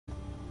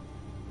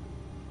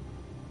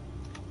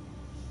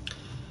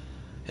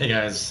Hey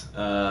guys,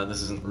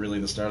 this isn't really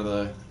the start of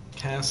the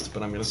cast,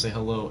 but I'm gonna say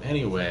hello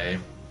anyway,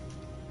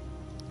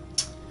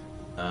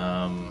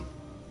 in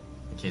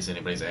case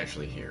anybody's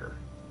actually here.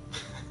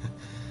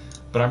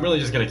 But I'm really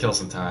just gonna kill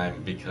some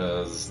time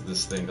because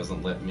this thing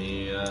doesn't let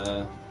me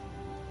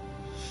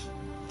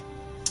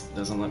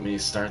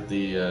start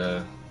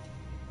the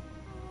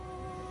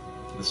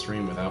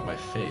stream without my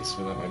face,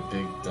 without my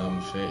big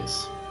dumb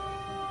face.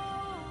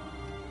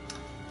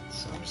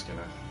 So I'm just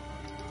gonna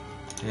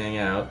hang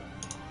out.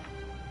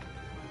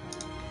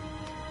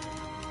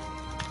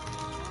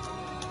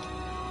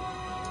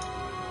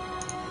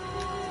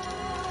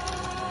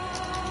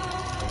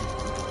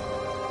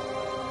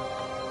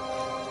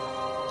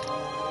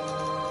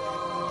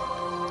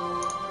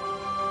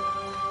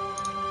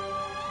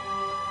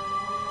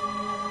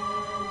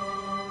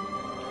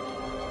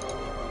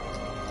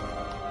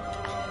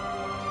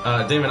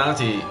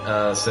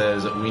 Damonati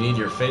says, we need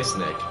your face,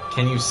 Nick.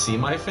 Can you see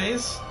my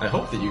face? I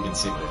hope that you can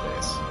see my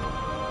face.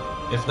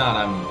 If not,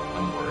 I'm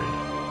worried.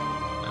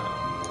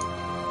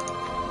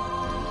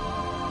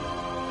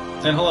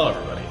 And hello,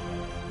 everybody.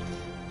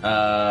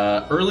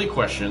 Early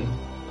question.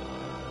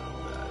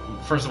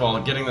 First of all,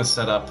 getting this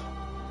set up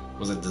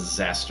was a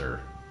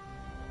disaster.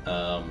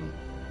 I'm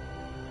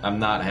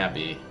not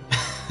happy.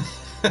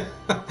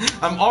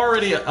 I'm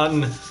already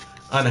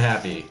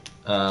unhappy.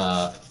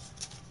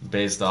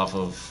 Based off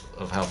of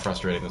how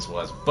frustrating this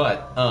was.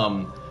 But,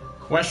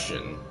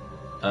 question,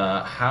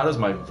 how does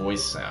my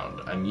voice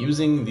sound? I'm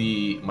using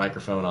the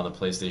microphone on the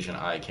PlayStation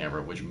Eye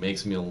camera, which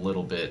makes me a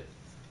little bit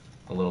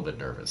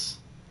nervous.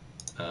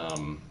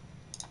 I'm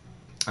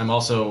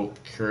also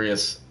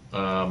curious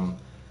how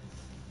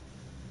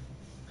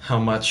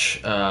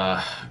much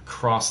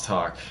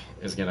crosstalk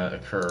is going to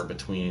occur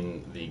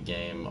between the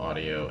game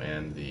audio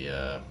and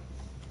the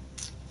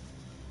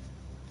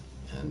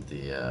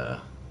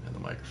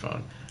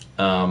microphone.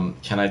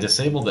 Can I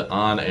disable the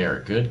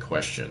on-air? Good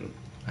question.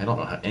 I don't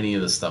know how any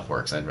of this stuff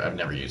works. I've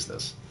never used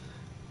this.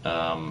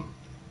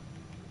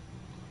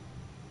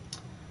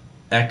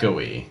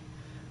 Echoey.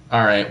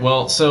 All right.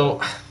 Well,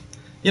 so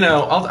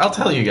I'll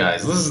tell you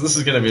guys. This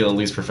is going to be the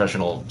least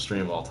professional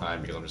stream of all time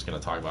because I'm just going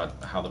to talk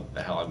about how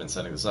the hell I've been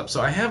setting this up.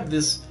 So I have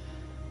this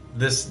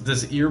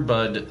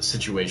earbud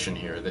situation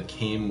here that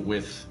came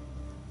with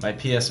my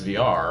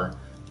PSVR.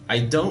 I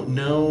don't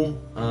know.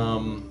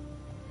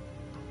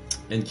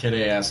 And Kid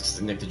A asks,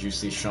 Nick, did you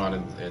see Sean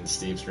and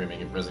Steve streaming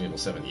Resident Evil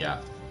 7?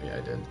 Yeah, I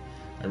did.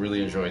 I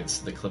really enjoyed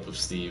the clip of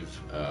Steve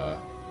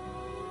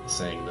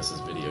saying this is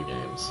video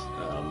games.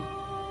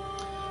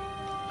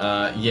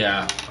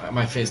 Yeah,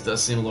 my face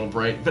does seem a little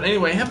bright. But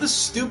anyway, I have this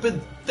stupid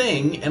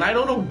thing, and I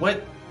don't know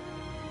what...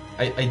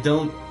 I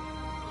don't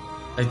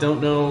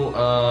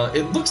know...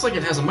 it looks like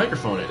it has a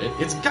microphone in it.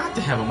 It's got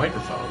to have a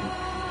microphone.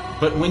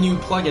 But when you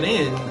plug it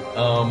in,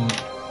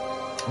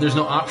 there's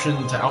no option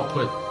to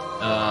output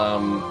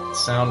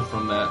sound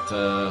from that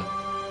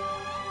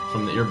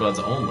from the earbuds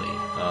only.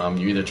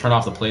 You either turn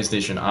off the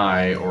PlayStation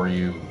Eye or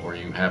you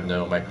have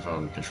no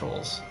microphone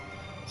controls.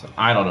 So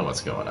I don't know what's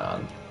going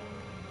on.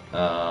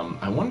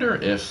 I wonder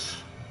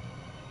if...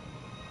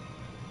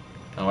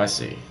 Oh, I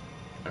see.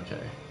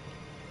 Okay.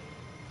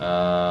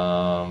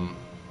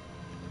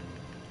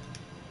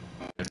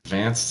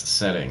 Advanced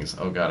settings.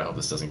 Oh god, I hope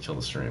this doesn't kill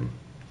the stream.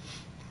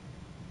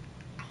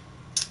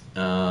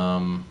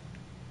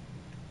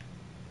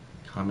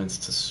 Comments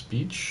to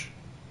speech?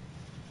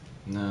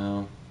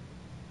 No.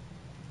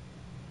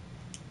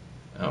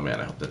 Oh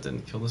man, I hope that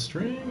didn't kill the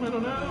stream. I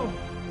don't know.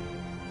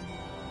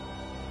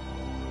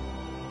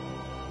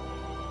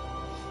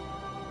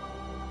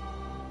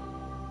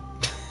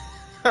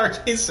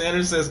 Arcade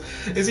Sanders says,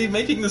 is he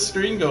making the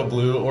screen go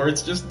blue or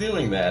it's just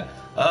doing that?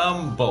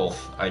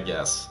 Both, I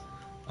guess.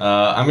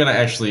 I'm gonna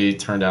actually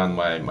turn down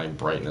my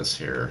brightness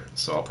here,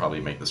 so I'll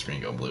probably make the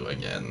screen go blue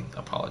again.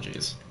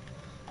 Apologies.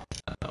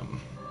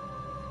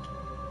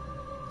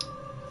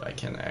 I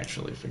can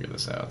actually figure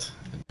this out.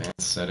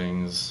 Advanced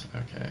settings,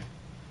 okay.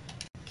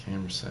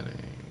 Camera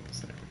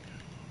settings, there we go.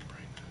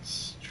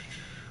 Brightness.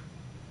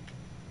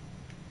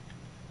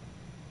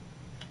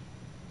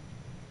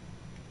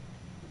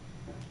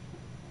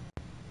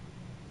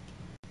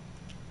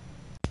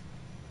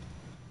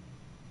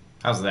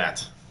 How's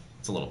that?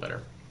 It's a little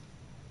better.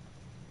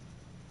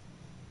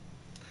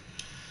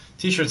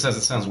 T-shirt says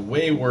it sounds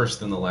way worse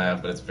than the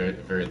lab, but it's very,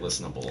 very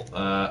listenable.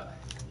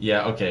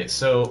 Yeah, okay,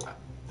 so...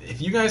 If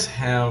you guys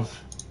have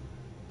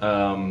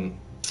a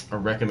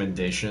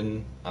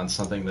recommendation on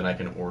something that I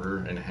can order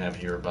and have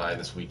here by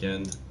this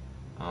weekend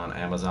on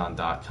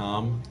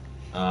Amazon.com,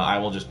 I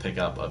will just pick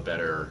up a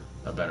better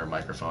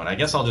microphone. I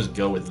guess I'll just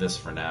go with this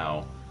for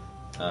now.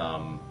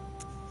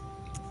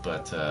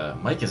 But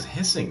Mike is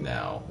hissing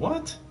now.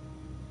 What?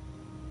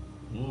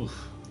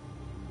 Oof.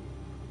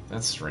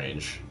 That's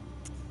strange.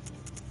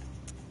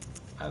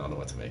 I don't know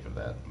what to make of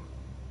that.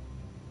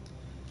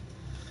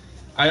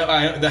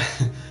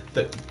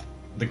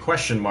 The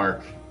question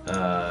mark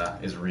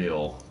is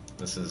real.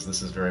 This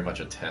is very much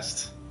a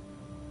test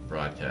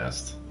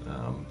broadcast.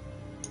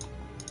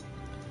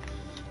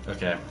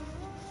 Okay.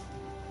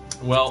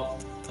 Well,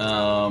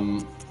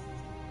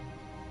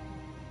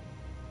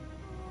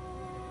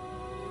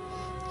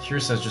 Here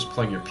says just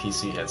plug your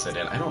PC headset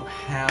in. I don't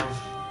have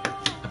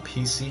a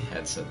PC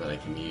headset that I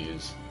can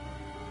use.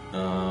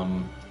 I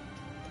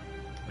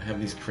have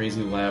these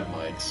crazy lab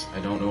mics. I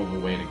don't know of a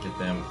way to get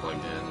them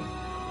plugged in.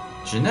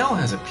 Janelle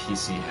has a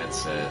PC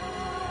headset.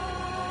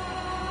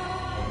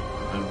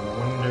 I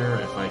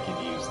wonder if I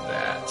could use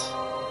that.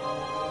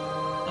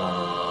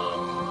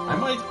 I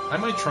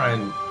might try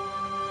and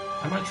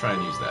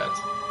use that.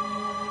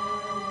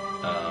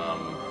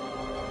 I'm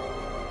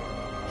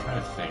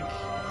trying to think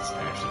if it's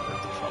actually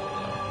worth the trouble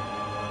though.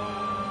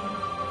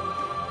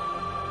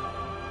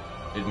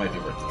 It might be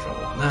worth the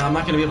trouble. No, I'm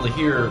not going to be able to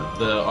hear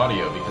the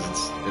audio because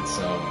it's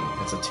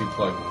a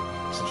 2-plug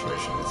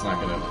situation. It's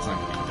not gonna be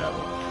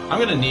compatible. I'm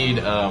gonna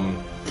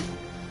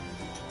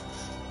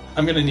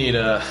need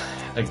a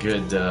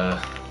good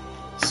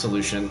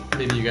solution.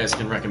 Maybe you guys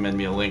can recommend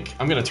me a link.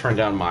 I'm gonna turn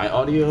down my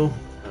audio.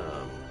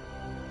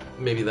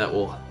 Maybe that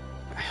will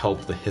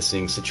help the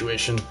hissing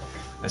situation.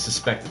 I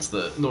suspect it's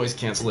the noise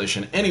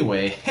cancellation.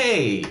 Anyway,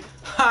 hey,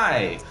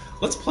 hi.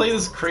 Let's play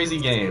this crazy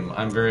game.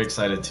 I'm very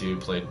excited to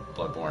play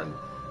Bloodborne.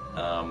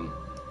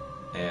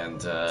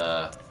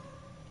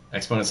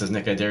 Exponent says,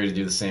 Nick, I dare you to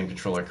do the same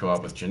controller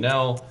co-op with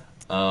Janelle.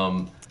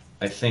 I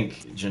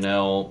think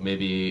Janelle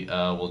maybe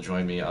will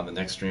join me on the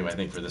next stream. I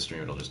think for this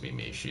stream it'll just be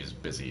me. She's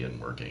busy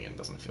and working and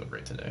doesn't feel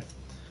great today.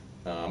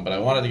 But I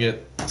wanted to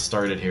get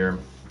started here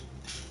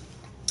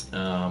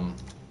and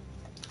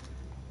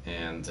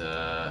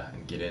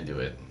get into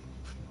it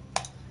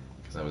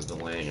because I was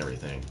delaying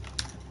everything.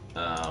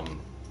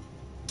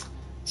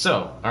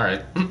 So, all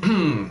right.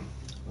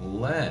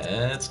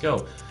 Let's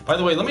go. By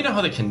the way, let me know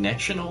how the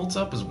connection holds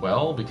up as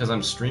well, because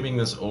I'm streaming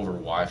this over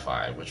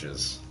Wi-Fi, which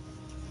is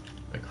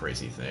a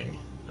crazy thing.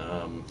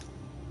 Oh,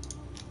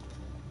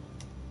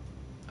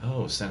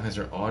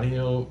 Sennheiser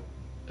audio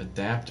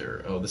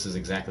adapter. Oh, this is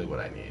exactly what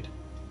I need,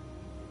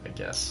 I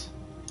guess.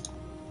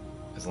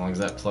 As long as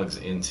that plugs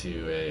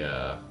into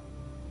a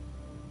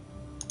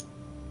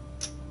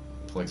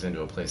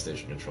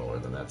PlayStation controller,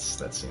 then that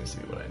seems to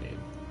be what I need.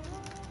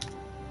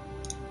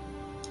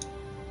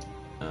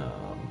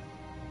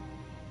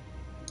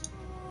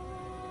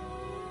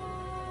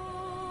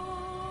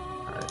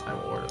 Alright, I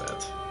will order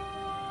that.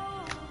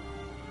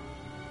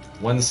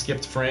 One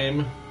skipped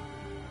frame.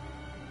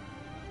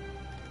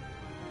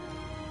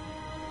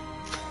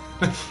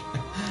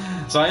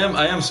 So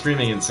I am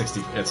streaming in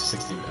 60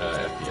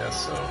 FPS,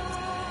 so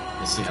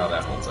we'll see how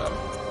that holds up.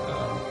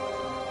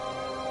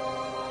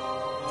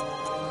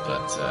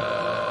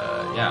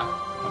 Yeah,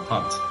 I'm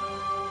pumped.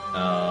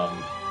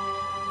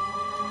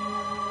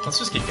 Let's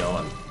just get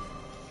going.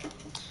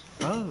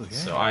 Oh, yeah.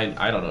 So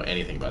I don't know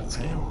anything about this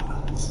game.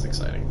 This is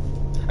exciting.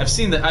 I've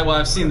seen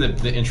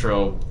the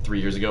intro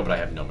 3 years ago, but I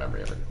have no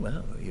memory of it.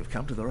 Well, you've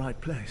come to the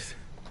right place.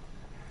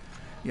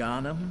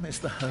 Yharnam is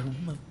the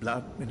home of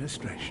blood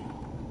ministration.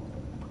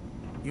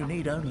 You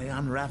need only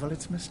unravel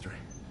its mystery.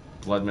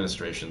 Blood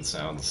ministration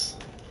sounds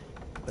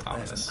But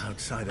ominous. there's an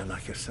outsider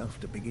like yourself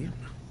to begin.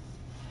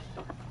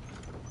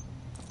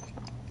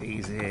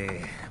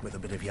 Easy, with a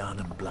bit of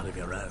Yharnam blood of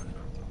your own.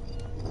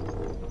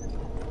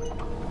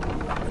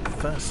 But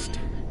first,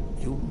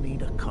 you'll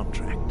need a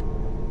contract.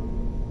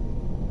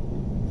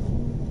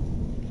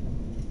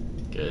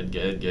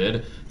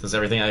 Good. Does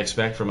everything I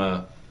expect from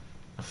a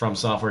From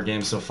Software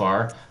game so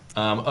far.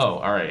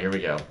 All right, here we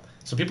go.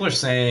 So people are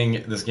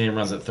saying this game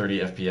runs at 30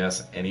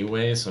 FPS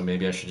anyway, so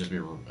maybe I should just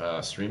be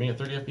streaming at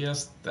 30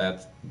 FPS.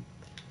 That's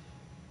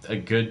a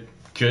good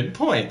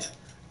point.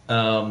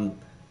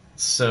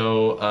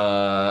 So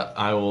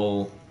I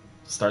will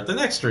start the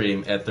next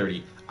stream at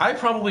 30. I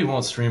probably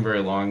won't stream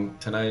very long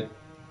tonight.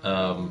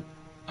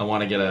 I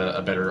want to get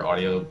a better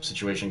audio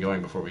situation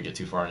going before we get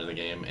too far into the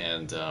game,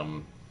 and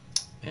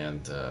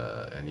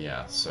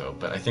yeah. So,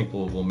 but I think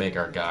we'll make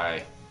our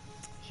guy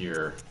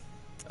here,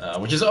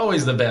 which is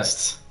always the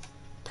best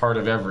part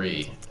of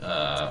every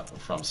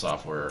From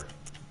Software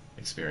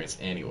experience,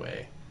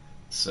 anyway.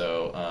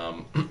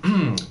 So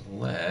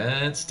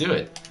let's do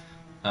it.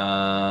 You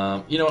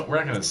know what? We're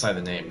not going to decide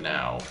the name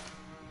now.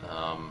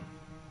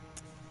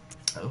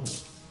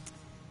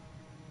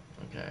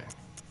 Okay.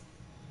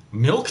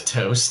 Milk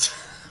toast.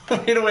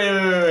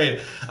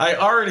 Wait. I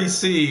already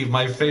see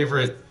my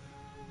favorite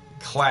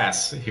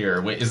class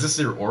here. Wait, is this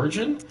their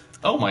origin?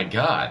 Oh my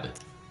god.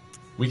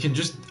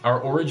 Our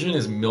origin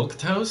is milk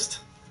toast?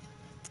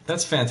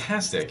 That's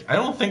fantastic. I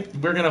don't think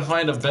we're gonna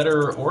find a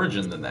better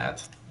origin than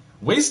that.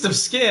 Waste of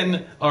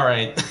skin?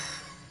 Alright.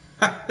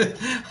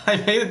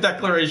 I made a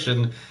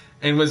declaration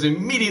and was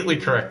immediately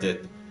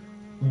corrected.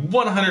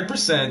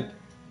 100%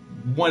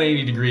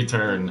 180-degree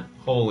turn.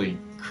 Holy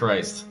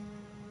Christ.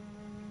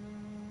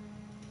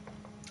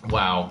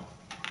 Wow.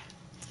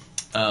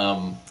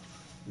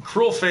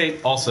 Cruel Fate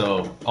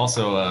also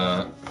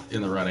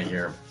in the running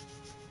here.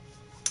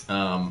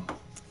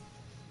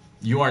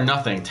 You are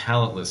nothing,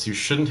 talentless. You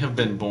shouldn't have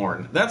been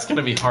born. That's going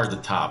to be hard to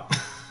top.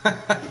 I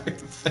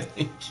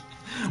think.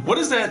 What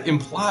does that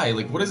imply?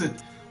 Like, what is it?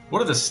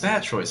 What are the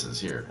stat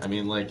choices here? I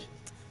mean, like,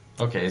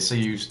 Okay, so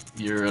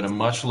you're at a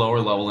much lower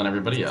level than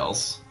everybody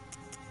else,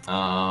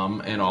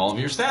 and all of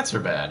your stats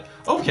are bad.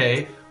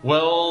 Okay,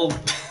 well,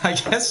 I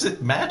guess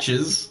it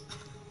matches.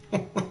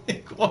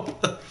 Like, what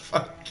the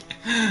fuck?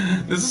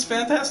 This is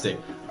fantastic.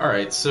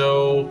 Alright,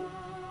 so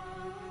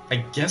I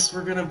guess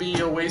we're gonna be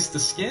a waste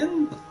of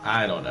skin?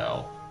 I don't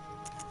know.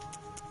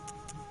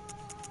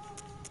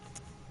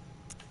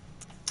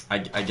 I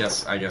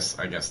guess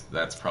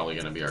that's probably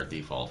gonna be our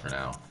default for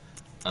now.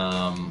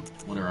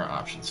 What are our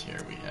options here?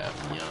 We have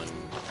young,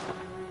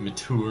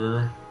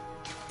 mature,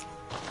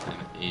 and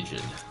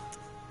aged.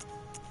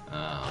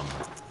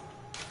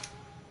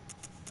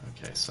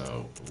 Okay,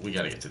 so we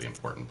gotta get to the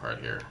important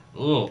part here.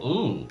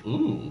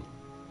 Ooh.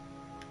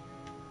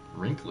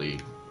 Wrinkly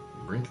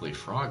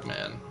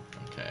frogman.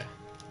 Okay.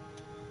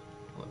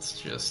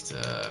 Let's just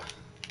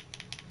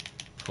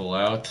pull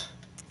out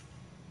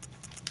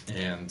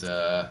and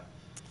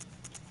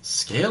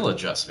scale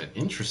adjustment.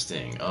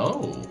 Interesting.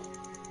 Oh,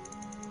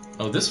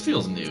 this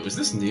feels new. Is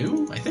this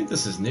new? I think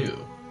this is new.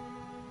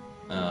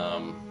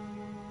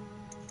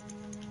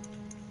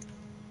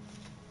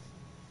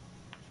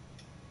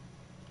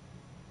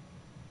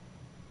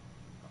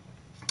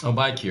 Oh,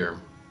 bye, Kier.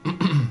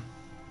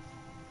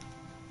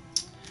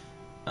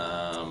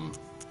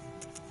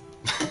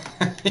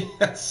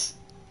 Yes.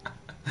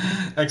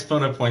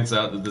 Exponent points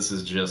out that this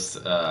is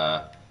just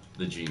the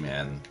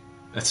G-Man.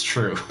 That's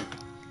true.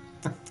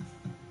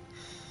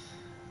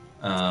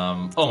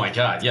 Oh my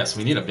god, yes,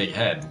 we need a big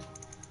head.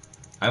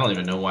 I don't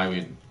even know why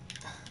we'd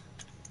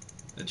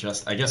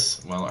adjust. I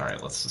guess, well,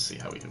 alright, let's just see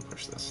how we can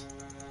push this.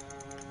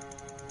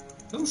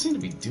 Doesn't seem to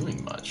be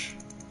doing much.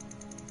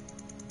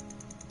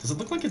 Does it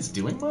look like it's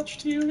doing much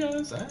to you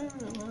guys? I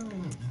don't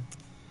know.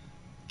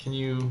 Can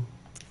you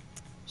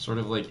sort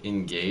of like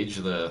engage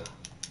the...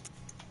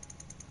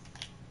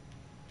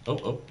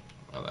 Oh,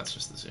 that's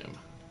just the zoom.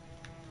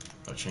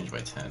 Oh, change by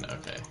 10,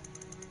 okay.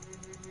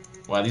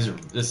 Wow,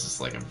 this is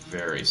like a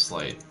very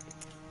slight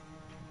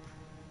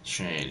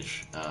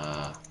change,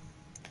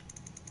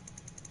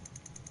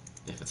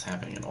 if it's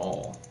happening at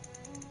all.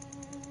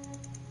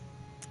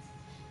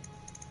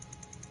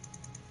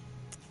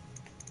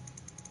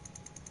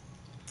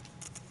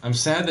 I'm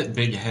sad that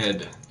Big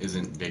Head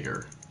isn't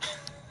bigger.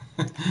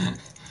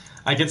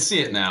 I can see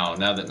it now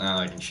that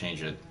I can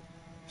change it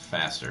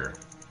faster.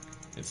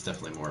 It's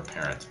definitely more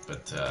apparent,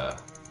 but I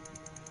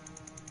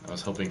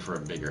was hoping for a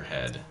bigger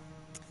head.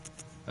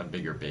 A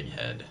bigger big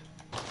head.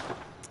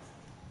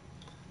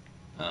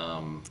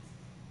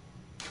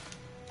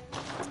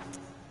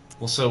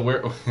 Well, so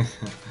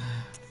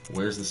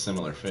where's the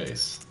similar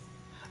face?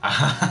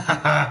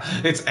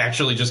 It's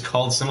actually just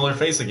called similar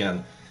face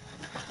again.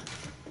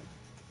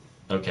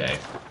 Okay,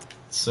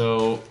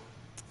 so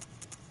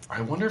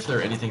I wonder if there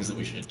are any things that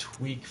we should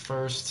tweak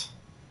first,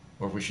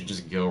 or if we should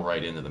just go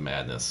right into the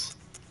madness.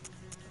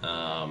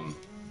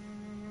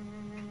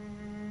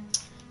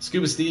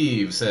 Scuba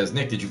Steve says,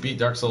 Nick, did you beat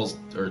Dark Souls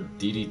or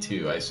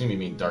DD2? I assume you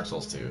mean Dark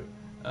Souls 2.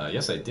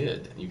 Yes, I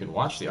did. You can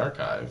watch the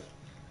archive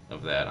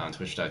of that on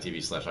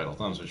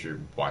twitch.tv/idlethumbs, which you're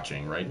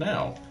watching right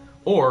now,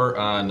 or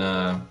on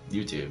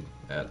YouTube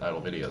at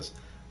Idle Videos.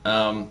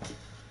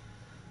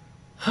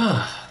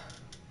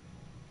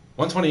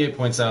 128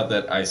 points out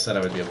that I said I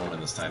would be a woman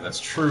this time. That's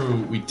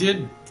true. We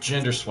did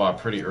gender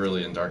swap pretty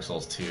early in Dark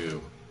Souls 2,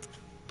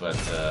 but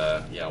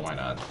yeah, why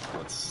not?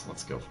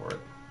 Let's go for it.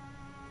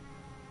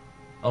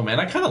 Oh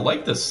man, I kind of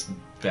like this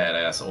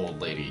badass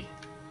old lady.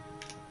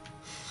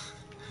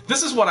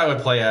 This is what I would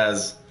play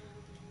as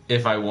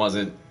if I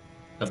wasn't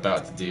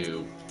about to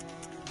do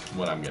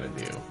what I'm gonna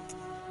do.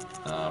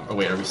 Oh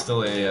wait, are we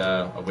still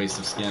a waste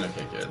of skin?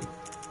 Okay, good.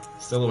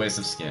 Still a waste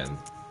of skin.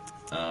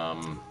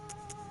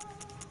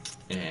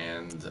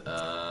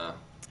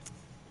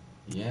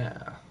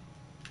 Yeah.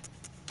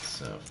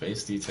 So,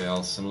 face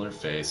detail, similar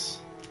face.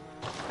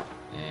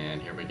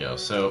 And here we go.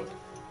 So,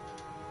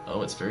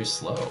 oh, it's very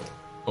slow.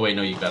 Oh wait,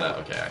 no, you gotta,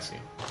 okay, I see.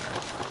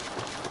 Alright.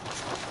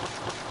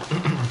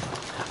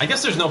 I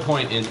guess there's no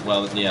point in,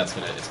 well, yeah, it's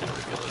gonna reveal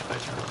it if I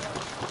turn it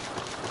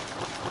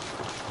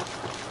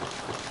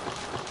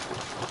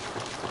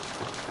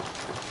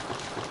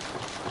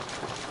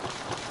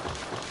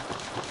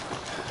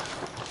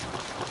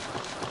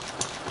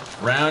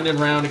around. Round and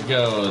round it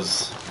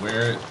goes.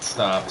 Where it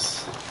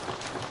stops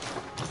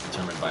is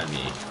determined by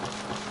me.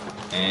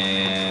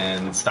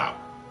 And stop.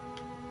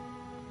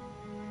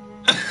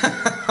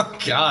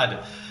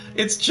 God,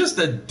 it's just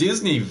a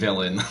Disney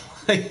villain.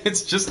 Like,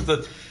 it's just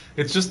the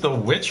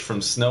witch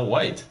from Snow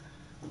White.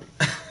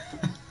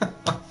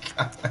 Oh,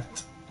 God.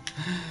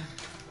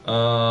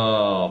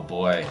 Oh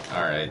boy.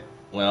 All right.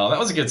 Well, that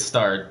was a good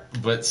start,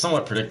 but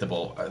somewhat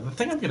predictable. The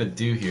thing I'm gonna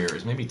do here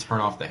is maybe turn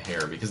off the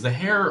hair, because the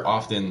hair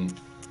often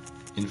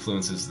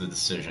influences the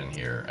decision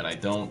here, and I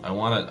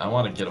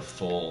want to get a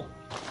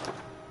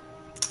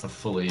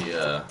fully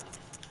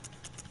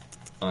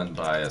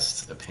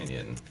unbiased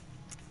opinion.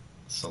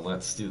 So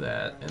let's do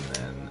that, and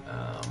then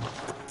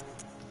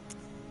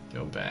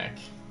go back.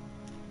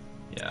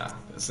 Yeah,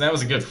 so that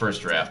was a good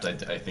first draft.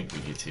 I think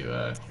we need to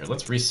here.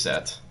 Let's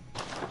reset,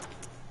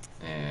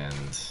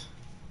 and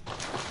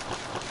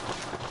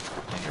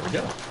we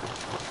go.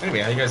 Anyway,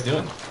 how you guys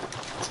doing?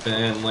 It's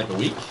been like a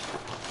week.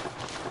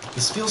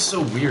 This feels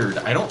so weird.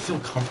 I don't feel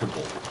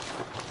comfortable.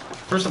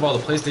 First of all,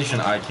 the PlayStation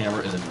Eye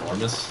camera is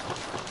enormous.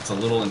 It's a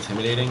little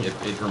intimidating.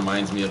 It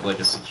reminds me of like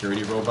a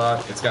security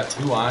robot. It's got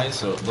 2 eyes,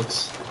 so it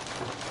looks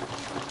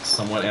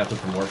somewhat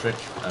anthropomorphic.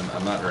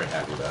 I'm not very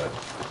happy about it.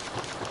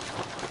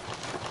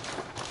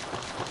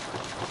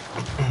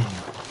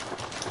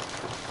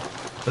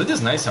 But it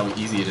is nice how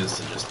easy it is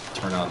to just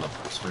turn on the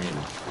screen.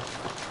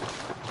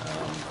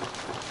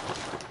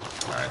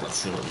 Alright, let's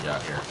see what we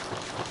got here.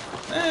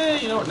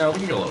 You know what? No, we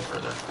can go a little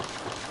further.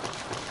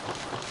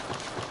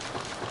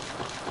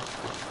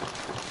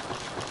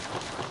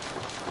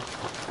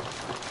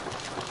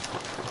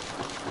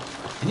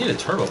 I need a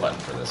turbo button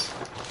for this.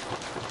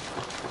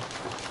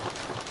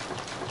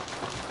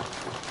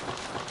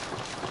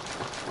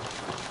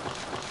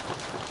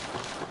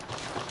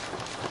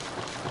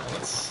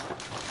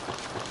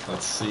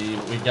 Let's see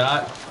what we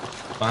got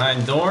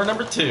behind door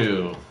number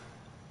 2.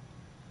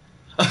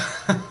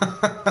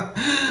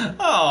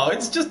 Oh,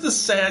 it's just a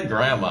sad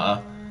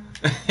grandma.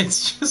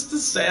 It's just a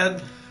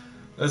sad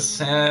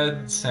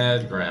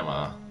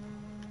grandma.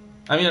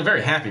 I mean, a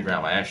very happy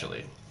grandma,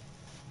 actually.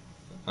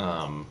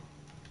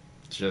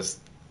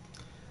 Just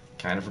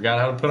kind of forgot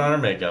how to put on her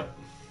makeup.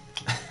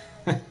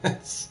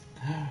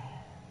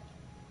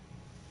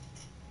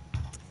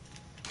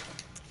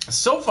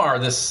 So far,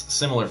 this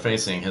similar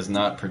facing has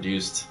not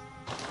produced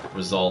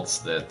results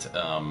that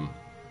have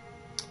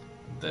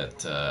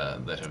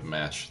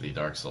matched the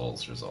Dark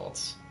Souls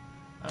results.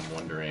 I'm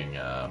wondering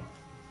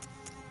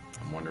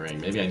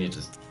maybe I need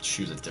to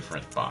choose a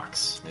different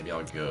box. Maybe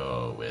I'll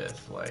go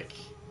with like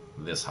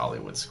this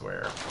Hollywood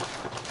square.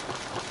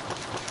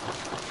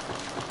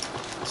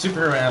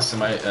 Superhero asks,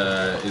 "Am I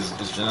is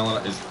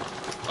Janelle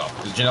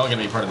going to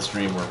be part of the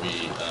stream where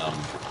we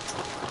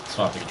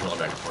swap the controller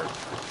back and forth?"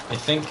 I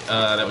think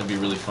that would be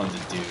really fun to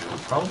do.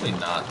 Probably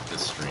not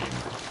this stream.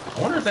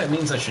 I wonder if that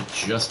means I should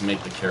just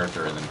make the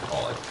character and then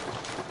call it.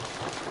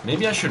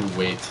 Maybe I should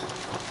wait to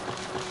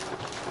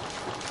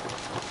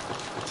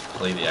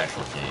play the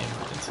actual game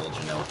until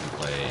Janelle can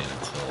play and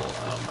until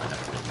I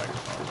have a good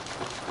microphone.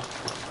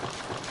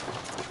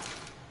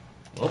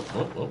 Whoop.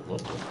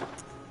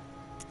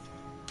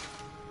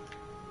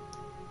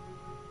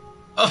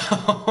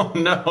 Oh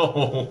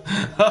no!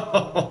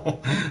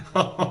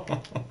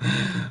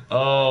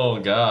 Oh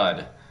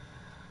god!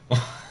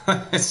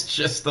 It's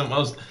just the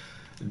most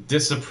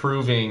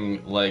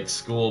disapproving, like,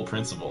 school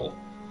principal.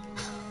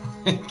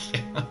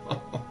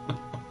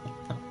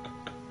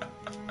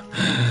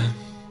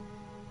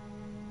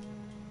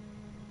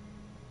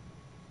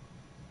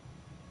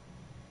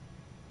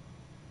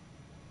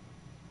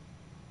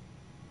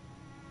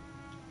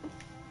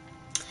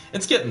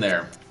 It's getting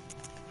there.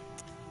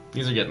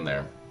 These are getting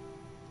there.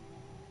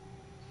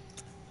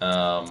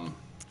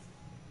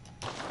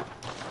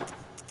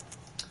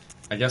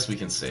 I guess we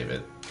can save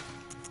it.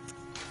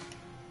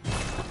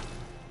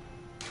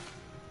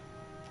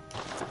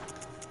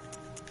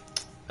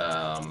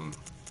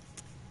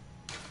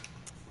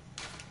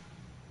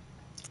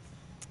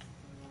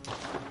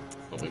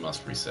 But we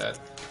must reset.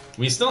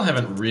 We still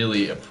haven't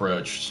really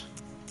approached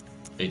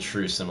a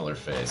true similar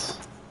face.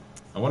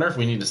 I wonder if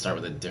we need to start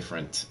with a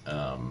different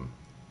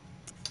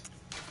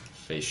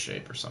face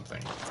shape or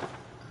something.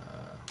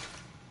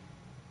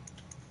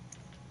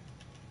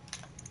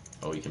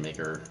 Oh, you can make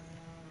her...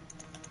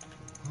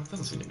 Well, it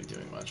doesn't seem to be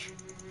doing much.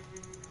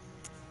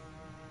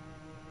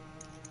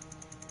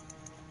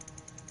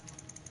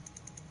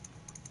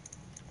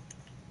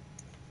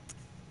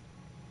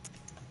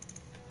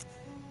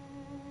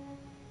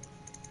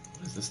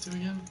 What does this do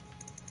again?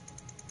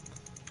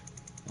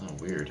 Oh,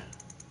 weird.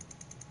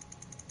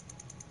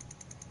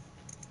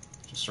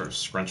 Just sort of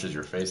scrunches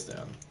your face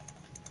down.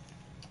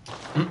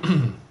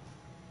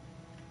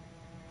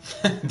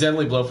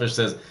 Deadly Blowfish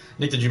says,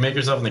 "Nick, did you make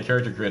yourself in the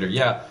character creator?"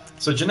 Yeah.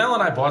 So Janelle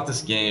and I bought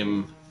this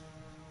game.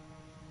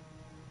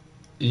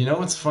 You know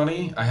what's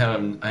funny? I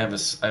have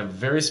a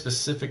very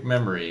specific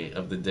memory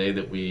of the day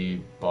that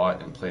we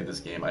bought and played this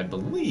game. I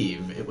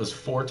believe it was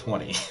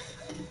 420.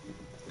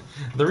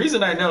 The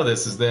reason I know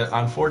this is that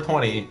on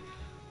 420,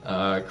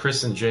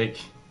 Chris and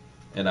Jake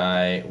and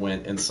I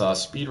went and saw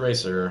Speed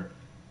Racer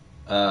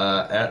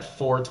at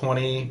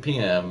 4:20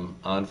 p.m.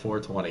 on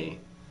 420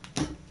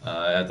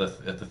 at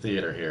the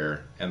theater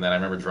here, and then I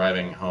remember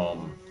driving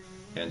home,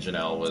 and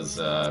Janelle was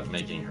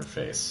making her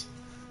face.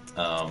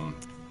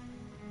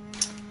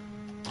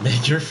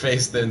 Make your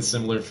face, then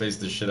similar face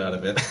the shit out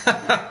of it.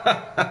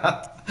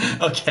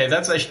 Okay,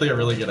 that's actually a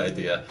really good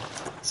idea.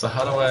 So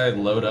how do I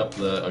load up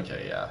the...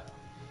 Okay, yeah.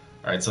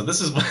 Alright, so this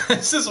is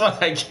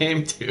what I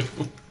came to.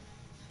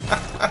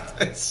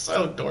 It's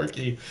so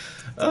dorky.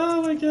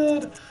 Oh my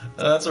god.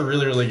 That's a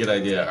really, really good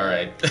idea.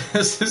 Alright.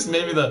 This is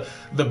maybe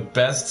the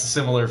best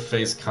similar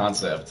face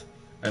concept.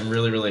 I'm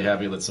really, really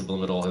happy that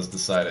Subliminal has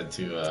decided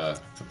to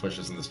push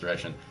us in this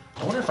direction.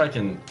 I wonder if I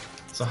can...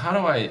 So how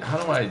do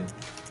I...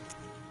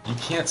 You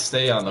can't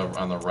stay on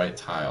the right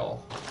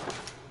tile.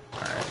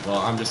 All right. Well,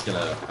 I'm just gonna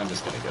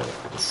go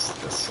with this.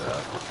 This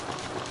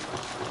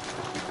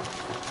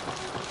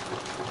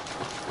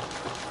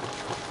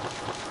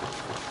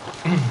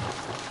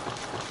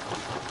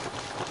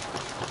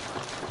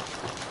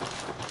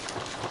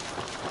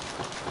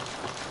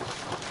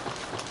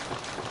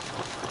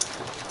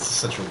is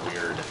such a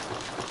weird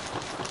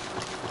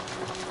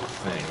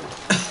thing.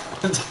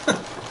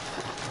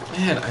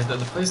 Man,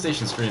 the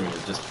PlayStation streaming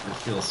is just, it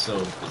feels so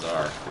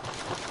bizarre.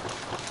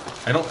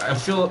 I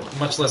feel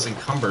much less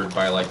encumbered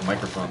by like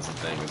microphones and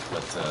things,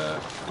 but I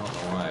don't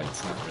know why.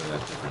 It's not really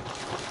that different.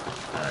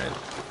 Alright.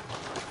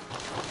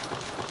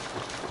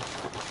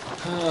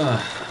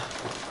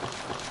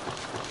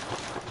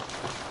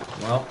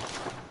 Well,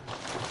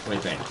 what do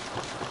you think?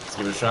 Let's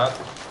give it a shot.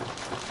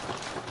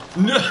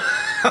 No!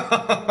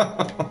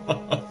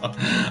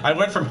 I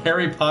went from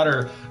Harry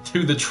Potter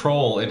to the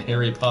troll in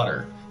Harry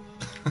Potter.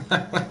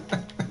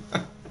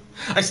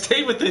 I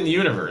stayed within the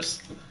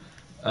universe.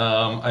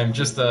 I'm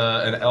just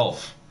an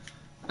elf.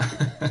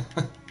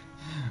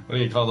 What do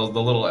you call those?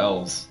 The little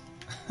elves.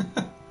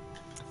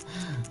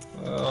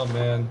 Oh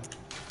man.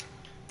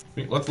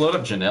 Let's load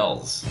up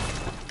Janelle's.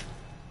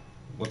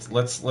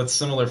 Let's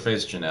similar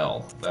face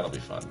Janelle. That'll be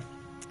fun.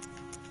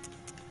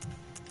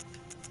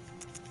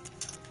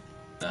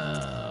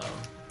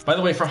 By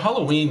the way, for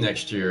Halloween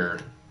next year,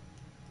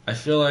 I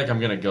feel like I'm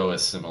gonna go with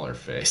similar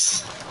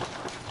face.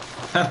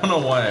 I don't know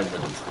why I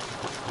wouldn't.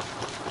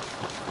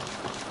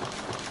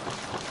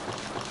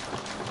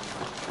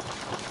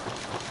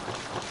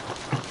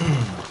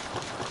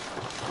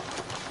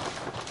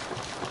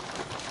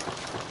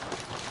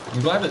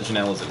 I'm glad that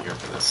Janelle isn't here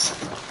for this.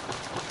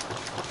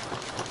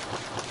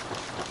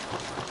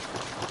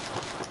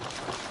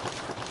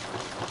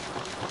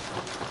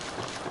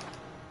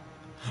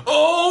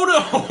 Oh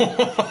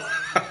no!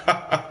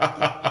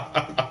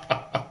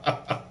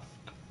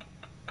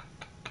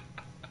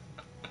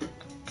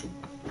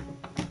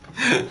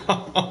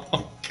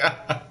 Oh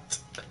god.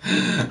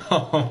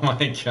 Oh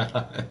my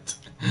god.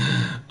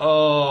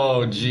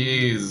 Oh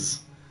jeez.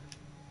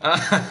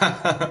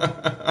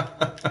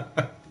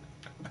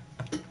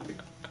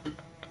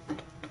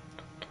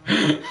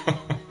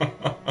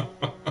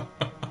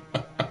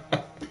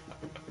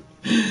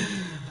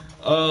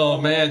 Oh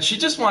man, she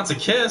just wants a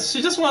kiss.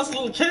 She just wants a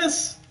little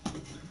kiss.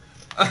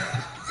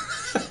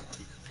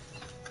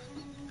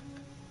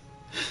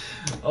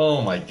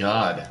 Oh my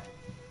god.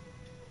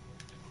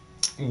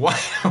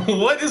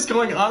 What is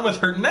going on with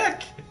her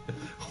neck?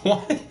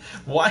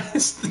 Why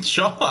is the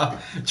jaw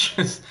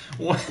just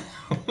why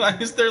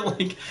is there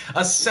like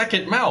a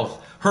second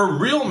mouth? Her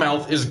real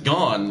mouth is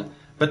gone,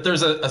 but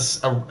there's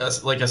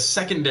like a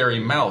secondary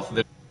mouth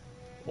that,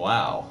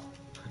 wow.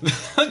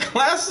 The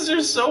glasses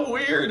are so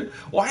weird.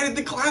 Why did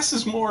the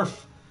glasses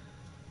morph?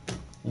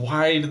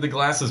 Why did the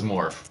glasses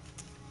morph?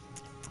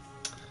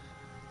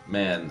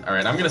 Man,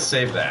 alright, I'm gonna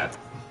save that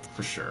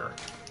for sure.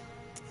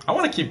 I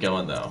want to keep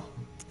going though,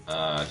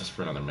 just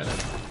for another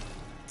minute.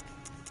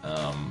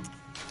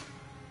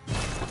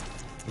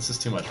 This is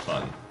too much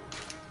fun.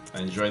 I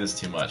enjoy this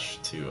too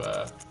much to.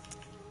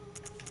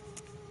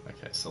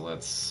 Okay, so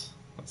let's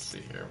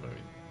see here.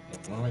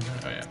 What am I doing?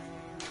 Oh yeah.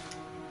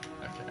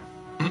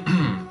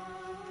 Okay.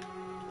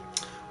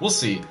 We'll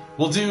see.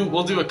 We'll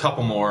do a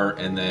couple more,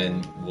 and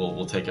then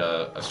we'll take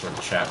a sort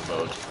of chat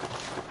vote,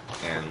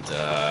 and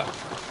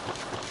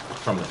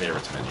from the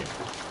favorites menu.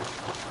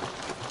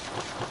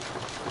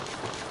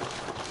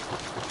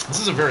 This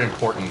is a very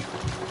important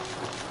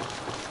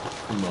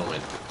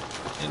moment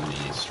in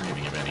the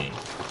streaming of any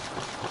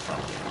From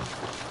game.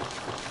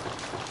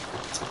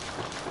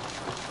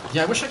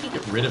 Yeah, I wish I could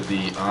get rid of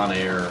the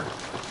on-air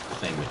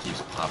thing that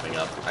keeps popping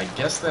up. I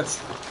guess that's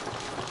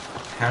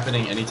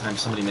happening anytime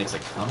somebody makes a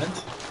comment,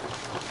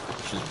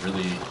 which is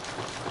really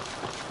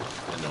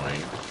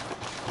annoying.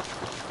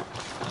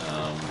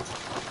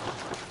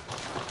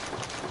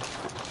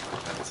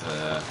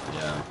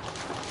 Yeah.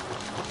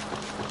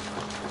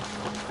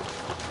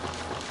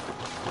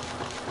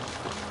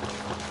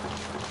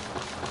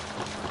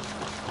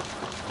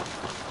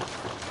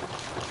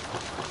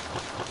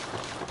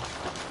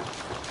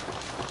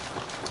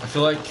 I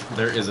feel like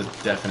there is a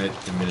definite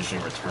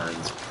diminishing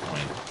returns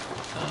point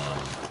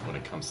when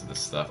it comes to this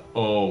stuff.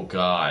 Oh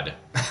god.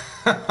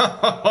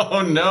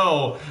 Oh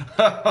no.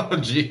 Oh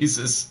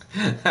Jesus.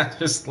 That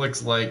just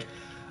looks like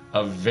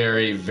a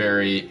very,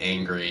 very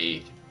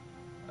angry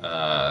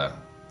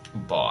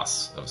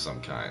boss of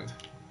some kind.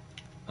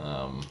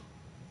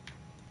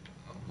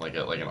 Like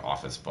an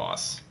office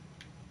boss.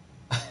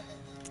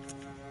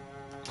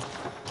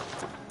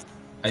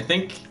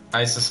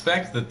 I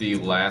suspect that the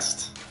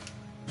last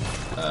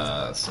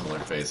similar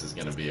face is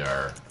going to be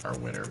our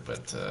winner,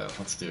 but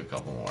let's do a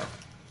couple more.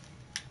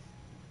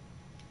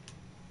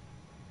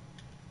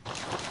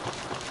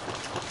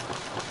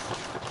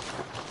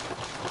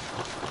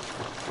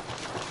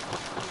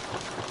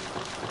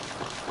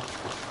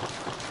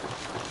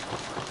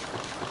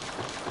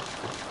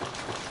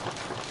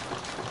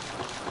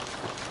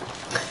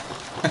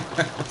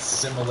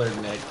 Similar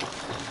Nick.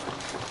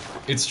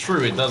 It's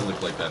true, it does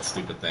look like that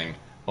stupid thing.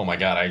 Oh my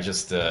god, I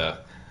just oh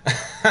god.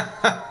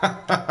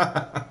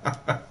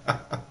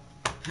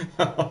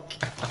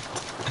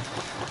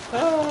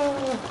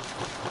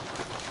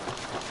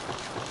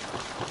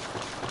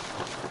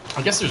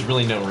 I guess there's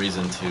really no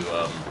reason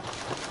to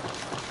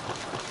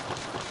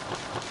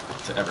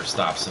ever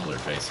stop similar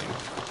facing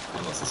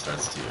unless it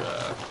starts to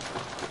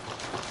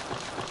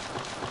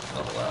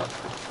level out.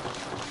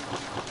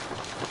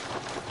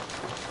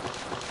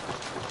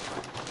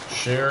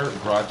 Share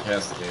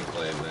broadcast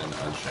gameplay, then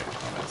uncheck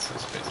comments. So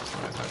spaces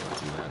noise. I will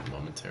do that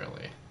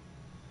momentarily.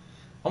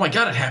 Oh my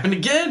god, it happened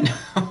again!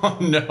 Oh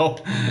no.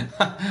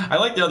 I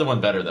like the other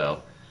one better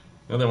though.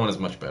 The other one is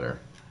much better.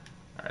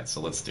 Alright,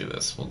 so let's do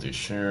this. We'll do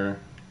share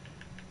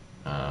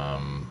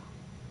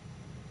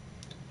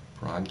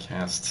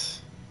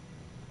broadcast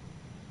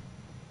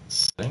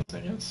settings,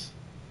 I guess.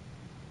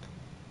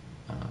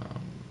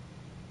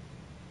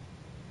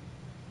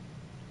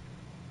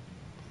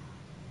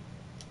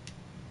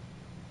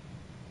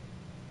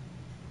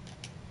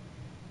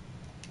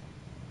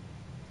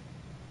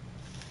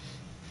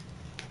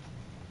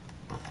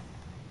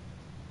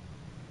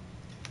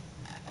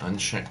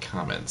 Uncheck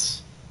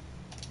comments.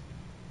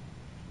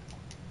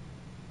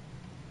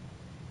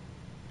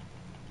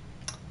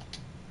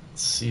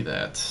 Let's see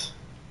that.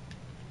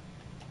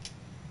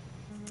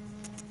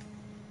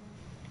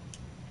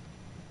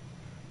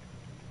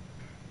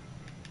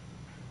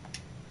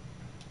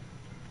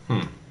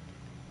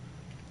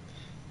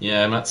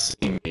 Yeah, I'm not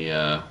seeing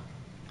the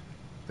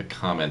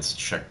comments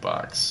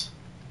checkbox,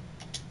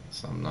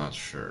 so I'm not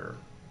sure.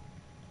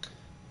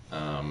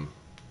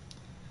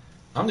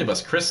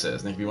 Omnibus Chris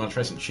says, Nick, if you want to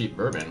try some cheap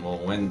bourbon, well,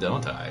 when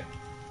don't I?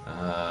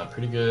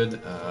 Pretty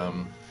good.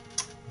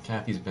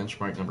 Kathy's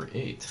benchmark number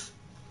 8.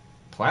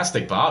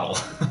 Plastic bottle.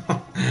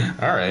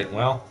 All right,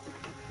 well,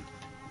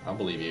 I'll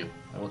believe you.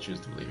 I will choose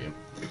to believe you.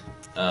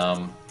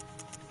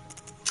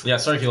 Yeah,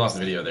 sorry if you lost the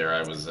video there.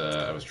 I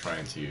was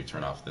trying to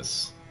turn off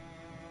this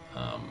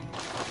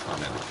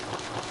comment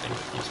thing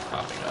that keeps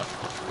popping up.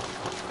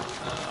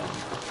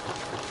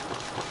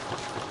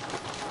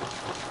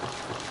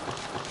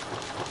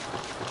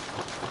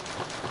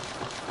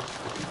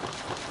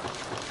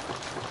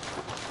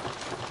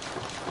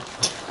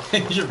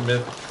 Your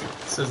myth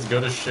says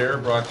go to share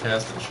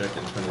broadcast and check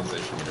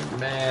internalization meter.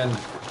 Man,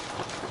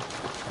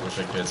 I wish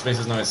I could.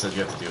 Spaces Noise says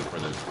you have to do it for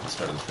the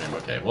start of the stream.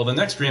 Okay, well the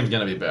next stream's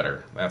gonna be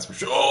better. That's for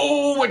sure.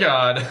 Oh my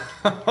god!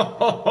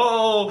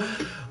 Oh,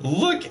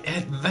 look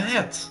at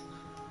that!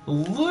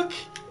 Look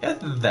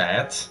at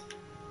that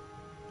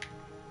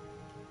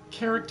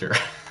character.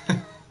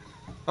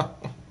 Oh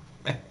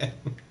man,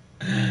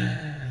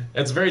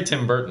 it's very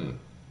Tim Burton.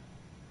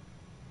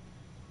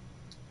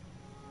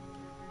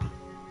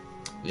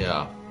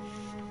 Yeah.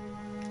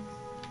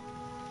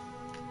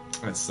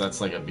 That's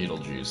like a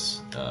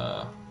Beetlejuice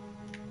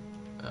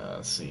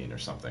scene or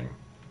something.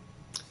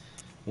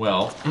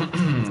 Well,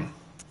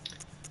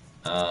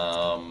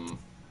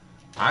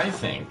 I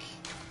think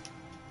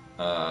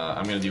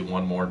I'm gonna do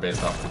one more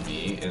based off of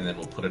me, and then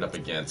we'll put it up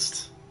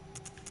against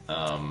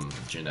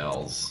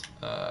Janelle's.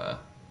 God,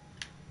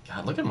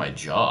 look at my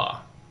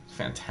jaw. It's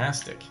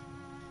fantastic.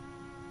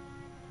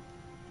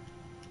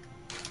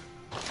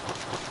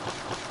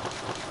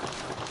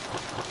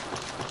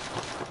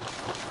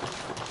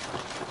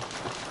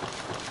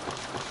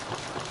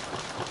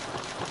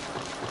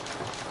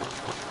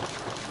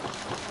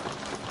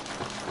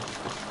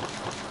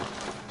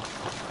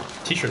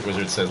 T-shirt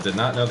Wizard says, did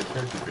not know the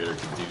character creator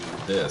could do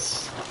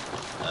this.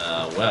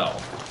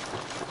 Well,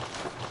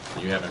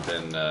 you haven't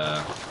been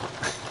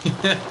you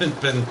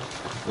haven't been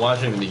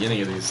watching the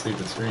beginning of these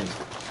stupid streams.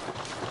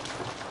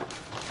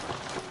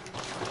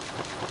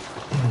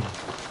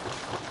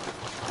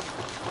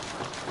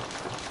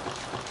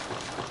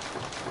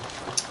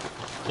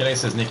 Kenny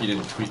says Nikki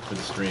didn't tweet for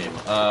the stream.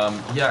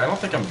 Yeah, I don't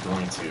think I'm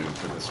going to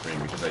for the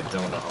stream because I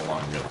don't know how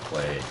long I'm gonna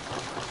play,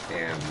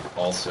 and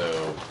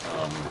also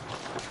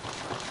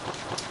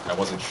I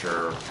wasn't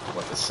sure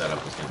what the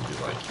setup was going to be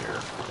like here,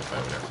 if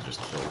I would have to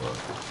just kill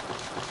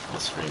the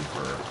stream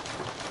for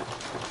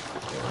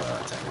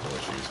technical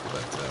issues,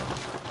 but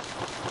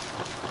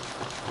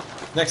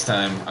next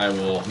time I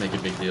will make a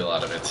big deal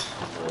out of it.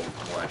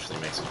 We'll actually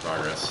make some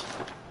progress.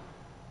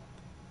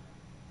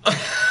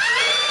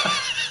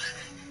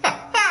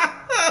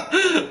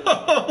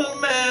 Oh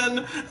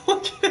man,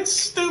 look at his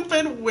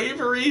stupid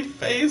wavery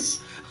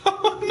face.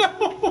 Oh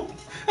no.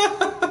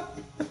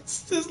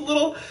 It's his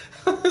little...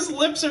 His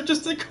lips are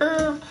just a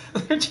curve.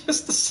 They're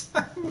just a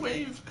sine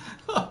wave.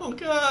 Oh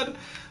god.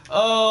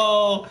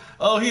 Oh,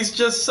 he's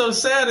just so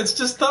sad. It's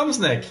just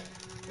Thumbsnick.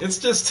 It's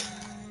just...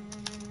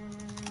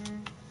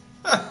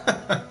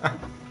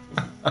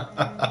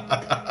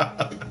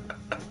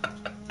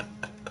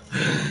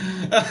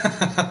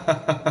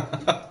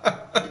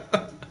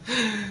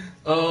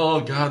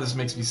 Oh god, this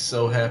makes me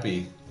so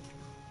happy.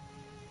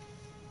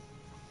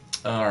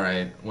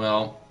 Alright,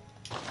 well...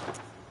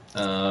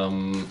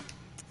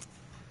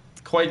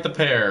 quite the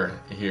pair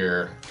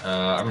here.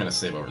 I'm gonna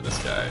save over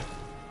this guy.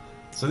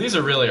 So these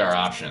are really our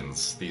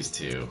options, these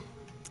two.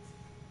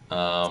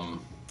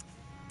 And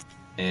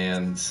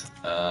And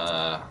if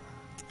I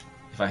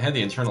had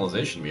the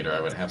internalization meter, I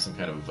would have some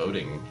kind of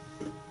voting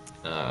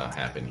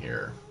happen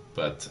here.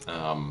 But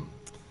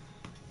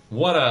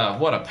what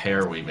a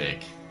pair we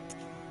make.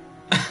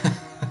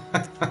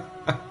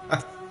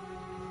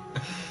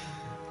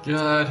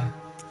 God.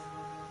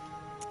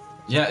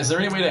 Yeah, is there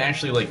any way to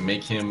actually like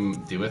make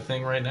him do a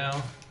thing right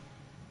now?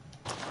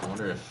 I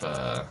wonder if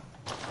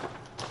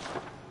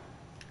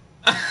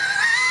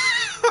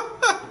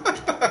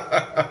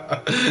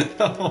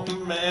oh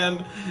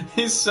man,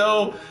 he's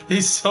so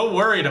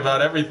worried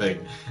about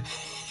everything.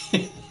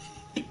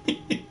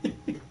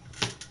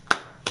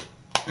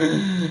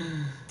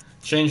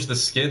 Change the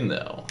skin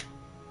though.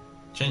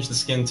 Change the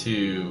skin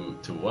to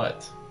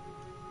what?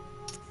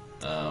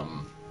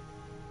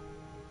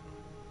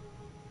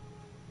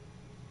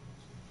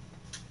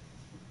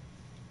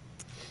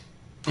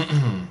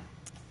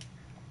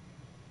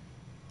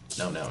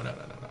 No.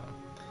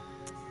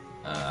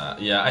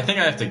 Yeah, I think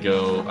I have to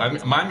go. I'm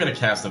gonna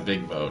cast a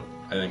big vote.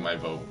 I think my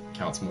vote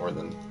counts more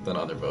than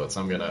other votes.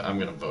 I'm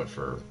gonna vote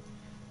for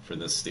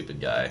this stupid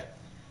guy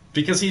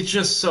because he's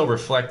just so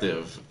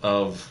reflective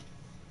of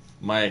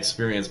my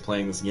experience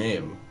playing this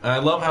game. And I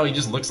love how he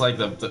just looks like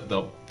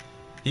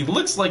he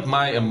looks like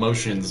my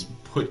emotions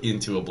put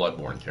into a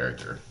Bloodborne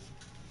character.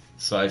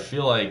 So I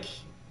feel like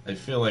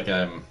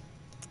I'm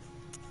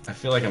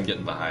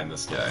getting behind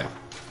this guy.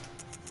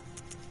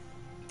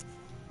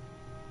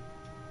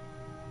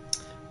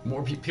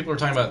 More people are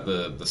talking about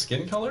the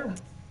skin color.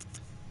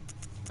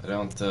 I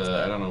don't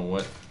know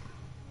what.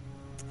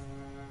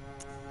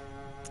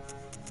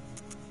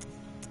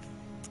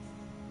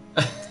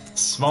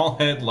 Small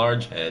head,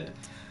 large head.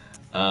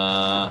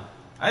 I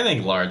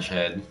think large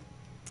head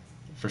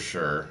for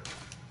sure.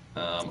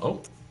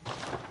 Oh,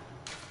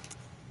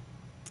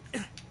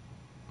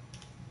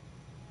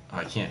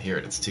 I can't hear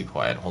it. It's too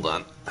quiet. Hold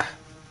on.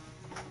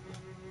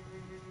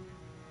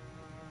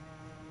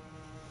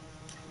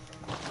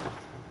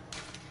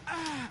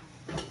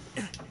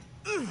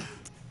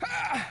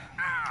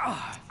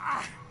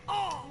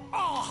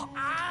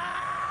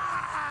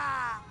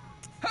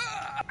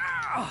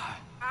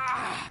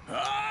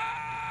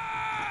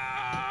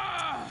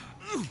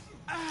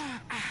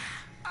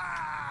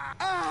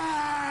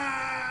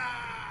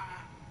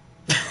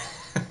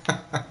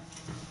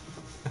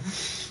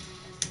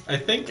 I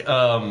think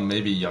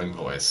maybe young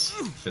voice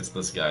fits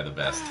this guy the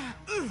best.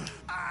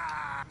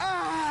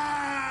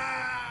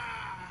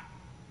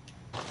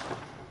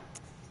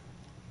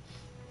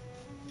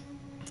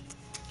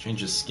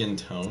 Change his skin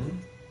tone.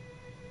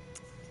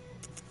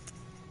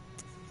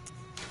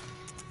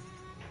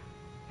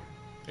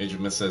 Age of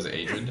Myth says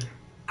aged.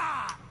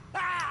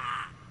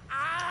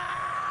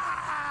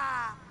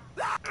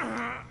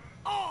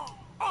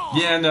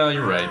 Yeah, no,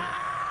 you're right.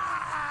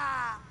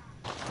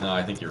 No,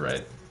 I think you're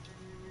right.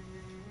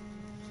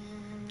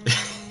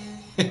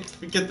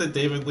 Get the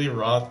David Lee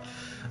Roth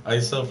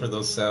ISO for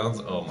those sounds.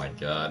 Oh my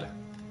god.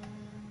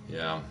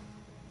 Yeah.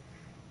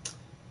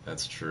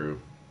 That's true.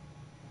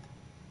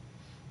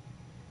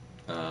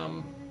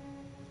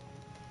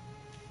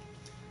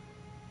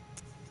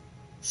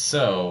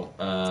 So,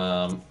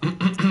 I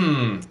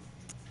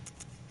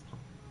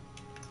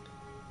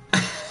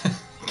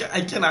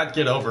cannot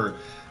get over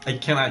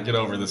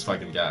this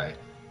fucking guy.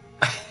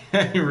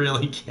 I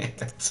really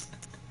can't.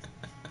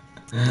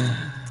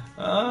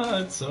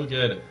 Oh, it's so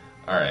good.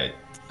 Alright.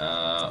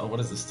 What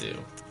does this do?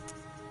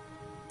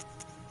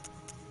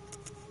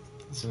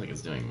 Doesn't seem like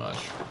it's doing much.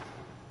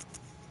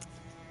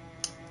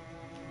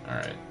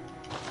 Alright.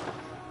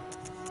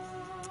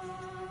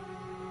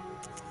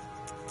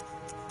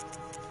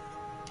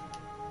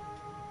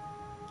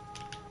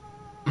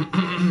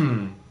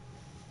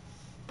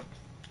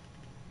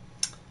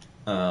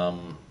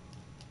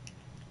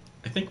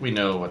 I think we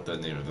know what the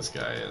name of this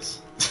guy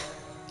is.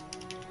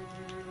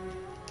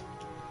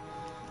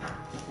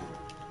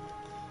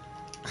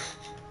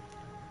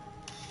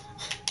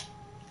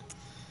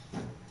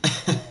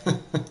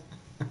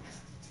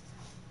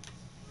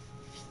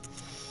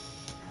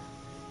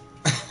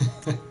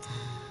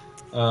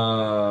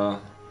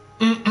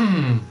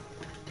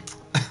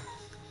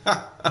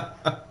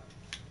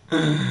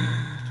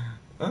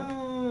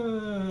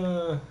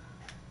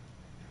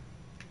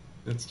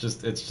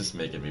 It's just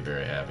making me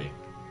very happy.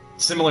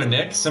 Similar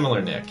Nick.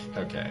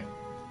 Okay,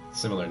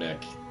 Similar Nick.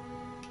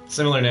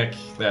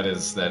 That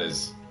is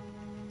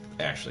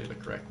actually the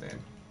correct name.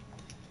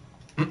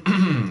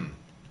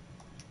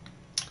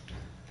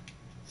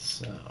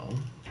 So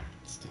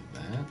let's do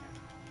that.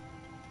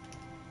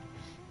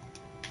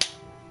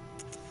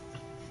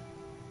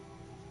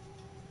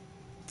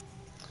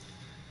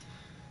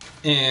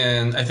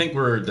 And I think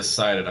we're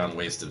decided on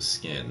waste of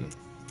skin.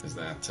 Is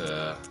that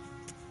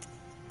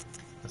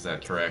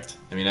correct?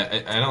 I mean,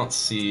 I don't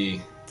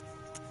see.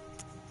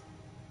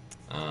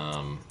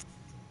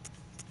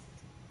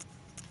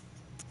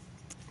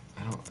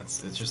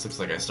 It just looks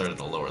like I started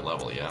at a lower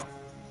level. Yeah.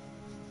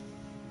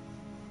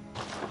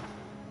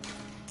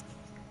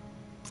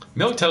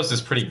 Milk Toast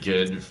is pretty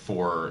good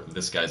for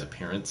this guy's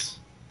appearance.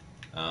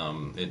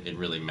 It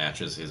really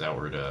matches his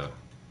outward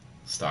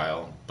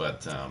style,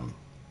 but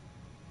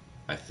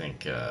I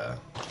think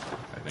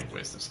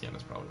Waste of Skin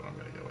is probably what I'm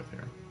going to go with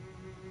here.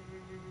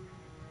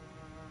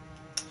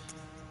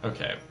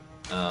 Okay,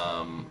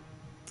 and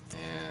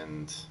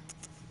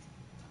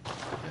I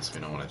guess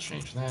we don't want to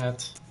change that.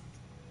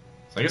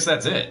 So I guess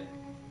that's it.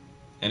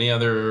 Any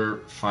other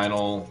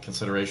final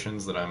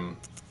considerations that I'm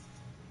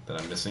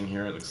missing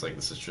here? It looks like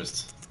this is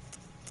just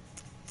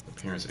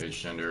appearance,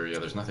 age, gender. Yeah,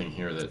 there's nothing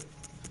here that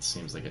it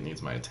seems like it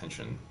needs my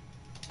attention.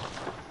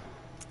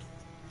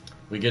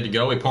 We good to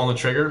go? We pulling the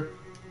trigger?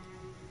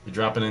 We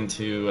dropping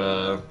into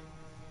I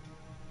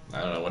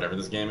don't know, whatever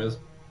this game is.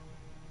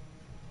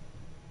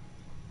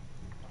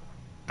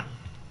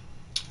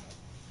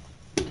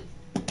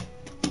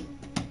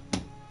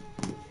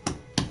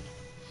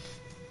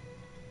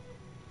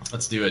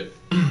 Let's do it.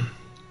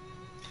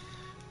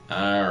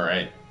 All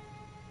right.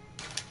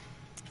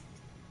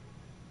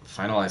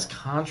 Finalize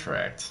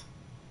contract.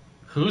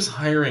 Who's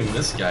hiring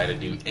this guy to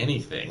do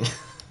anything?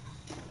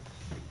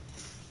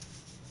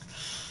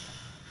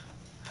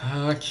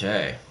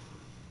 Okay.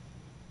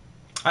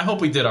 I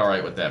hope we did all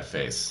right with that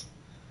face.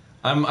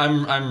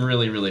 I'm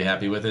really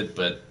happy with it,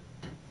 but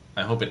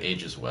I hope it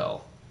ages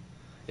well.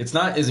 It's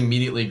not as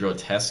immediately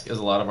grotesque as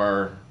a lot of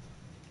our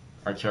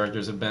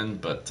characters have been,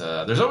 but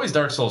there's always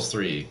Dark Souls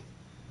 3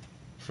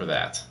 for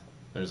that.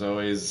 There's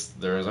always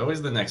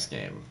the next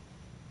game.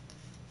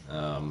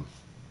 All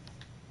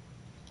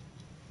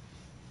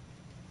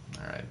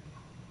right,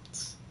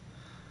 let's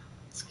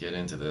get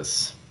into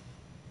this.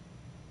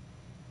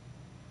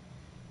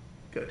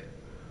 Good.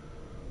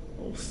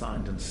 All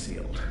signed and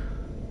sealed.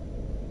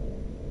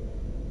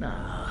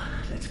 Now,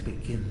 let's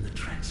begin the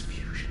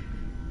transfusion.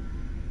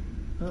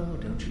 Oh,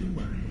 don't you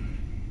worry.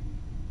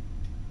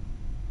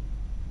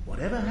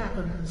 Whatever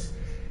happens,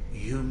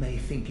 you may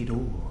think it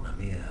all a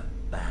mere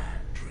bad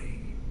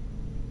dream.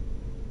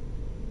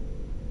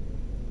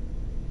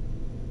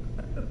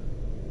 I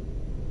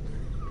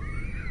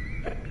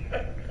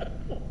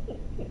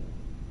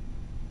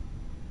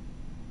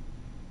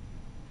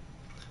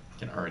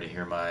can already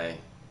hear my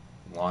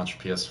launch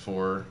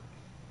PS4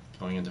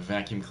 going into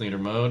vacuum cleaner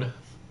mode.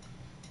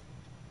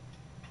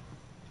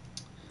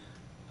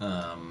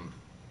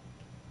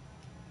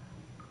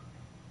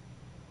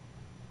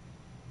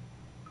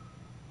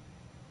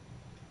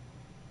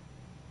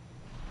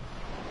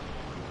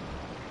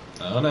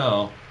 Oh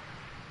no.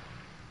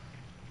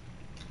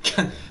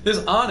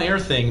 This on-air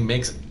thing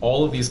makes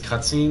all of these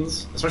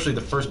cutscenes, especially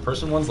the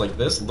first-person ones like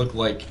this, look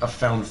like a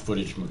found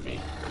footage movie.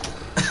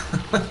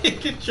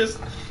 Like it just...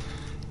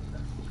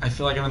 I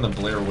feel like I'm in the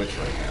Blair Witch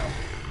right now.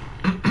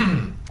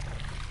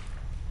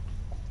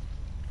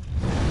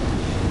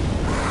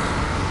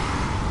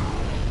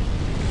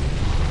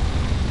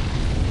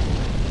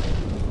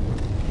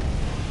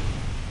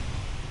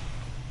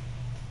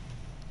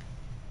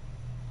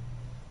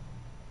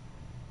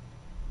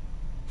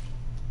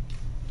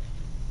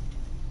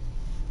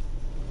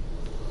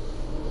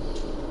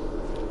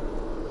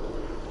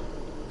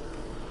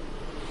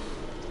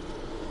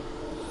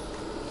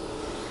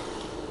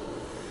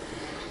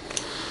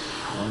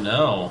 Oh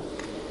no.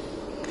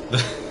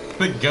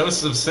 The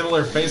ghosts of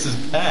similar faces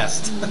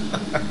passed.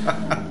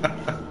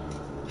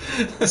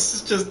 This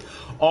is just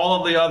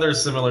all of the other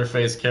similar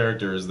face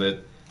characters that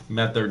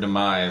met their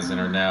demise and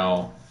are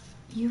now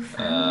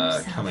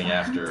coming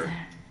after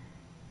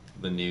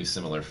the new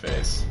similar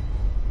face.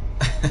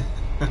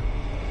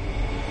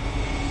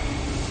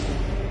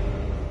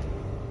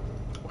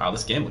 Wow,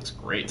 this game looks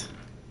great.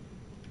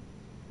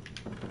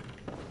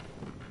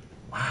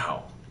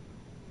 Wow.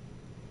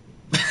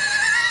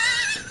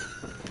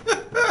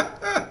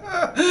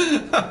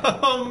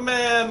 Oh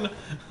man!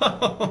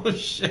 Oh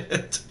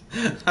shit!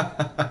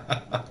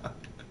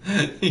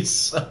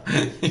 he's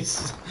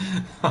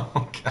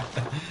oh god!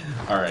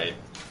 All right,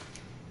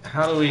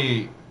 how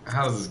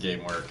does this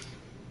game work?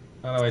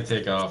 How do I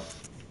take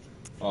off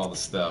all the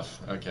stuff?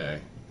 Okay.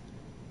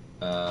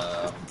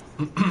 There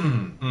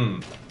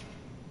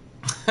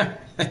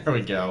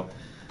we go.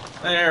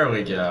 There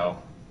we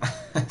go.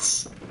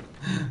 That's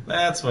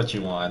what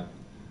you want.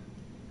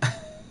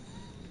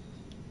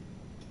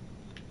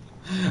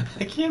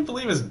 I can't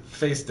believe his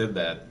face did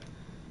that.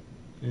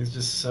 He's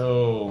just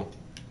so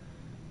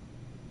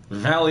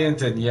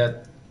valiant and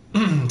yet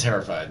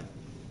terrified.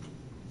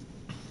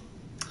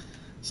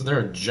 So there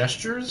are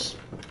gestures?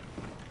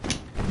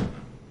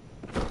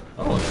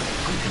 Oh,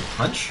 you can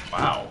punch?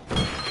 Wow.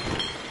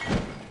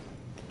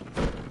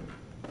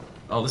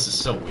 Oh, this is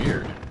so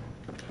weird.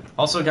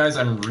 Also, guys,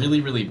 I'm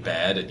really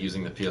bad at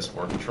using the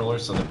PS4 controller,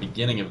 so the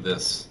beginning of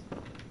this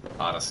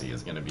Odyssey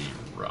is going to be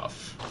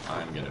rough.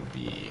 I'm going to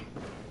be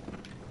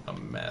a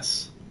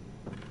mess.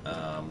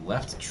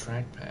 Left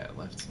trackpad,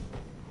 left.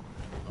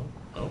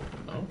 Oh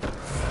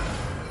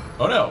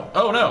no!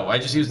 Oh no! I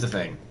just used the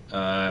thing.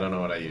 I don't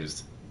know what I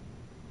used.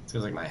 It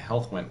seems like my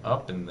health went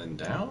up and then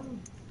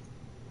down.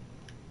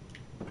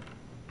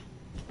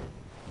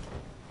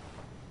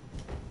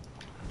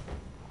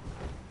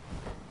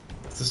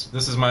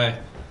 This is my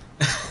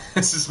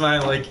this is my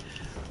like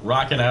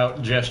rocking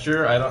out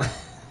gesture. I don't.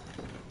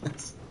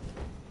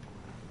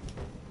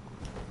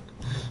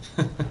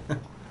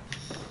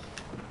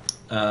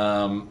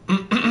 Oh,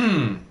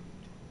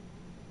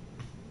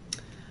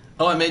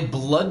 I made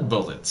blood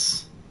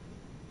bullets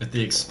at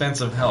the expense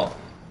of health.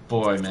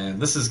 Boy, man,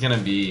 this is gonna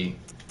be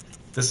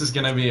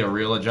a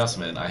real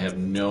adjustment. I have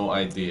no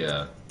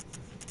idea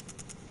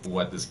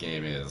what this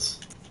game is.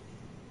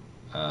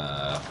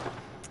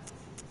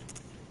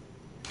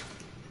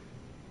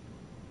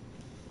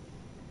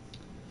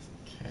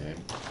 Okay.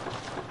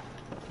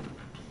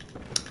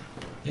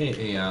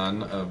 Hey,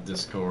 Aeon of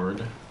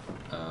Discord.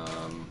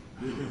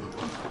 Remember.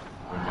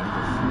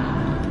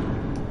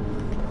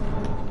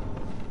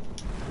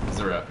 Is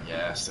there a...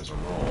 Yes, there's a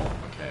roll.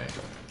 Okay.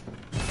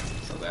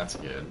 So that's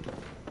good.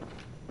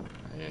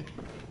 I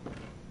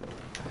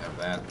have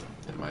that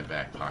in my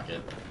back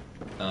pocket.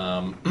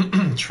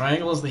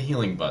 Triangle is the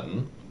healing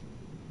button.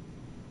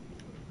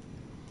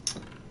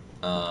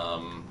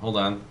 Hold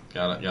on.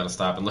 Gotta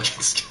stop and look at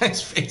this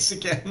guy's face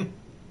again.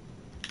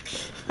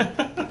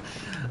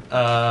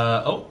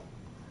 Oh.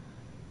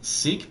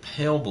 Seek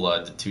pale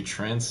blood to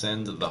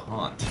transcend the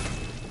haunt.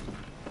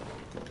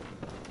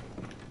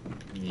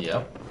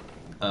 Yep.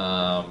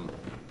 I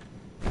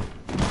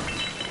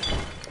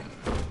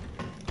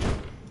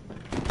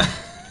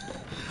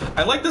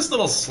like this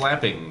little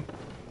slapping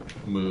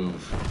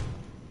move.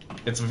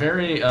 It's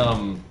very,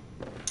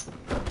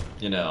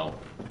 you know,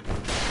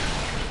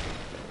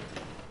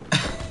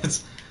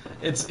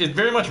 it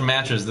very much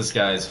matches this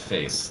guy's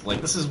face. Like,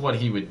 this is what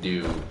he would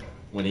do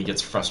when he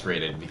gets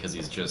frustrated because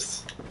he's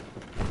just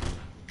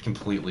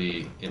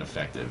completely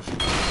ineffective.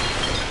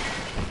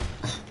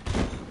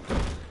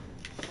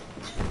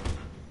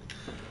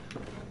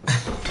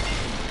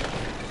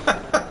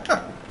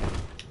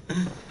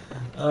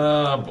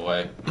 Oh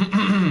boy.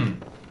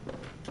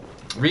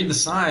 Read the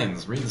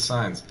signs. Read the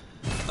signs.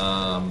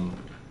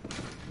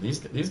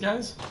 These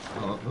guys?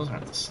 Oh, those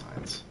aren't the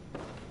signs.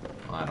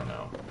 Well, I don't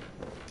know.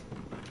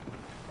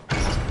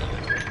 This is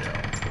building. There we go.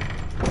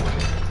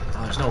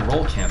 Oh, there's no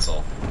roll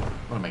cancel.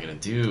 What am I gonna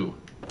do?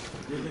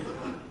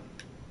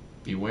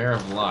 Beware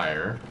of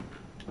liar.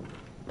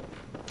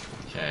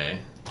 Okay.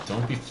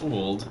 Don't be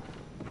fooled.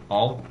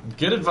 All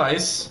good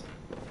advice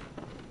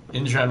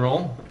in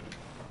general.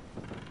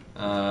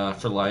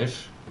 For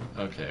life.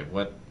 Okay,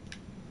 what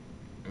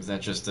was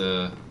that? Just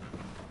a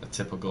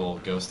typical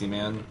ghosty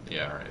man?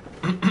 Yeah, alright.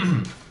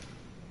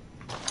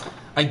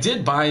 I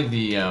did buy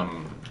the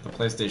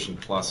PlayStation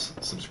Plus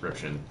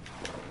subscription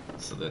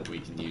so that we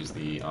can use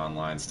the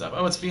online stuff.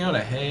 Oh, it's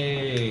Fiona.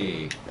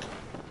 Hey.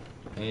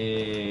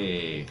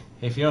 Hey.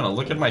 Hey, Fiona,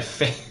 look at my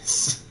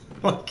face.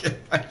 Look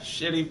at my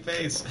shitty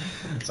face.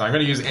 So I'm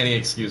going to use any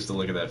excuse to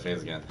look at that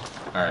face again.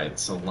 Alright,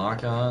 so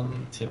lock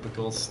on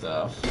typical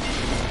stuff.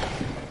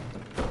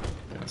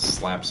 Gonna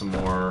slap some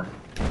more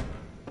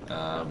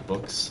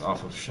books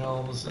off of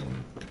shelves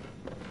and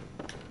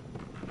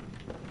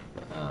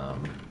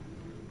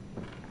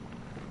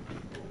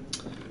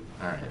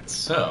alright,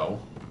 so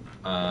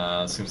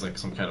seems like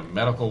some kind of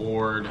medical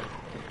ward.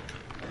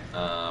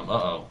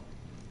 Uh-oh.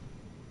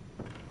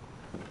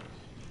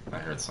 I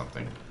heard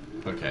something.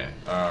 Okay,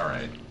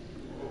 alright.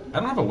 I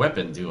don't have a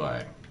weapon, do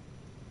I?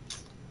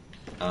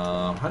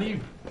 How do you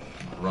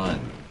run?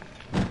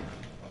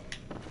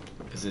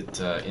 Is it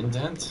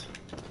indent?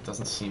 It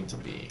doesn't seem to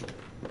be.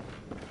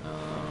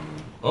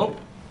 Oh,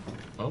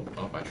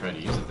 I tried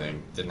to use a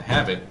thing. Didn't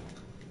have it.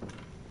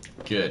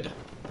 Good.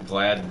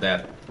 Glad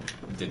that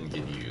didn't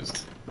get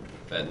used.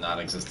 That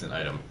non-existent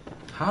item.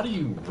 How do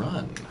you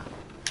run?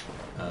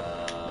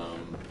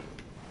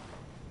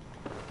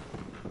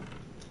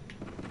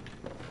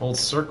 Hold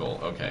circle.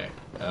 Okay.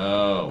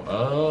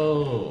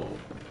 Oh.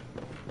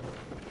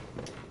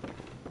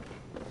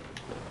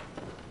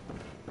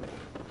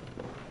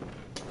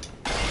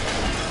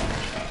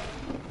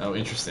 Oh,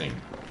 interesting.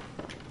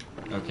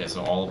 Okay,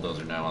 so all of those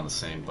are now on the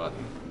same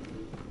button.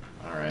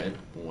 Alright,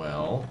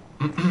 well...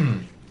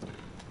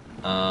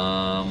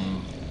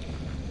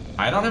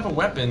 I don't have a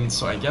weapon,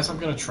 so I guess I'm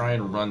gonna try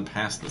and run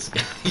past this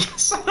guy.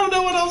 Yes, I don't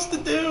know what else to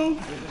do!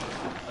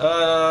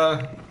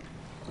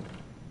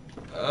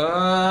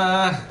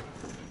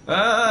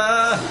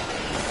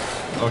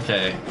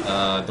 Okay,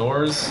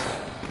 doors,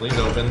 please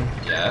open.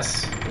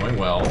 Yes, going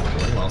well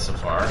so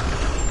far.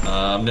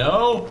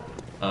 No!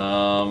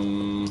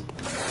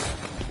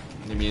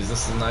 Maybe is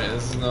this the night?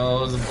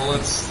 No, the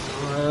bullets.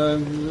 Go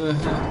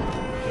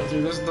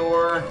through this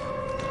door.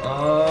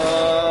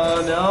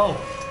 No.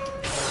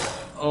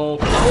 Oh,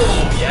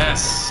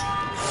 yes.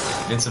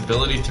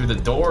 Invincibility through the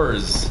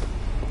doors.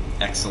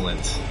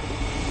 Excellent.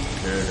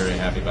 Very, very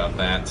happy about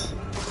that.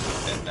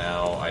 And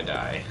now I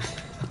die.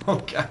 Oh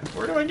God,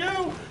 where do I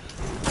go?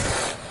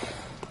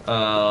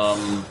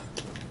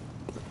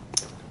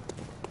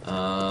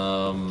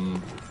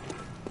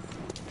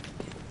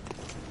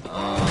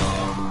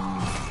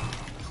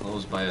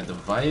 Closed by a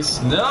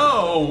device?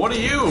 No! What are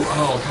you?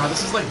 Oh God,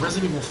 this is like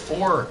Resident Evil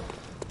 4.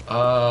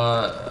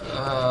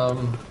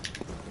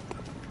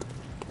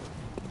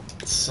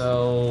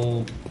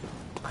 So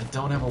I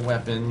don't have a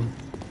weapon.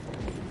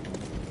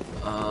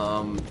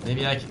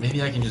 Maybe I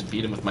can just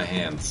beat him with my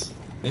hands.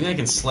 Maybe I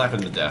can slap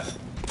him to death.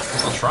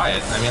 guess I'll try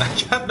it. I mean, I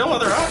got no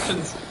other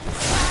options.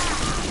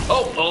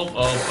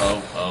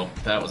 Oh.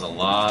 That was a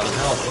lot of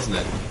health, wasn't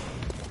it?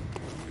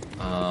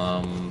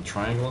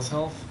 Triangle's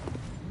health?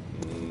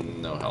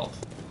 No health.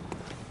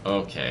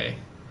 Okay.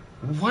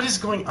 What is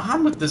going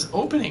on with this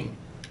opening?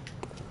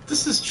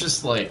 This is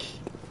just like...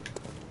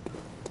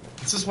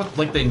 This is what,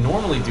 like, they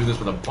normally do this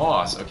with a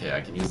boss. Okay,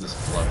 I can use this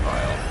blood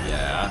vial.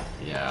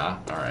 Yeah,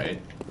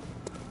 alright.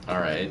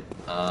 Alright,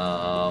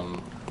 oh,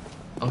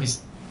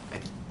 has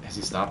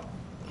he stopped?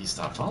 He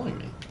stopped following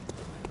me.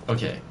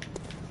 Okay.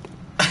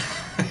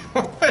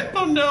 I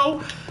don't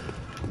know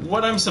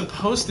what I'm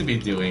supposed to be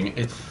doing.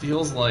 It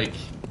feels like...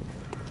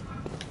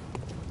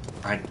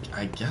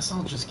 I guess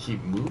I'll just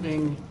keep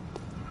moving.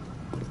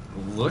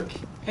 Look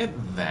at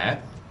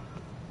that.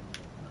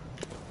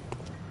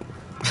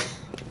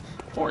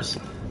 Of course.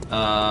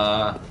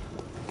 Oh,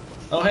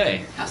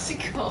 hey. How's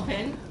it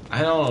going?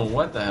 I don't know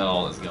what the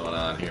hell is going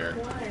on here.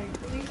 Why?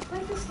 We've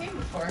played this game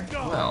before.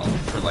 Well,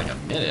 for like a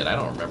minute. I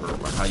don't remember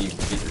how you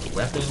get your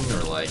weapon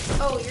or like...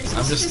 Oh, you're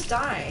supposed to just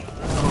die.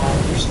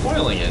 Oh, you're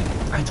spoiling it.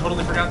 I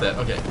totally forgot that.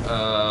 Okay,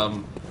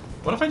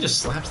 what if I just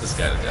slaps this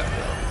guy to death,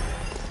 though?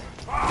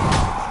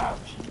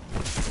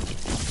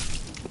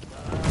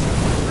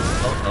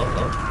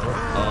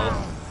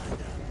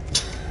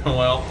 Oh.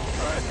 Well.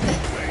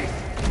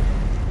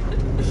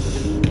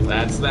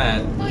 That's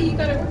that. Oh, you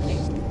got it working.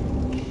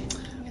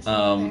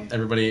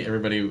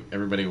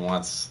 Everybody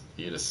wants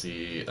you to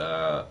see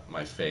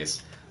my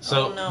face.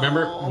 So oh, no.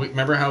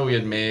 remember how we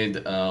had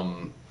made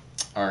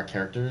our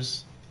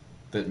characters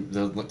that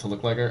to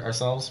look like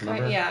ourselves?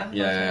 Remember?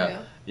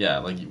 Yeah.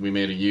 Like we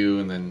made a you,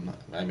 and then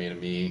I made a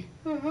me.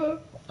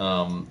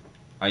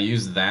 I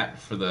used that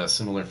for the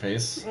similar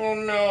face. Oh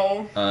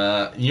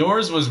no.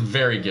 Yours was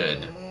very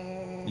good.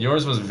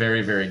 Yours was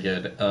very, very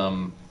good.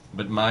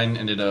 But mine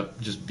ended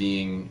up just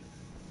being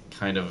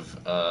kind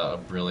of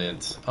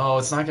brilliant. Oh,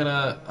 it's not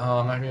gonna. Oh,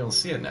 I'm not gonna be able to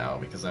see it now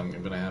because I'm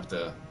gonna have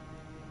to.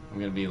 I'm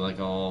gonna be like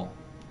all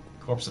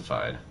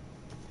corpseified.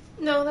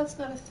 No, that's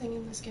not a thing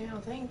in this game. I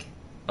don't think.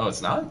 Oh,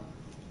 it's not?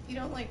 You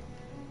don't like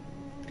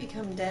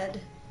become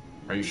dead.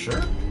 Are you sure?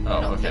 I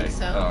Oh, don't okay. think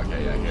so. Oh,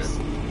 okay. Yeah.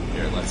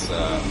 Here. Let's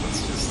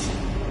just.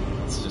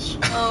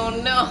 Oh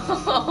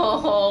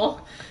no!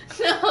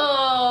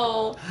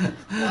 No!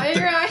 Why are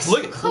your eyes so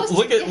close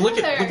together? Look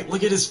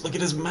at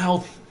his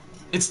mouth.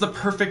 It's the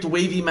perfect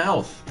wavy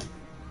mouth.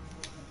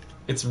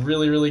 It's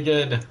really, really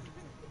good.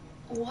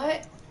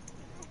 What?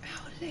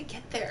 How did it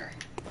get there?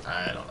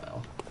 I don't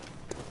know.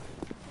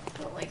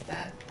 I don't like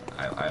that.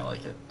 I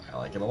like it. I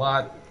like it a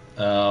lot.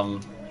 I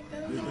don't like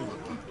that at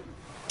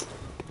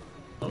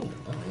all.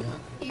 Oh yeah.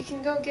 You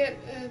can go get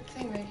a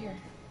thing right here.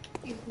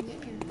 You can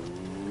get here.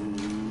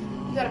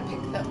 You gotta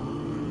pick them.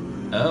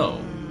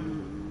 Oh.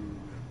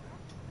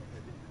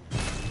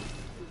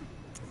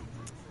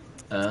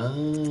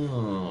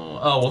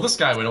 Oh, well, this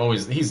guy would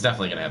always... He's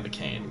definitely going to have the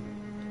cane.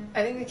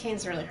 I think the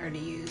cane's really hard to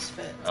use,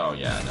 but... Oh,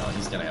 yeah, no,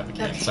 he's going to have the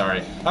cane. Okay.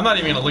 Sorry. I'm not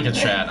even going to look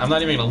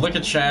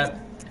at chat.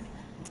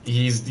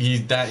 He's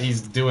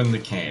doing the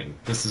cane.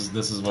 This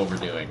is what we're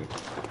doing.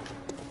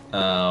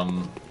 How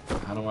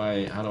do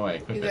I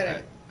equip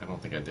it? I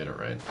don't think I did it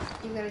right.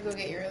 You gotta go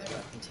get your other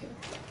weapon, too.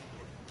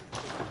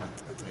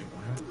 Wait,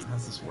 how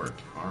does this work?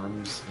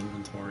 Arms,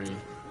 inventory...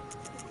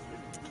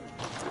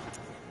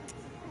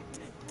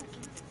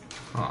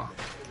 Huh.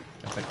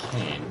 Got the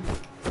cane.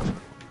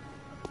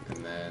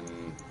 And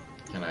then...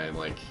 Can I,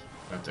 like...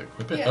 I have to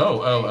equip it? Yeah.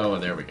 Oh,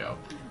 there we go.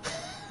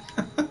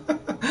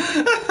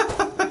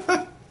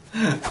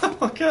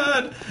 Oh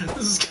god!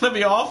 This is gonna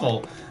be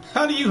awful!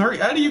 How do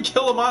you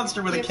kill a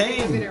monster with a cane?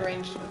 You have to get a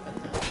ranged weapon,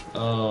 though.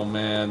 Oh,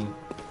 man.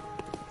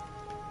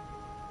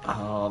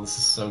 Oh, this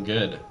is so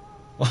good.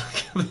 Look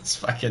at this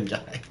fucking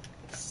guy.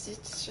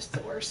 It's just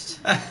the worst.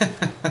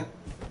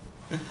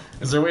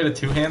 Is there a way to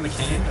two-hand the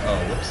cane? Oh,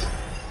 whoops.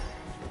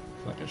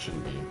 I feel like I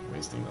shouldn't be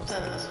wasting those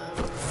things.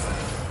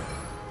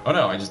 Oh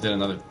no, I just did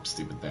another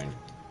stupid thing.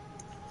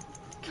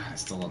 God, I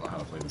still don't know how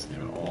to play this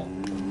game at all.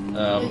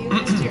 Yeah, you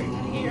gotta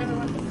get your other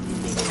weapon. You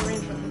get a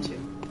ranged weapon, too.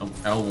 Oh,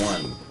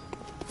 L1.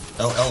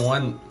 Oh,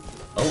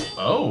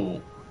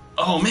 L1.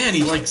 Oh man,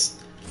 he like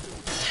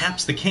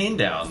taps the cane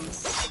down.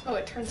 Oh,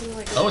 it turns into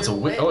like a it's a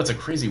whip. whip. Oh, it's a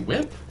crazy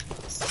whip.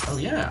 Oh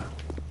yeah.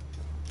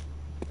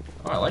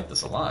 Oh, I like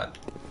this a lot.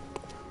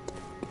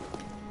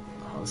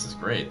 Oh, this is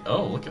great.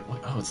 Oh, look.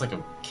 Oh, it's like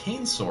a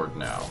cane sword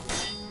now.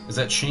 Is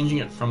that changing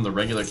it from the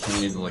regular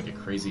cane into like a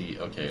crazy?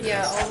 Okay. It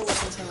yeah, is. all the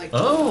weapons are like.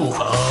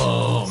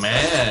 Oh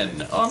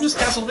man. Oh, I'm just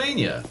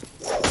Castlevania.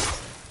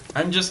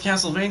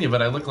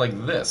 But I look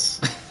like this.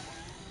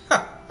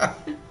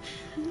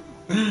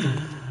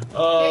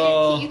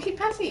 Oh. Yeah, you keep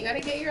passing. You gotta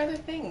get your other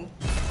thing.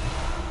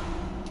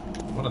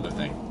 What other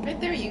thing?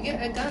 Right there, you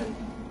get a gun.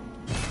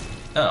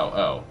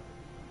 Oh.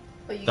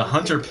 But you The can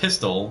Hunter pick-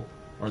 Pistol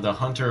or the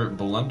Hunter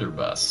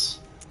Blunderbuss.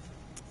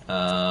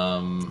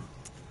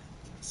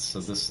 So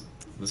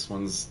this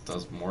one's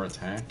does more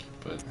attack,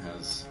 but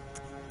has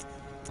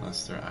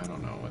less. I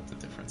don't know what the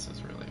difference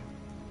is really.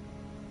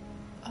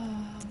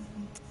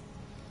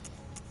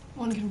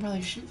 One can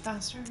probably shoot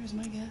faster, is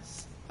my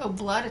guess. Oh,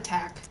 blood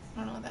attack. I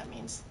don't know what that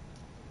means.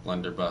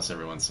 Blunderbuss,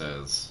 everyone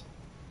says.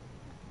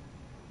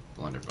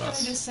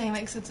 Blunderbuss. I'm just saying,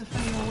 like, 'cause it's a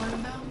funny little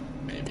word, though.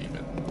 Maybe,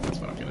 but that's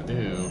what I'm gonna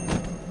do.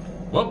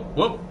 Whoa,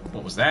 whoa!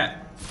 What was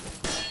that?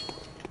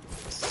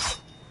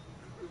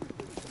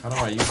 How do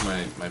I use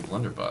my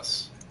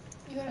blunderbuss?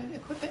 You gotta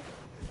equip it.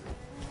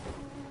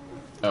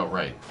 Oh,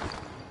 right.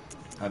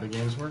 How do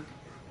games work?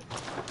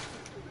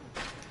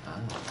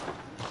 Ah.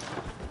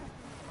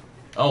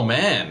 Oh,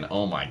 man!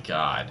 Oh, my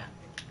God.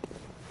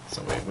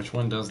 So, wait, which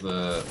one does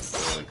the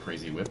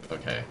crazy whip?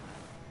 Okay.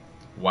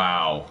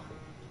 Wow.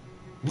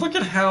 Look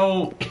at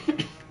how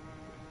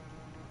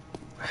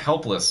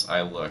helpless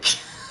I look.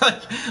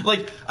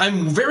 Like,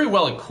 I'm very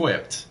well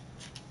equipped,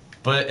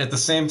 but at the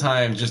same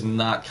time, just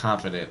not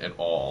confident at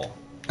all.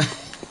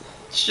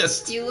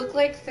 Just... You look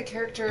like the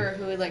character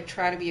who would, like,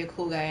 try to be a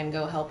cool guy and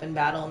go help in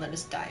battle and then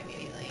just die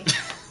immediately.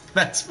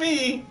 That's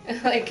me.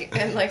 Like,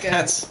 in like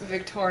a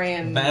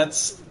Victorian novel.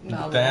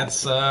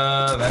 That's whoa.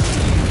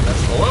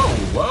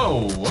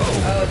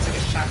 Oh, it's like a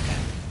shotgun.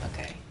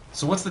 Okay.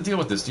 So what's the deal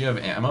with this? Do you have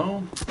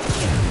ammo?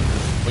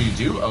 Oh, you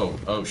do?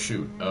 Oh,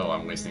 shoot. Oh,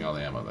 I'm wasting all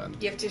the ammo then.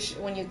 You have to,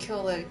 when you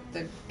kill the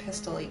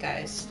pistol-y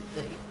guys,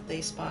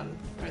 they spawn,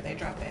 or they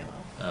drop ammo.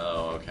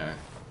 Oh, okay.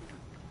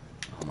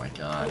 Oh my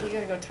God. You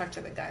gotta go talk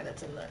to the guy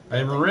that's in the...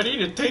 I'm ready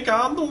to take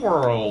on the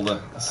world,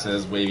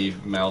 says Wavy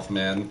Mouth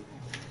Man.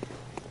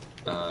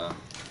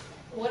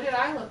 What did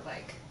I look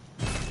like?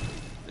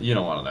 You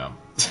don't want to know.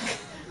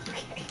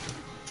 Okay.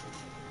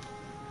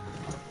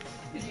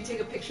 Did you take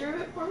a picture of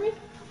it for me?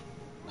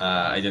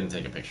 I didn't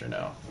take a picture,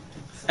 no.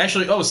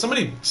 Actually,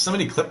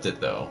 somebody clipped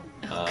it though.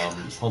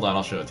 Hold on,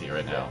 I'll show it to you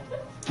right now.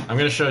 I'm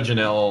gonna show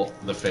Janelle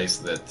the face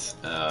that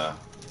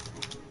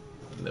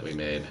we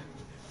made.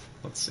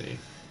 Let's see.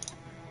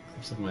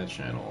 Clips of my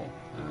channel.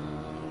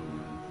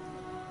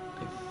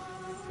 I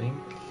think.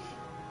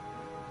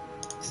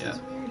 This Yeah. is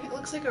weird. It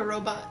looks like a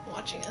robot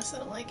watching us. I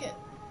don't like it.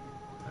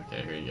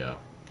 Okay, here you go.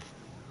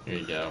 Here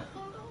you go. Oh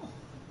no.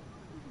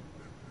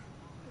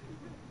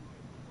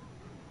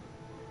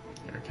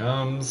 Here it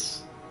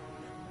comes.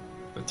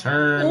 The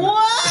turn.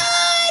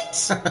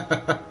 What?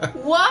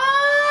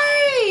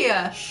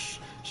 Why? Shh.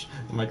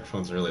 The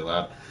microphone's really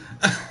loud.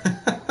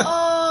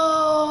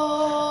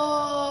 Oh.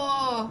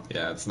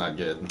 Yeah, it's not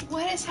good.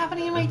 What is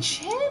happening in my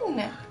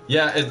chin?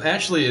 Yeah, it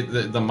actually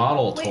the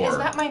model Wait, tore. is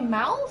that my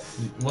mouth?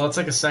 Well, it's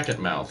like a second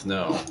mouth.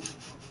 No,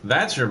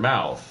 that's your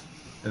mouth,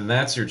 and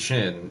that's your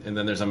chin, and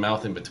then there's a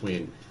mouth in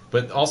between.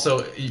 But also,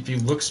 if you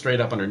look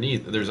straight up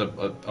underneath, there's a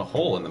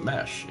hole in the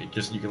mesh. You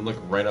can look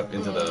right up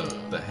into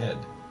the head.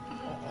 I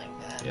don't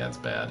like that. Yeah, it's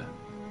bad.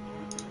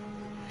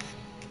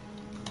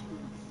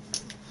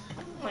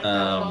 My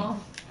mouth.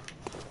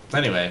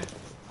 Anyway,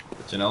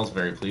 Janelle's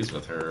very pleased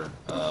with her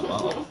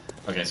model.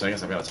 Okay, so I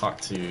guess I've got to talk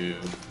to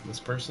this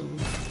person.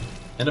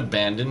 An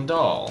abandoned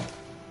doll.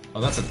 Oh,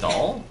 that's a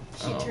doll?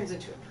 She turns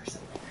into a person.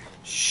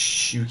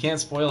 Shh, you can't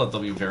spoil it. They'll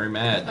be very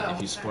mad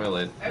if you spoil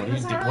it.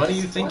 What are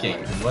you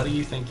thinking? What are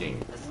you thinking?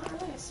 That's not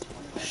really a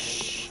spoiler.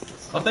 Shh.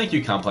 Oh, thank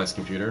you, Complex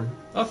Computer.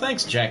 Oh,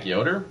 thanks, Jack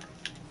Yoder.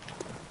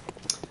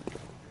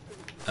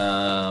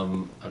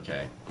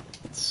 Okay.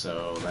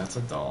 So, that's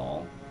a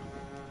doll.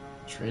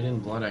 Trade in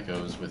blood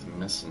echoes with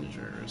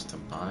messengers to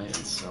buy and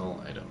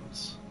sell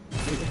items.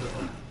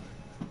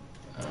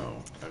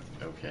 Oh,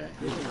 okay.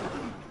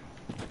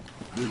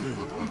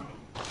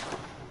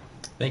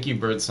 Thank you,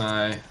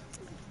 Birdseye.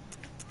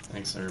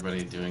 Thanks,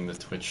 everybody doing the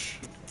Twitch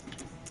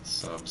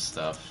sub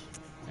stuff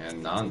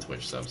and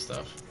non-Twitch sub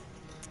stuff.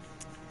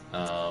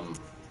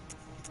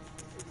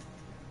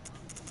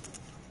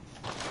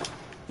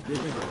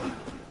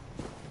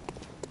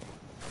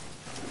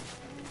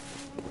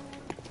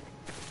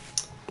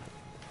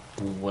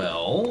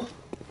 Well,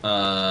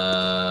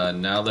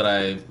 now that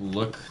I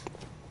look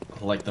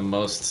like the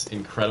most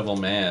incredible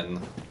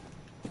man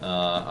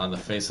on the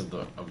face of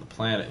the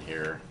planet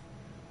here,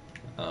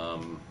 I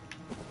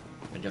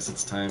guess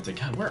it's time to...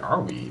 God, where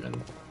are we even?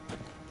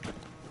 There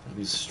are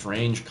these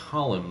strange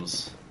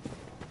columns,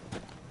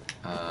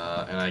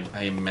 and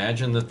I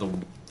imagine that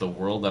the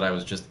world that I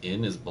was just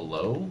in is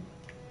below,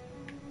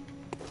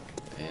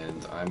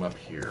 and I'm up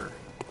here.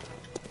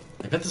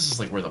 I bet this is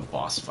like where the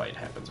boss fight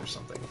happens or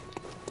something.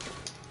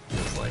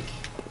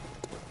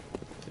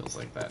 Feels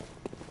like that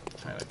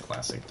kind of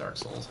classic Dark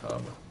Souls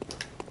hub.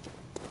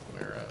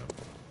 Where,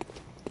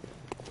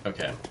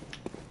 okay.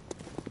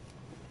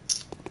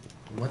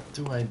 What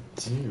do I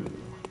do?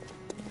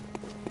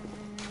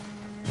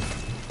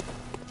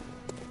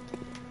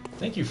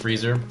 Thank you,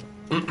 Freezer.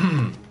 What's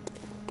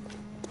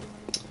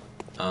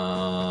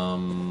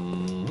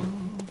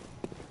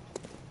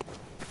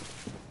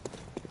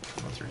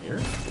through here?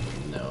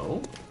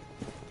 No.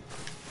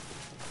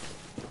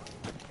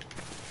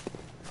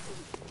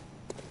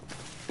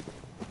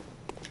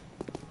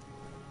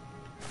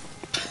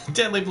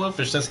 Deadly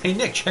Blowfish says, "Hey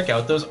Nick, check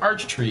out those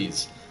arch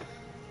trees.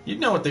 You'd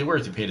know what they were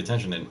if you paid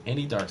attention in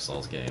any Dark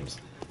Souls games."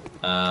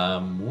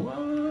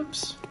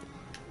 Whoops.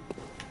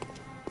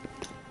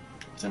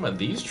 Talking about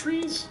these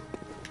trees?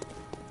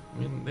 I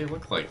mean, they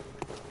look like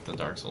the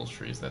Dark Souls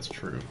trees, that's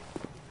true.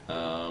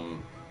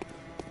 Um,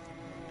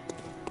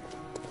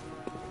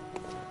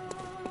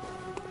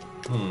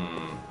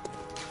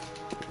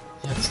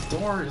 Yeah, this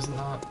door is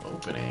not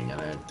opening,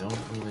 and I don't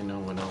really know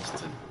what else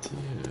to do.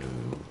 Do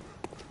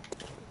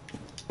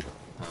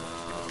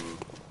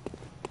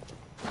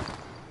I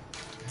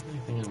have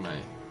anything in my...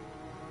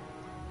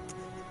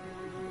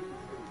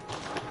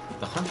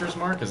 The Hunter's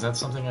Mark, is that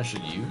something I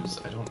should use?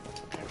 I don't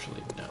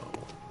actually know.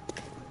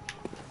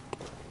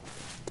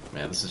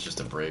 Man, this is just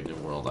a brave new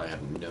world. I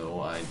have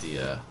no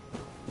idea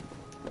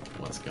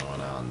what's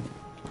going on.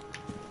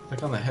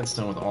 Click on the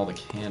headstone with all the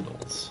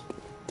candles.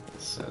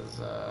 It says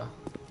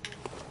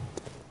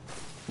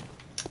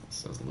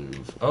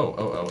Louvre.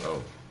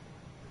 Oh.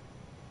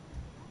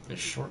 A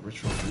short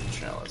ritual root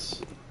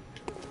chalice.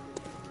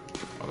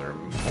 Oh, there are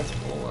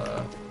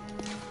multiple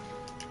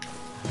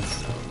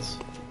headstones.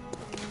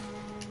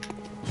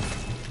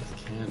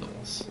 With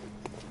candles.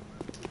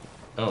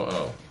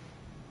 Oh,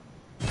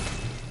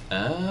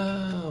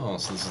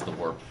 so this is the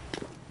warp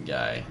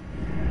guy.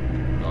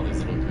 All these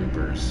little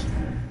goopers.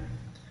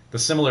 The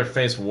similar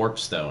face warp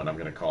stone, I'm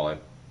gonna call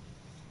it.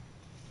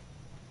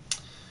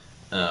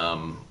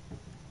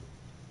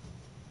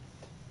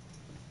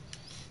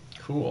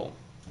 Cool.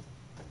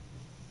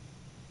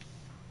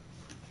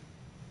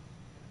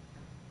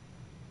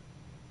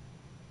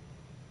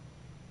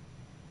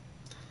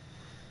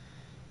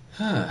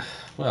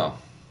 Well,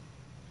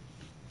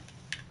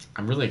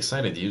 I'm really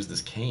excited to use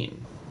this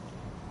cane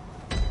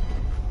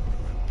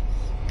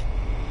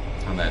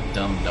on that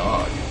dumb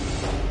dog.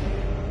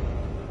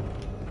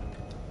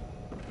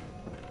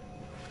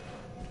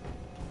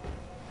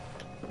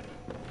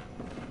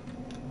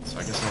 So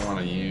I guess I want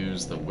to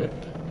use the whip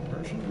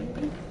version,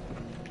 maybe?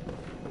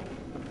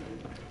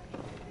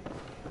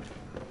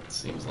 It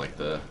seems like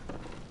the...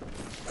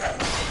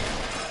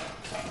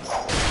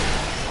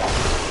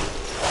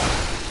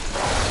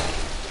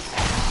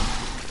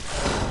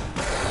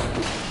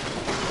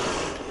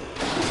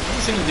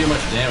 Doesn't seem to do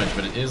much damage,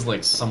 but it is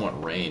like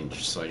somewhat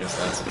ranged, so I guess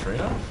that's a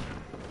trade-off?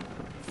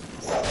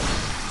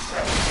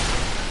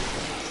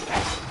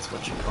 That's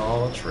what you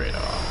call a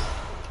trade-off.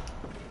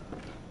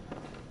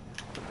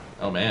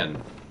 Oh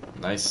man,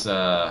 nice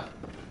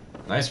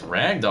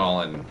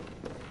ragdolling.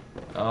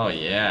 Oh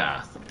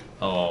yeah.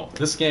 Oh,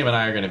 this game and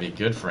I are gonna be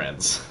good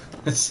friends.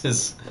 This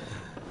is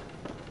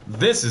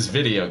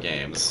video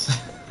games.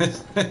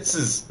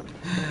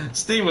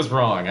 Steve was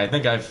wrong. I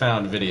think I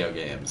found video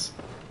games,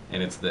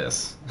 and it's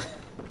this.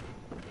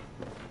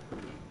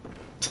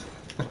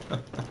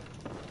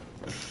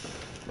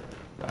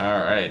 All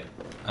right.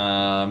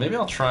 Maybe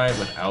I'll try it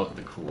without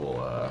the cool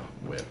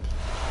whip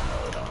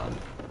mode on.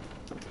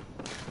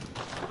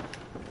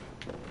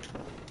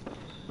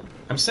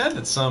 I'm sad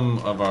that some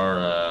of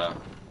our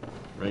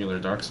regular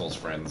Dark Souls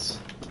friends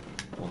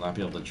will not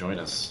be able to join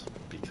us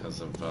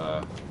because of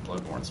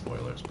Bloodborne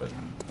spoilers, but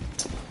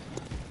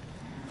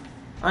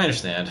I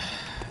understand.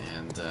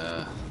 And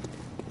I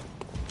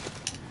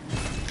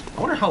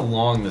wonder how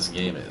long this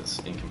game is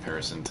in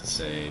comparison to,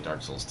 say,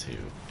 Dark Souls 2.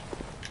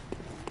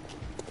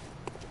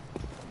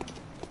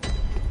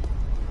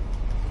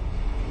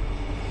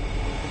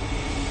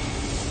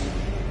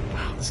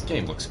 Wow, this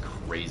game looks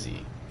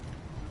crazy.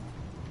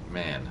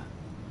 Man.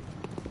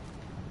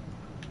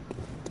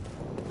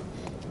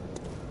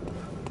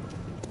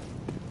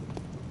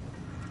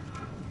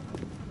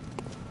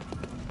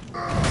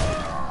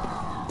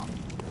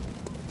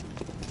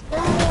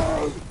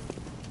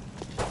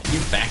 Can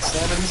you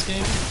backstab in this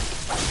game?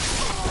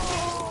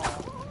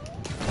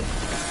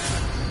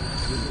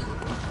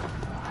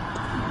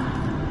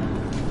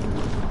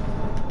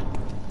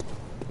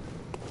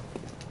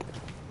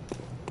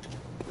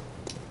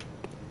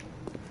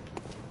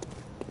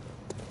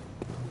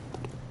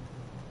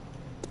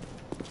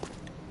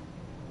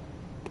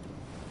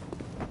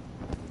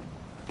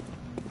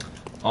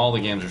 All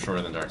the games are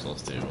shorter than Dark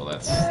Souls 2. Well,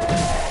 that's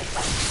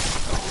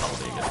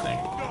probably a good thing.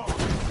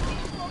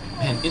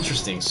 Man,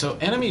 interesting. So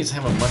enemies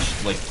have a much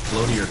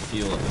floatier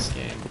feel in this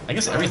game. I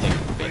guess everything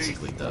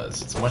basically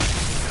does. It's much.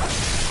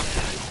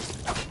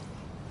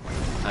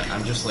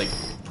 I'm just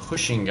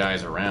pushing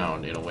guys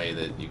around in a way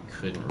that you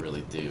couldn't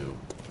really do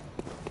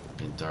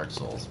in Dark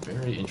Souls.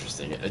 Very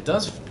interesting. It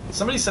does.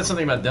 Somebody said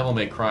something about Devil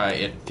May Cry.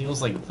 It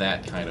feels like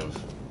that kind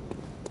of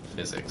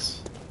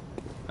physics,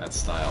 that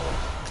style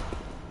of.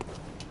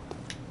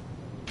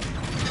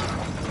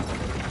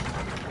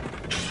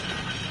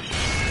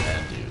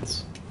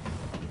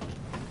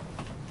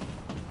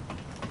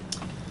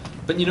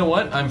 But you know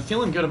what? I'm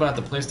feeling good about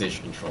the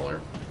PlayStation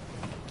controller.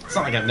 It's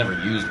not like I've never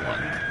used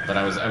one, but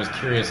I was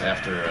curious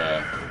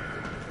after.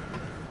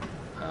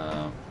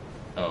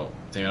 Oh,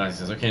 David Isaac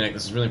says, "Okay, Nick,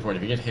 this is really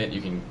important. If you get hit, you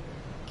can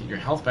get your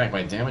health back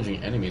by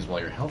damaging enemies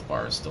while your health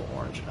bar is still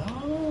orange."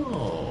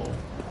 Oh,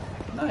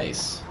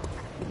 nice.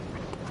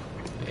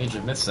 Age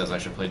of Myth says I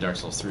should play Dark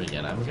Souls 3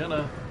 again. I'm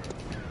gonna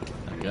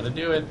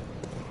do it.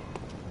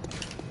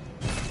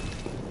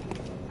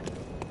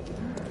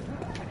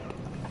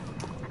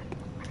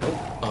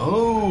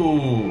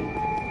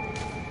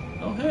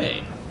 Oh,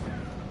 hey.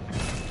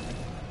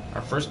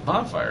 Our first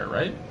bonfire,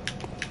 right?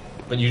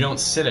 But you don't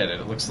sit at it.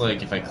 It looks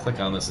like if I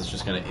click on this, it's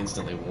just going to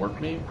instantly warp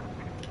me.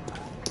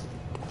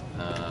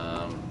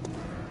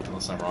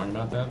 Unless I'm wrong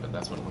about that, but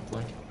that's what it looked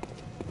like.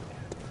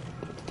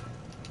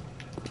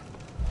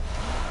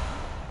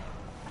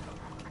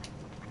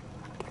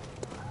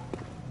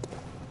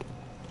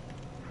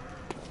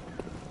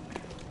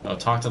 Oh,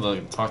 talk to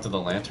the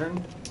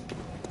lantern.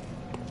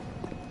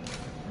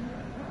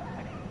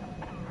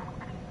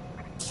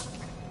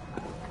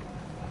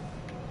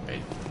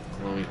 Wait,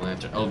 glowy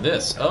lantern. Oh,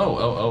 this.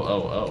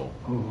 Oh.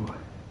 Oh,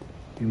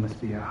 you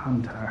must be a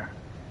hunter.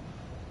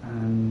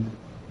 And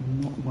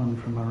not one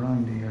from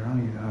around here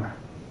either.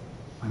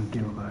 I'm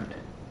Gilbert,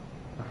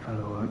 a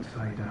fellow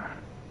outsider.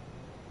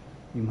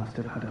 You must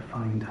have had a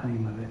fine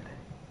time of it.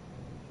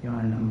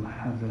 Yarnum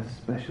has a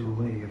special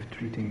way of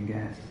treating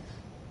guests.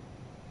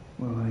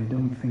 Well, I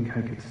don't think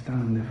I could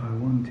stand if I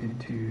wanted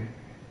to,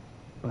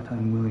 but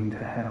I'm willing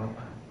to help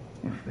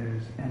if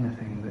there's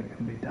anything that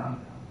can be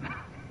done.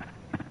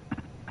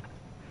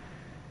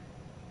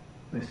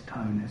 This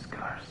town is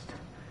cursed.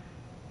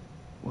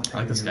 Whatever I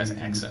like this guy's your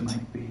reasons accent.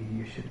 might be,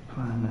 you should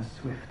plan a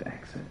swift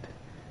exit.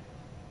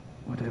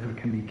 Whatever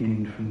can be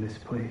gained from this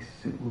place,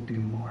 it will do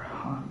more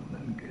harm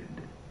than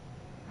good.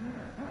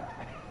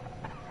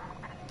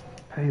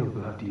 Pale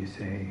blood, you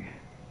say?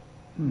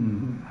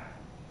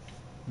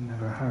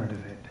 Never heard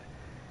of it.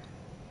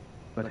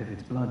 But if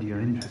it's blood you're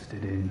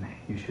interested in,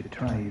 you should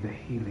try the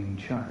Healing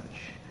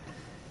Church.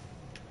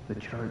 The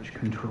church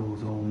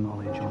controls all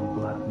knowledge on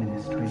blood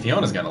ministry.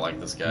 Fiona's gotta like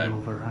this guy. All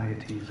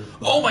varieties of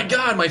blood. Oh my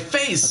god, my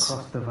face!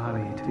 Across the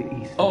valley to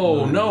the east.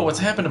 Oh no, what's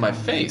happened to my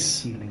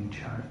face? Healing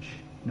Church,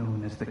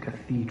 known as the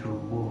Cathedral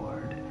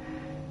Ward.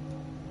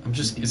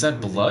 Is that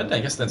blood?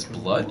 I guess that's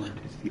blood? Ward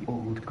is the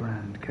old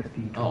Grand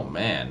Cathedral. Oh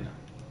man.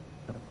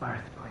 The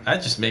birthplace.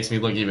 That just makes me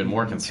look even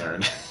more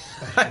concerned.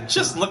 I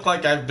just look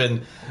like I've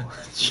been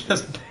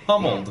just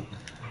pummeled.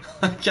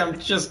 Like I've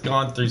just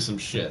gone through some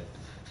shit.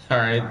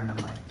 Alright.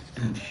 Barnamites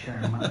don't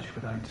share much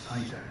with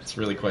outsiders. It's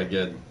really quite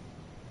good.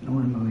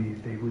 Normally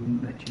they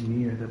wouldn't let you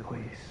near the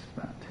place,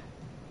 but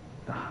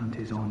the hunt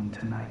is on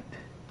tonight.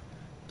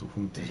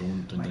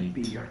 Might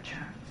be your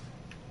chance.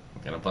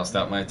 I'm gonna bust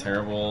out my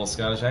terrible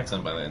Scottish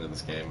accent by the end of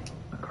this game.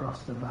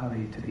 Across the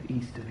valley to the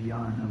east of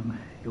Yarnum,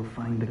 you'll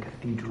find the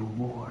Cathedral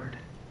Ward.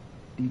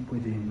 Deep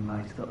within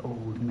lies the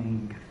old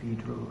main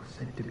cathedral,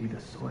 said to be the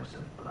source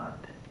of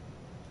blood.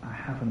 I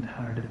haven't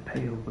heard of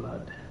pale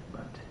blood,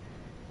 but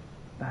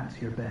that's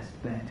your best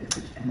bet if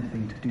it's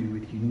anything to do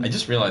with unique. I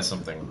just realized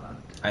something. blood.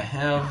 I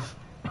have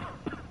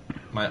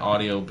my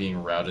audio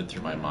being routed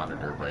through my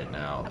monitor right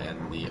now,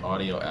 and the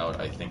audio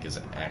out I think is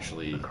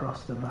actually...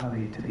 Across the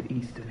valley to the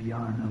east of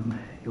Yarnum,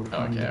 you'll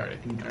find Okay, the I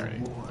Cathedral already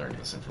Ward. learned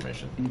this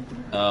information. Deep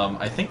within-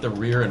 I think the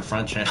rear and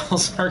front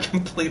channels are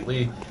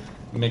completely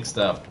mixed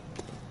up.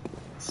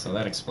 So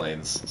that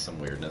explains some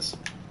weirdness.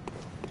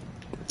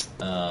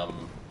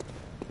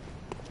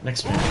 Next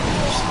stream.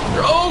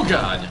 Oh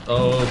god!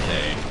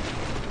 Okay.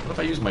 What if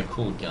I use my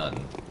cool gun?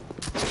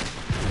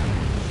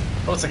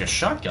 Oh, it's like a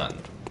shotgun.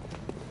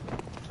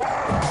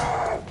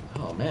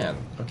 Oh man,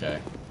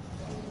 okay.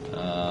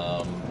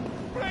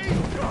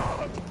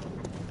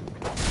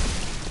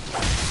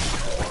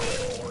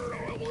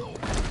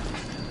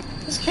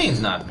 This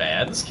cane's not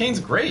bad. This cane's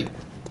great.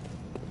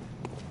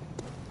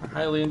 I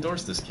highly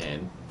endorse this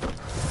cane.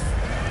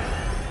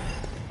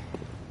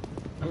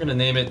 I'm gonna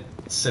name it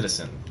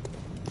Citizen.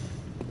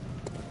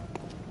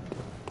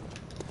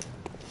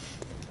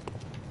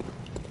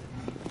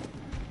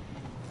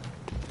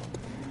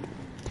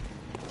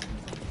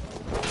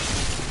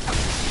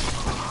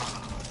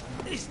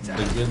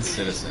 The Good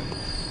Citizen.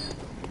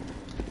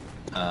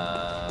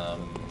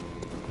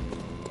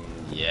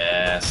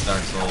 Yes, Dark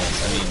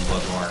Souls. I mean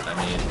Bloodborne. I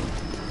mean.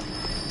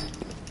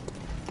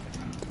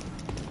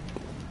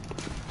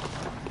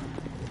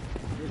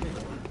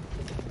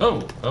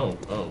 Oh. I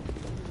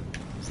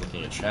was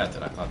looking at chat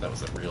and I thought that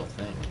was a real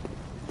thing.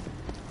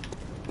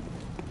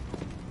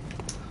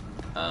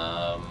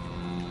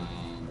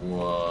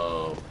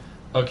 Whoa.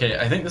 Okay,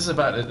 I think this is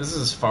about it. This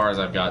is as far as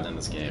I've gotten in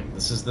this game.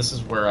 This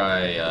is where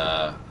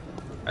I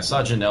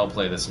saw Janelle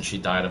play this and she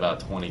died about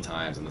 20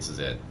 times and this is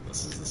it.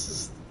 This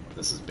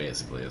is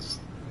basically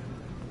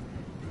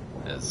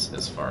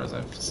as far as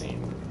I've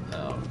seen.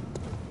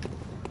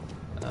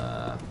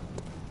 I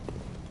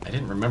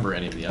didn't remember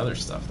any of the other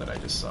stuff that I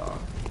just saw.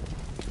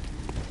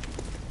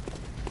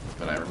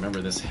 But I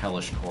remember this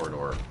hellish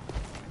corridor.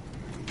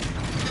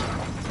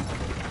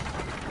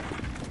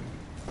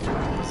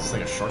 Is this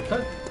like a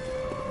shortcut?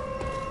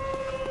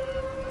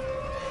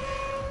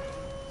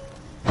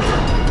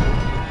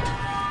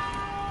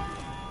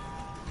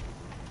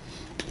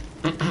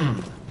 I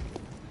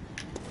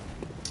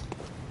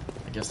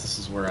guess this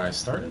is where I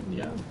started?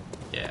 Yeah.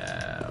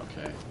 Yeah,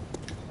 okay.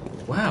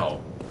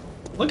 Wow.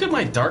 Look at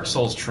my Dark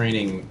Souls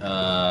training,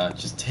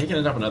 just taking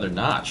it up another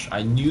notch.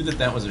 I knew that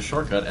that was a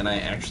shortcut, and I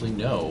actually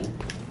know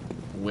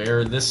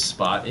where this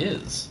spot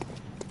is.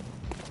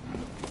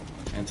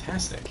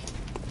 Fantastic.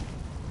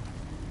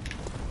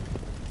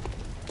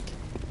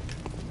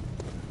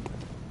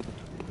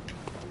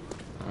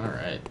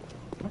 Alright.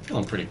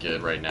 feeling pretty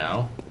good right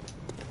now.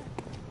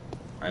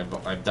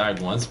 I've died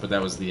once, but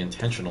that was the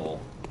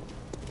intentional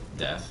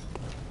death.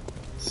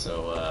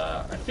 So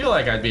I feel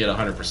like I'd be at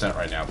 100%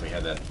 right now if we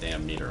had that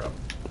damn meter up.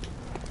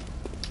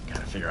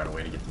 Gotta figure out a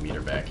way to get the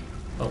meter back.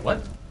 Oh,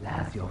 what?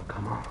 Lads, you've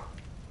come on.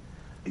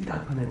 You'd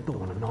open the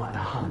door on a night of a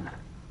hunt.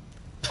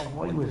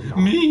 Away with you.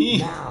 Me?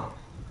 Now.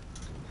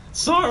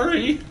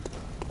 Sorry.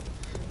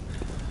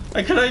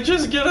 Could I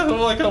just get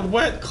a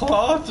wet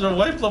cloth to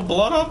wipe the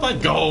blood off my...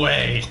 Go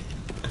away.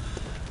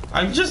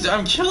 I'm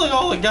killing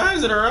all the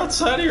guys that are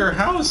outside of your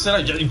house,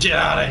 and get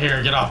out of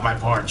here, get off my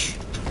porch.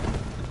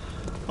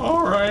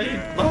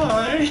 Alright,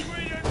 bye.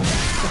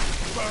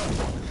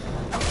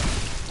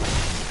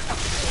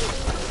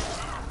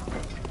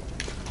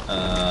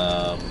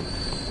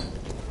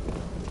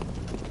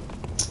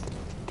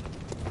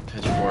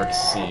 Pitchforks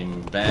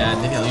seem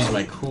bad. Maybe I'll use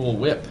my cool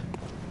whip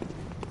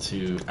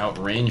to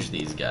outrange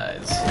these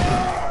guys.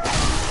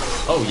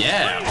 Oh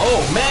yeah!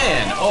 Oh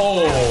man!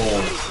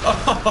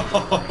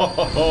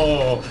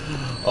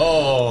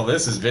 Oh,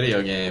 this is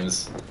video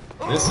games.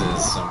 This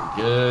is some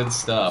good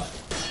stuff.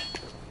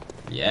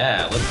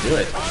 Yeah, let's do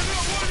it.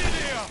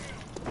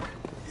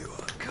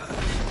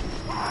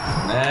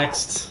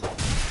 Next.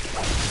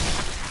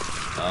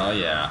 Oh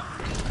yeah.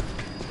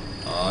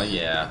 Oh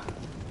yeah.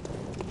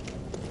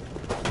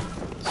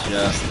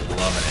 Just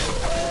loving it.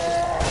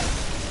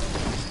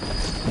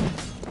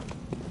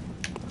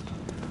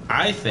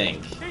 I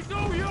think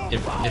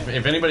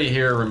if anybody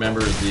here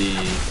remembers the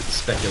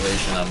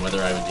speculation on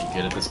whether I would be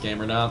good at this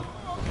game or not,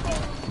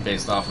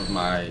 based off of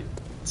my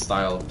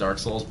style of Dark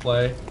Souls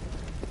play,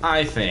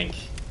 I think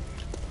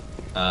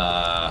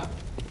I'm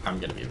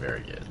gonna be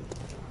very good.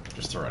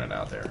 Just throwing it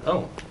out there.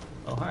 Oh,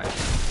 hi.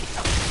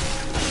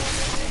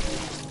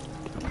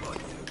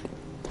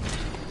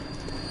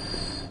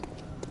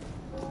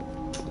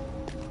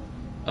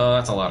 Oh,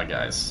 that's a lot of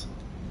guys.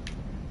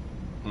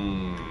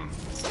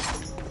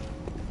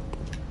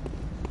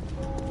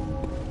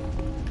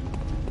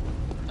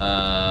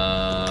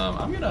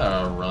 I'm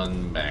gonna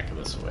run back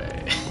this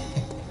way.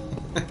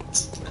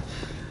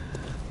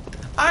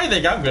 I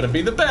think I'm gonna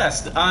be the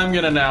best. I'm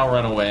gonna now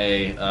run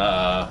away.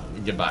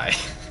 Goodbye.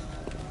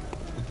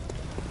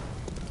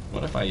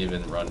 What if I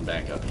even run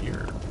back up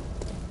here?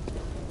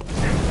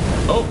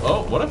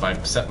 Oh, what if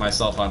I set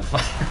myself on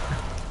fire?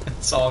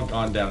 It's all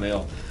gone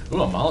downhill.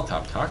 Ooh, a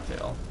Molotov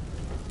cocktail.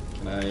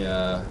 Can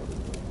I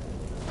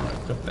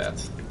equip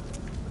that?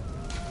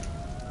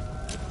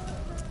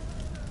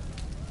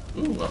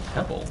 Ooh, a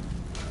pebble.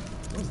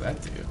 What does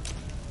that do?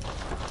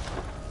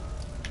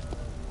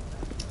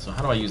 So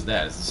how do I use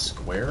that? Is this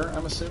square,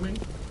 I'm assuming?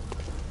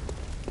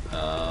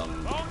 Oh,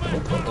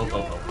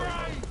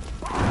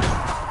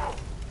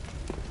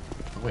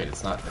 wait,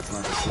 it's not just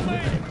a move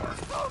anymore.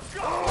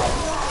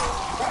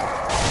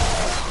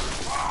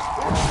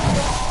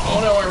 Oh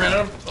no, I ran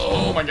out of...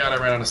 Oh my god, I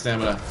ran out of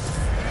stamina.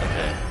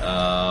 Okay,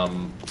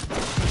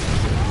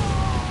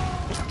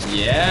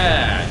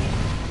 yeah!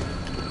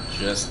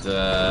 Just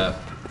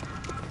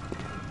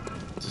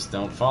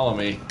don't follow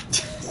me.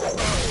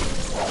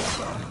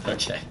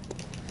 Okay.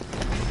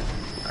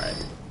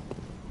 Alright.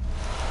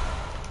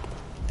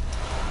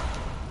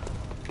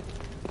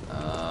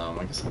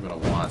 I guess I'm gonna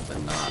want the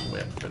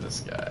non-whip for this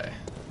guy.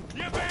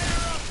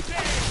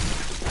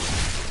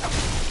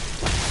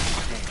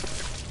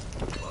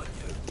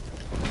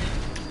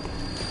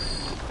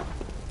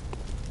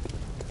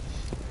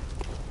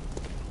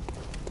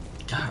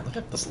 God, look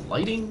at this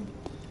lighting.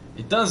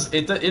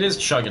 It is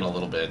chugging a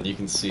little bit, and you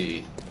can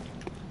see.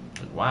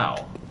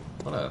 Wow,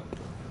 what a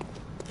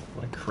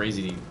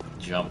crazy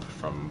jump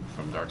from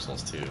Dark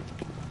Souls 2.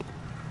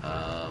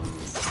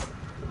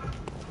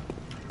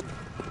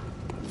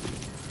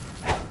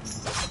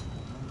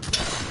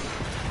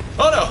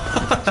 Oh no!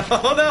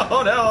 Oh no!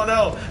 Oh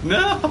no!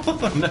 No!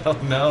 No!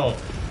 No!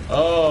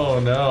 Oh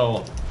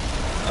no!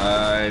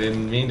 I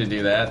didn't mean to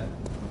do that.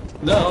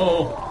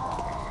 No!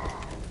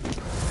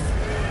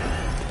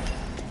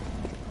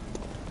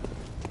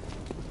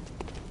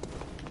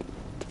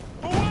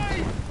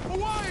 Away!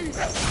 Away!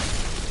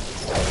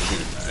 Oh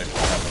shoot! I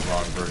have the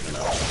wrong version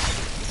of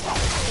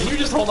it. Can you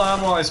just hold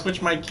on while I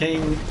switch my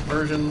king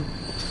version?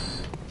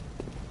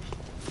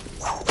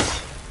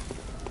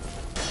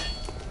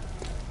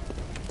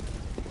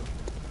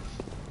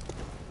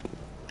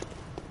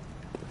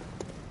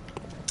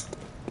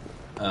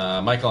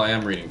 Michael, I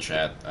am reading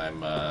chat.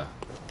 I'm,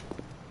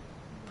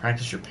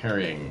 practice your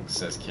parrying,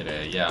 says Kid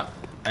A. Yeah,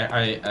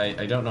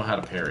 I don't know how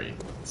to parry,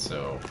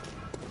 so,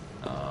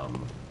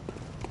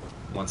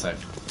 once I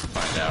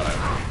find out,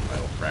 I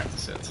will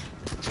practice it.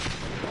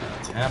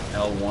 Tap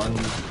L1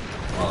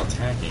 while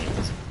attacking. It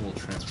does a cool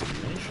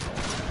transformational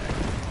attack.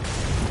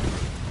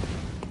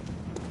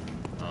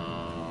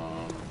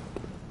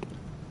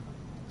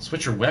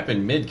 Switch your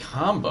weapon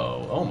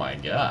mid-combo. Oh my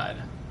god.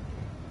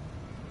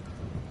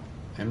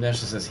 M-Dash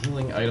says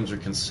healing items are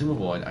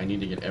consumable. I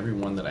need to get every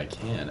one that I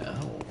can.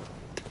 Oh,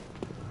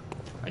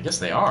 I guess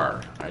they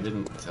are. I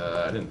didn't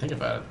think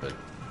about it, but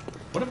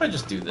what if I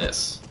just do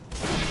this?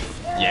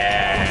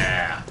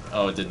 Yeah.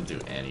 Oh, it didn't do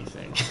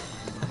anything.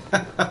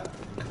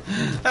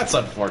 That's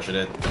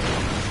unfortunate.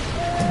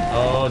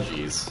 Oh,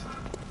 jeez.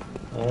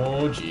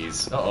 Oh,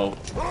 jeez. Uh-oh.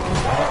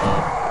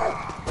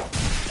 Uh-oh.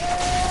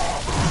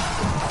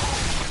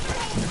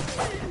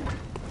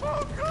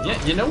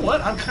 Yeah, you know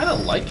what? I'm kind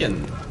of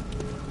liking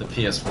the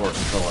PS4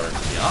 controller,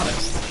 to be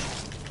honest.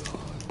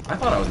 I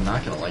thought I was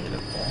not going to like it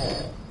at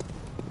all.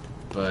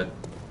 But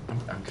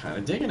I'm kind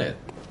of digging it.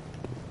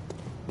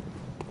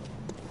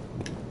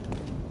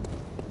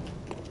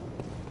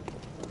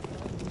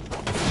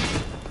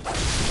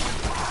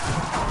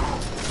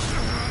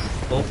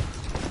 Oh.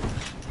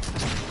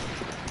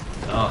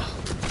 Ugh. I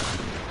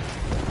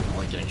don't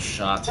like getting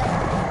shot.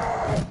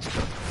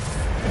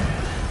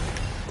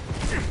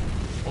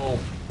 Oh.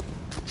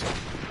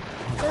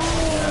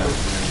 Yeah.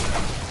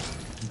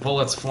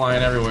 Bullets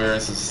flying everywhere.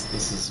 This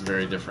is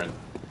very different.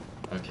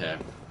 Okay.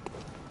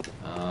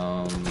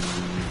 Oh.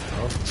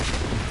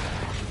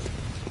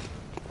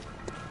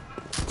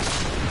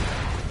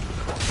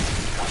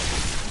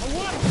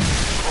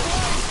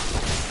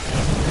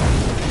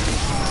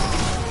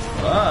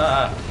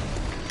 Ah!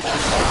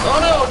 Oh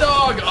no,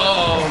 dog!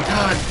 Oh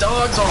god,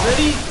 dogs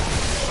already?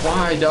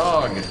 Why,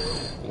 dog?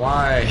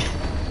 Why?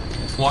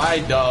 Why,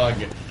 dog?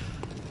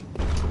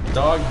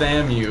 Dog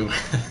damn you.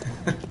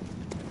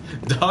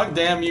 Dog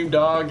damn you,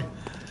 dog.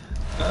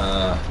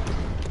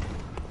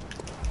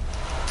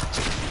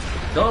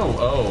 Oh,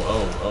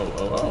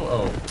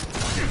 oh.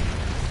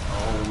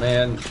 Oh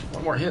man,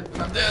 one more hit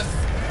and I'm dead.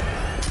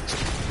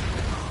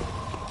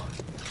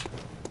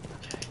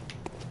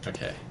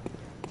 Okay.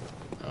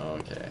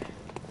 Okay.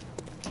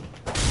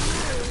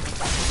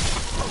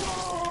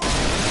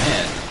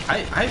 Man,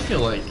 I feel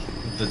like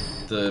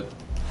the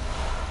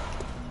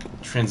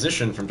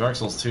transition from Dark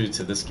Souls 2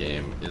 to this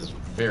game is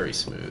very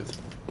smooth,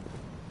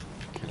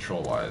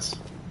 control-wise.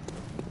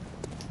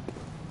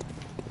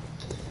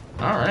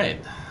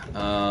 Alright.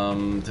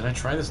 Did I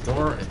try this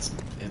door?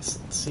 It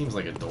seems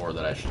like a door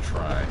that I should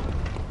try.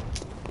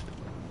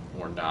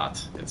 Or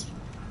not. It's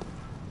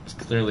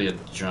clearly a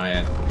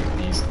giant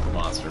beast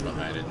monster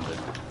behind it, but...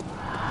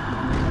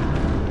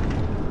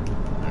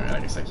 Alright, I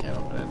guess I can't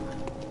open it.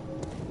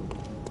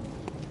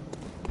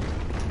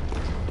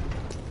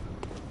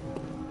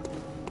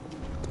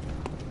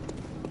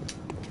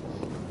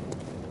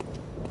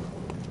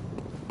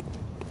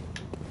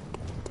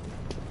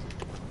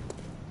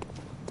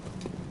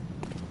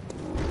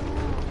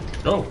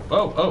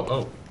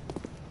 Oh.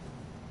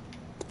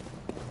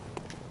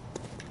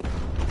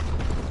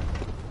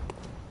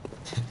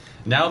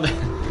 Now that...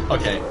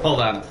 Okay, hold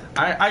on.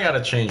 I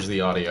gotta change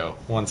the audio.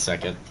 1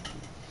 second.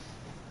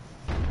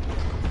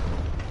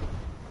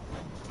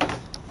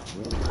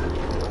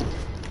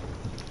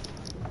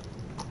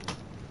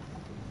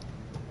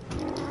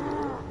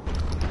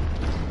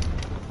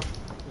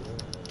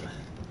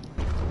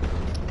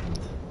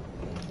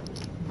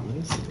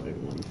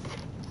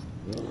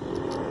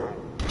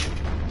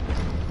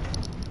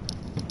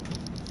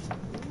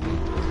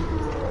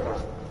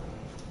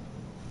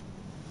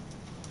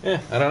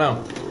 I don't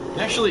know. It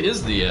actually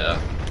is the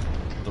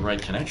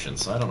right connection,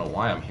 so I don't know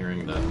why I'm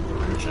hearing the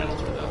root channel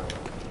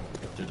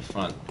through the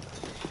front.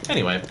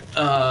 Anyway,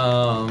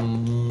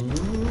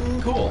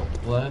 cool.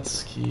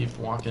 Let's keep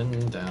walking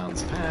down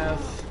this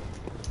path.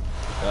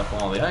 Pick up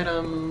all the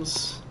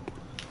items.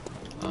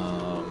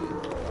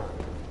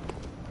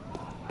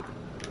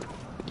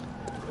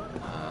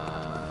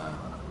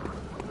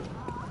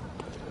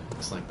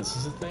 Looks like this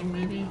is a thing,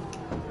 maybe?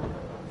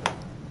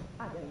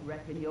 I don't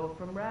reckon you're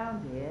from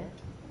round here.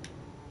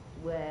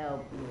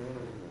 Well,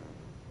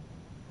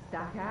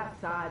 stuck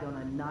outside on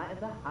a night of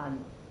the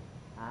hunt.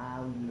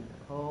 Oh, you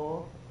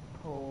poor,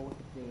 poor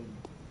thing.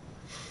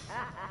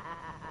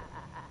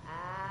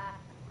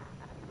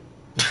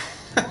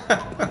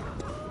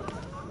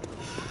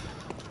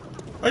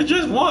 I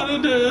just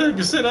wanted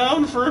to sit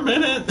down for a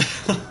minute.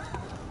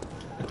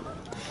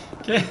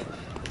 Okay.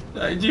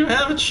 Do you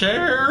have a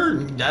chair?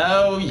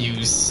 No,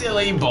 you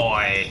silly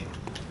boy.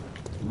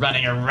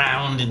 Running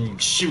around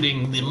and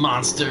shooting the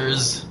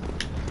monsters.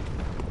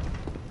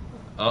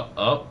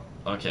 Oh,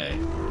 okay.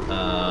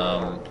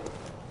 Alright.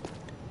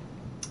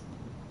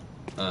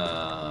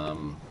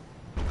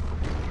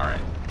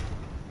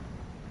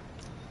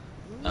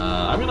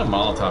 I'm gonna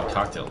Molotov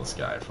cocktail this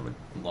guy from a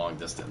long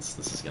distance.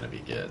 This is gonna be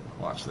good.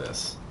 Watch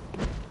this.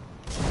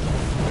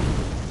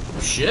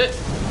 Shit!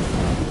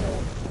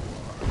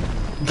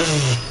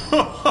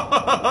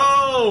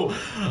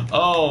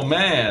 Oh,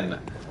 man.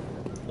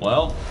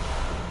 Well.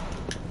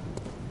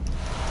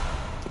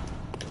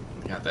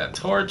 Got that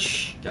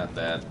torch, got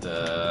that,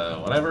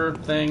 whatever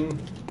thing,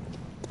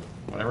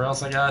 whatever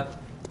else I got.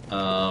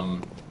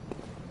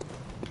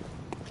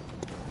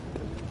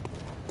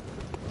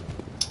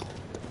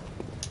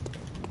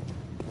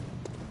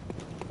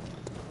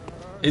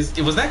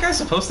 Was that guy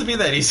supposed to be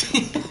that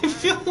easy? I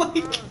feel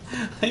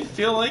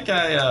like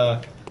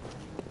that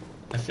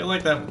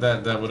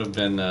would have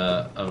been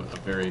a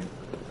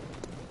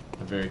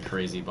very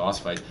crazy boss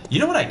fight. You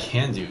know what I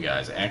can do,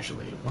 guys?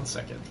 Actually, one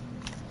second.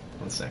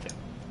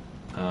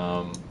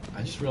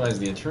 I just realized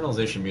the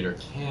internalization meter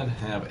can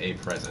have a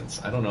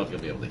presence. I don't know if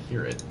you'll be able to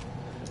hear it,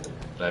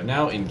 but I've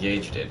now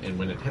engaged it, and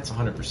when it hits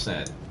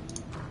 100%,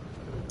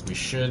 we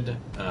should,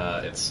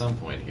 at some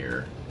point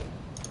here,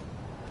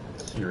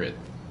 hear it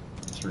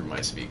through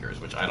my speakers,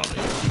 which I don't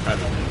know. You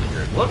probably won't be able to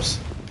hear it. Whoops!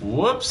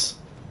 Whoops!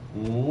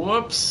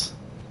 Whoops!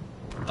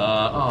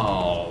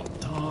 Oh,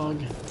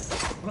 dog.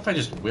 What if I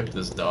just whip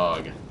this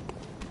dog?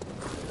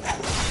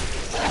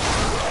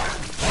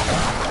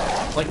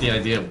 I like the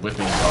idea of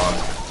whipping dogs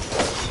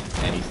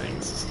with anything.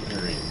 This is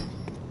very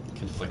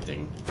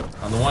conflicting.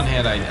 On the one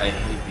hand, I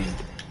hate these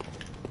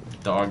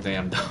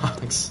damn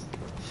dogs.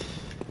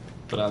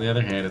 But on the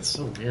other hand, it's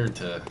so weird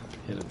to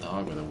hit a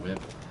dog with a whip.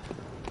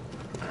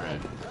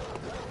 Alright.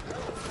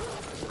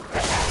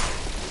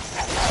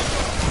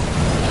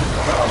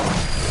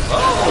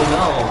 Oh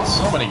no!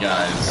 So many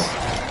guys.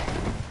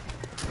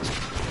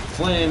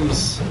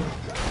 Flames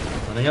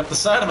running up the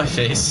side of my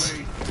face.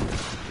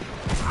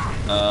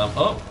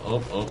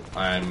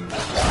 I'm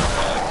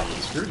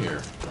screwed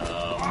here.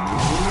 Oh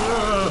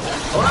no!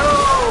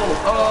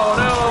 Oh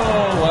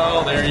no!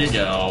 Well, there you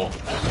go.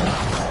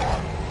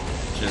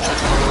 Just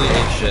totally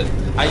ate shit.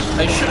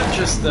 I should have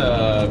just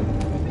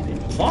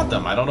fought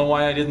them. I don't know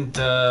why I didn't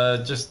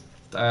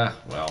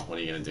well, what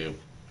are you gonna do?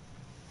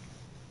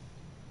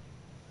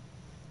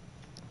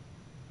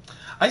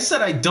 I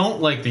said I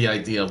don't like the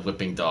idea of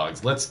whipping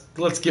dogs.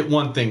 Let's get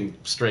one thing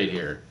straight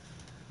here.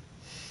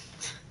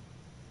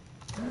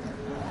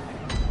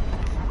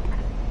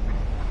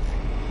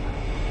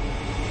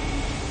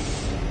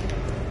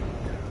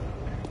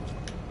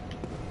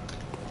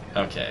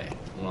 Okay,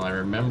 well, I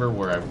remember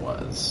where I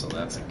was, so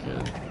that's a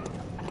good...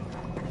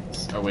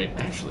 Oh, wait,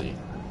 actually,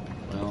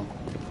 well...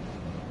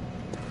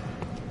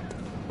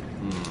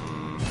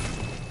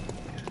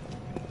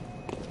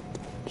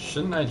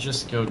 Shouldn't I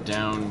just go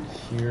down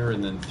here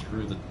and then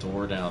through the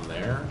door down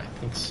there? I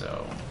think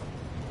so.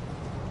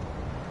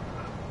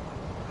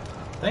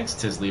 Thanks,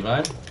 Tiz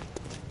Levi.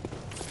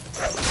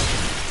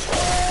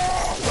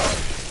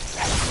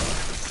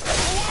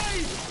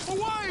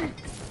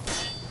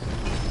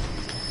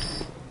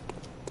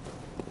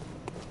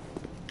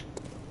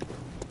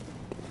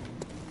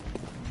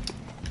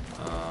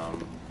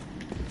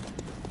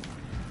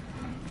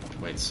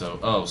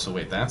 So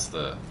wait, that's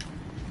the...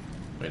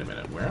 Wait a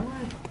minute, where am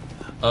I?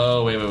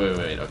 Oh, wait,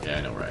 okay,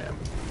 I know where I am.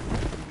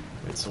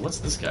 Wait, so what's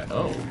this guy?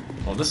 Oh,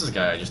 this is a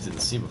guy I just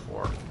didn't see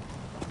before.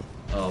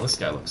 Oh, this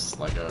guy looks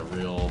like a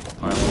real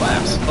pile of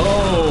laughs.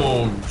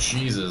 Oh,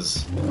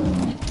 Jesus.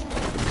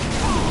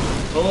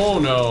 Oh,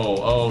 no.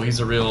 Oh,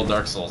 he's a real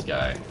Dark Souls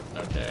guy.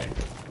 Okay.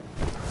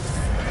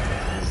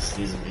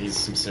 He's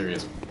some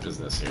serious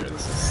business here.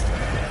 This is...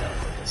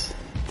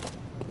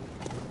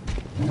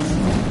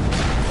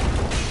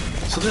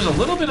 So there's a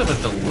little bit of a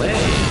delay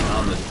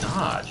on the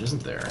dodge,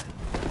 isn't there?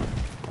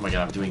 Oh my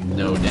god, I'm doing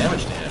no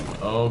damage to him.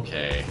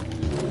 Okay.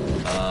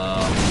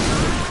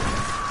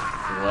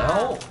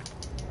 Well...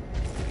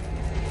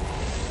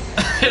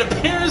 it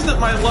appears that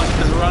my luck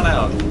has run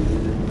out.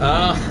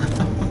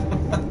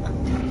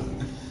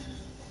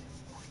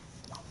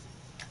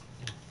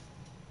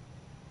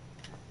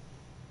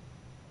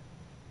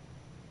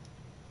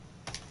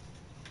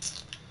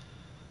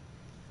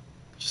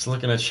 Just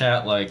looking at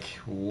chat like,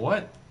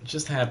 what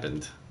just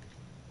happened?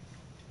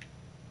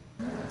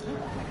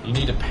 You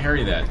need to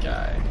parry that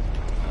guy,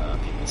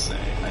 people say.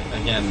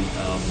 Again,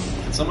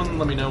 can someone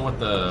let me know what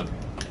the...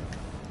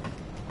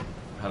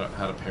 How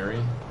to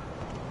parry?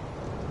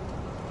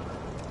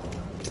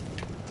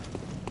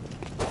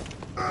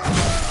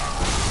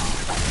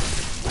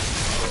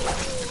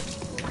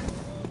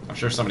 I'm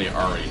sure somebody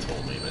already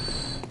told me, but...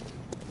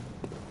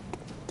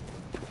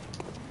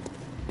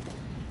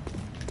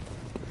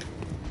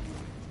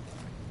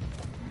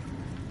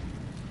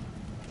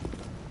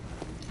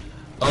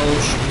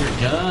 Oh, shoot your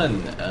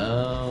gun!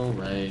 Oh,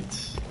 right.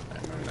 I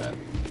remember that.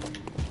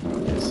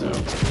 Okay, so...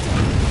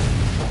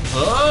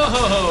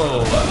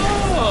 Oh,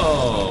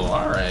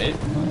 alright.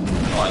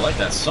 Oh, I like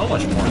that so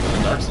much more than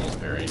the Dark Souls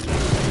parry.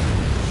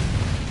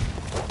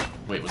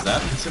 Wait, was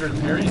that considered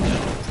a parry? No,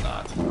 it was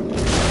not.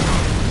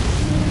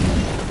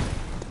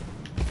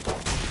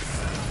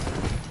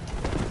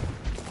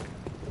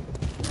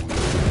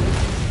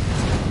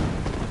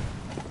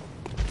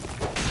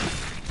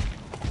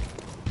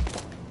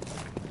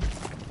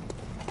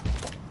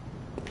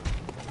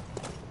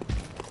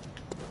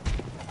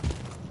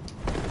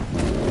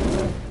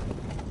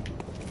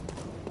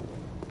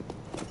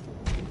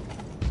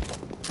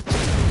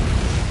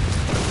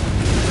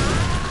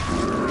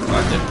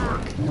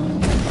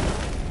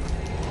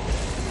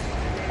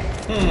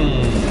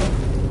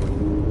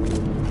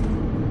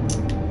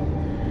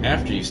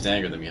 After you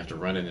stagger them, you have to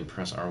run in and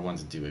press R1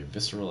 to do a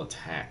visceral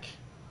attack.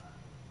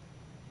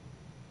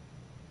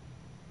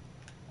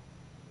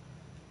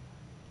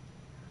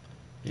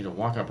 You need to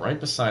walk up right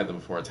beside them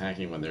before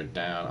attacking when they're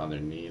down on their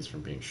knees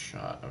from being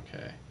shot.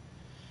 Okay.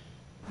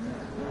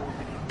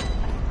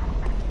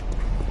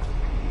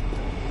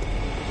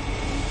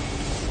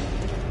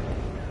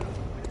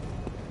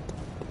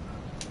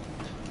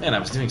 Man, I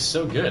was doing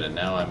so good, and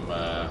now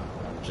I'm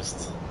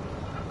just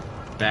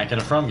back in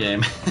a From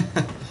game. Yeah.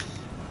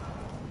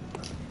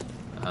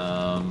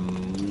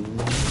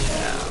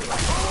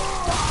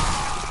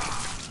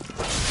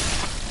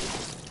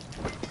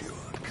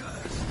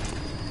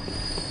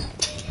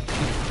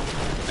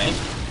 Thank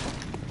you.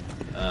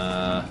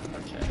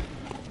 Okay.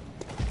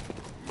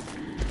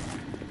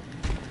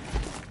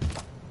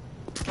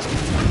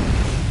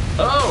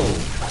 Oh!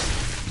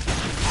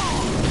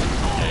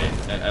 Okay,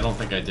 I don't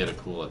think I did a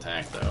cool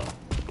attack, though.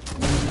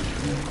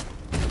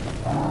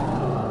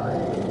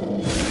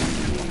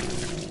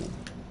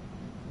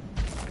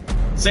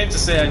 Safe to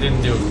say I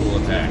didn't do a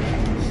cool attack.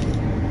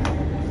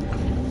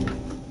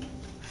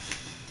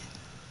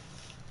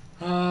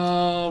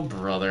 Oh,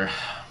 brother.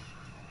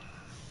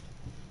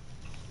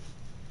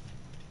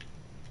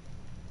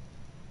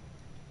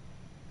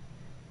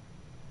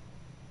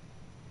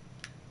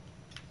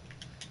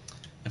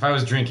 If I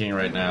was drinking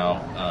right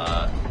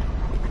now,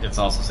 it's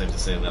also safe to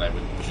say that I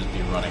would just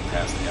be running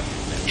past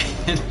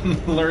everything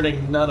and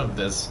learning none of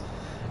this.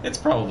 It's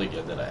probably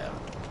good that I am.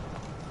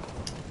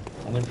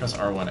 Only press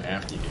R1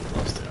 after you get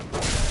close to him.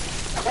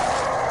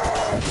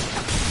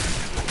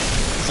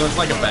 So it's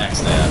like a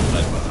backstab,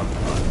 but...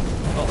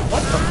 Oh,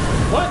 what the...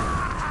 What?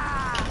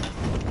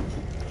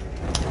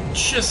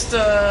 Just,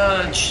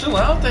 chill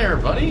out there,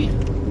 buddy.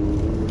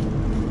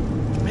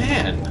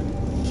 Man.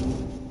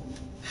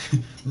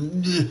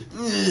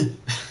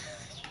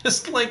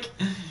 Just like...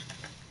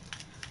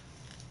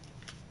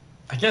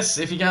 I guess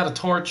if you got a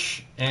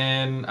torch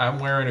and I'm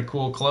wearing a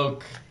cool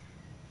cloak,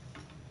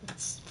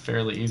 it's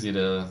fairly easy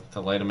to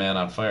light a man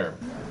on fire.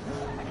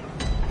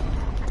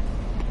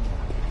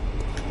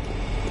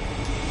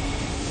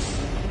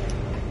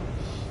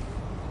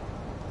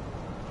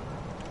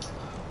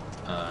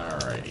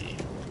 Alrighty.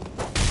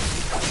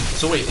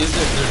 So wait, there's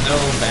no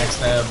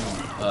backstab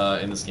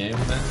in this game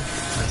then?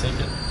 I take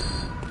it?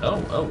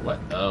 Oh, what?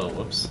 Oh,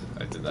 whoops.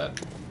 I did that.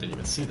 Didn't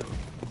even see them.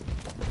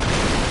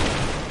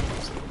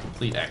 It's a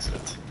complete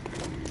accident.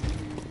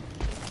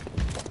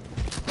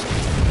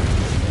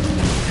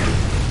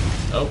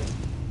 Oh.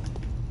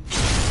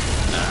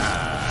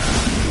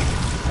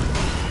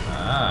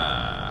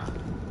 Ah.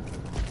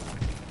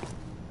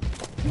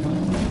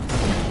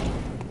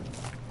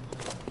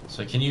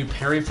 So can you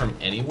parry from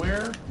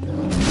anywhere?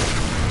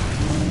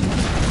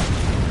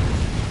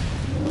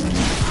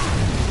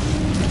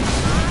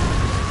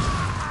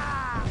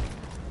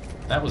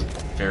 That was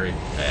very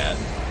bad.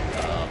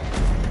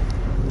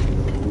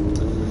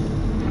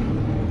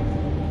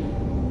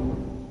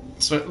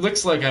 So it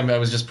looks like I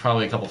was just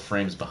probably a couple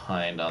frames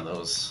behind on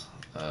those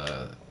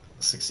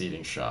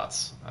succeeding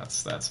shots.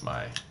 That's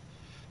my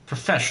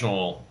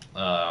professional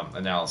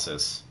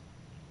analysis.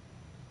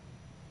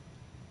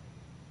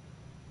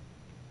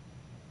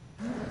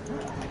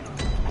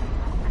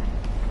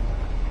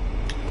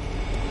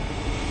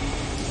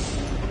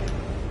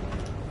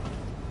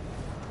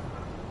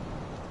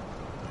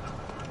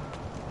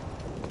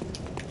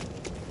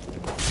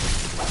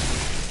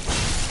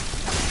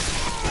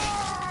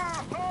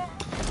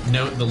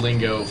 Note the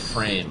lingo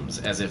frames,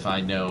 as if I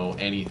know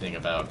anything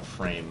about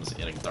frames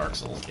in a Dark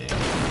Souls game.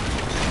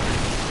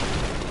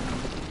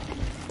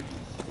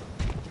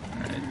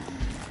 Alright.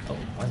 Oh,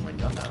 why is my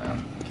gun not out?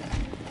 Okay.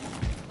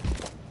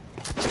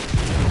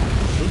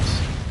 Oops.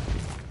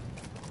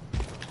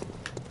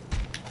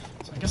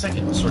 So I guess I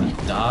can sort of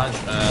dodge.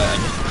 I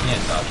guess you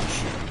can't dodge and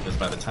shoot, because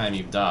by the time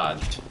you've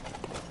dodged,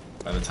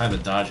 by the time the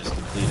dodge is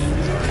completed,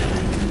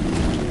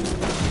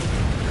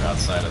 you're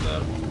outside of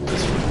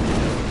this room.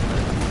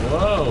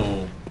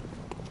 Whoa!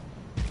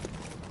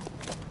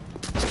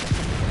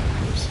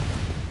 Oops.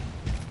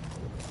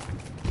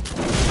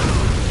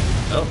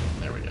 Oh,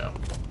 there we go.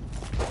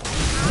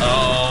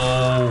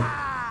 Oh!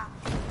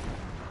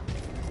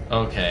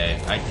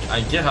 Okay,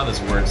 I get how this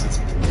works. It's...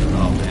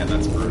 Oh man,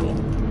 that's brutal.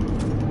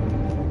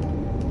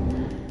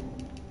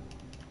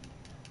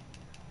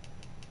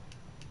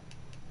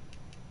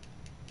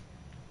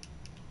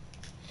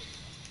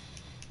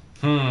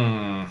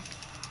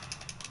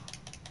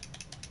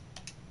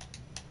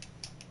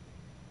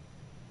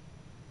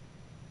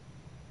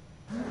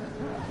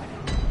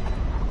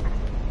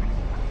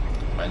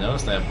 I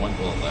noticed I have one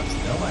bullet left.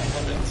 No, I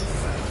haven't.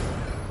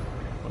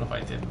 What if I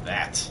did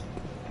that?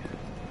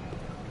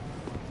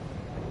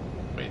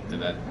 Wait, did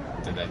that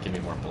give me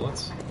more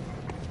bullets?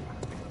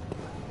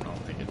 I don't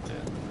think it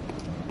did.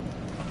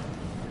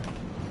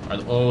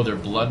 Oh, they're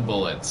blood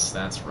bullets.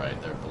 That's right,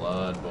 they're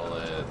blood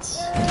bullets.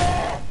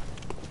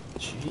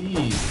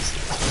 Jeez,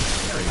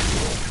 that's very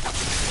cool.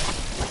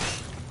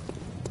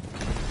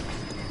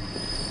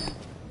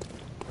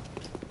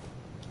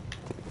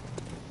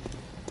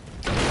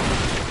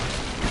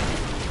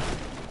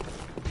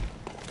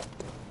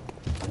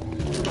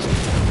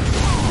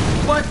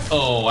 What?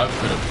 Oh,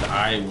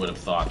 I would have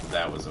thought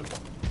that was a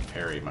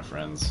parry, my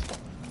friends.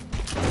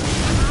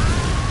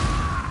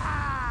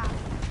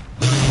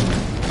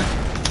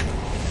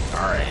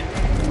 Alright.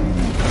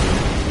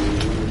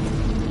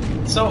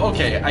 So,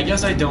 okay, I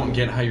guess I don't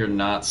get how you're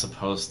not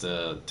supposed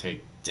to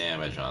take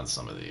damage on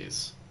some of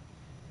these.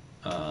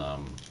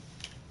 Um,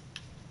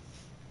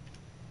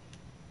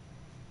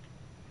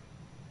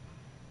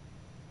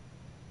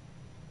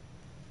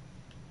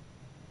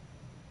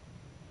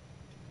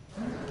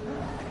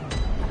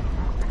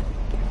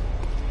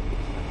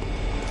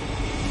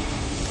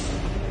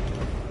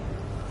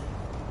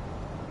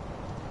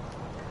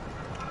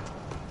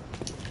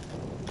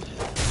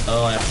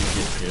 oh, I have to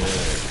get good.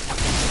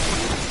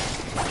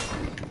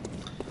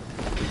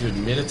 To do a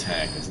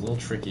mid-attack is a little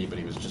tricky, but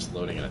he was just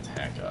loading an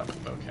attack up.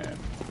 Okay.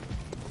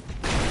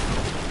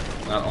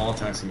 Not all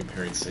attacks can be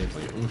parried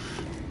safely.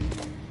 Oof.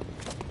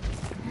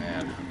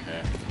 Man,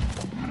 okay.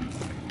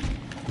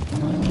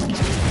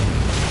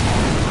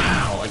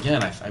 Wow,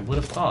 again, I would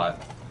have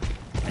thought.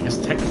 I guess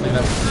technically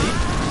that would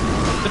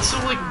be. But so,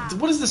 like,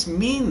 what does this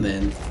mean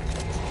then?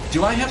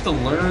 Do I have to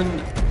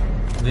learn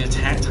the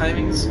attack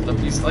timings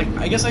of these? Like,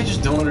 I guess I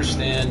just don't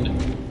understand.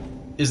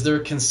 Is there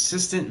a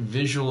consistent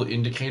visual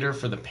indicator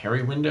for the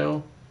parry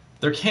window?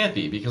 There can't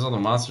be, because all the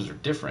monsters are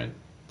different.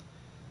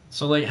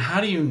 So, like,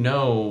 how do you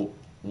know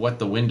what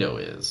the window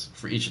is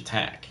for each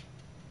attack?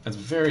 That's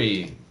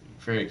very,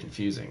 very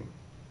confusing.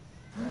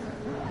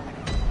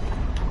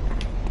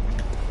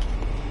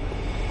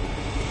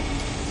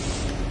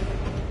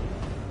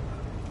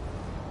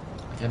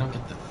 Like, I don't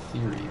get the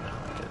theory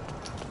behind it.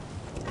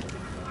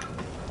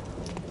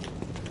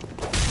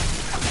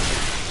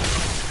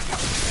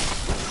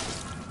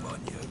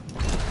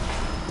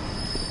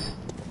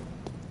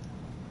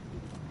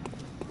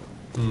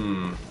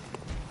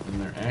 When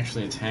they're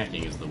actually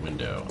attacking is the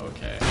window.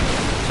 Okay.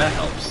 That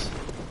helps.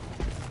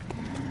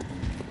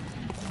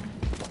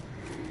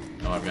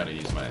 Oh, I've got to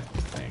use my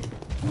thing.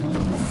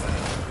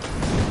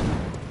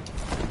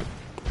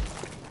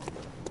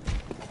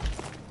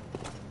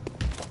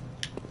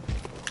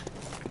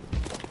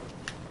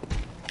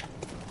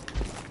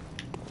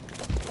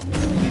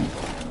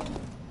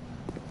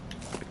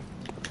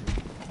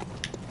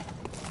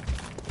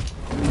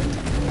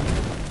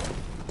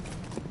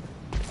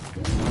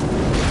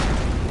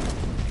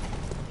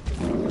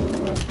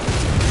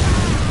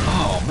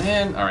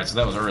 Alright, so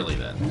that was early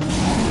then.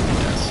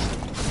 Yes.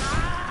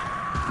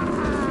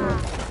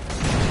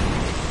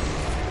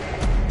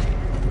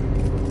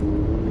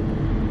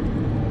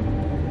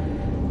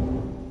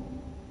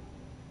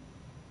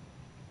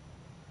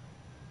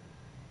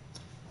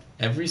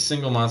 Every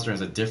single monster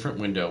has a different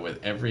window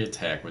with every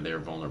attack where they are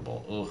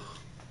vulnerable. Ugh.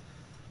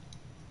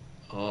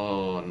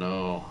 Oh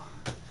no.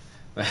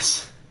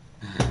 That's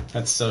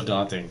so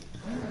daunting.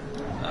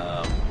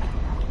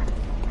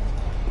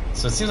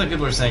 So it seems like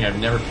people are saying I've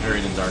never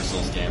parried in Dark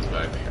Souls games,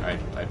 but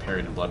I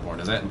parried in Bloodborne.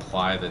 Does that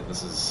imply that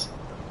this is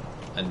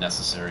a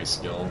necessary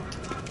skill?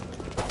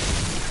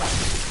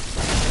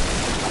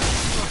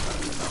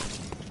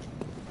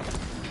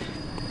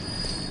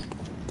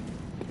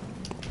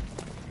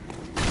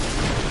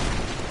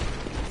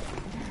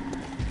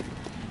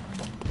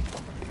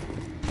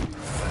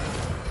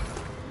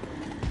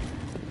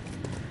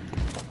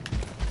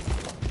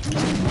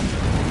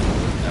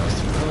 That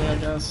was too early, I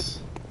guess.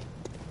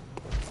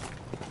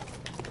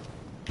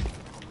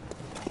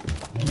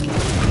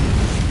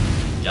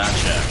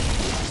 Gotcha.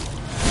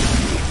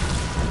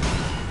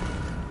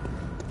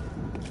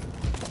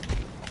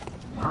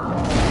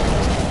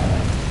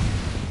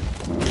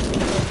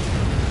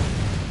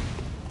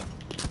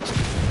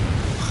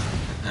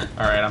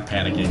 Alright, I'm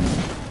panicking.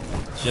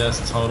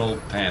 Just total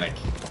panic.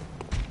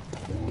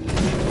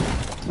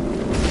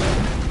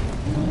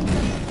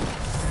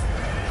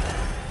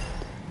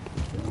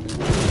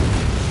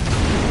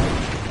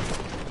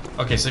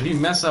 Okay, so if you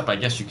mess up, I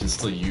guess you can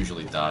still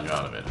usually dodge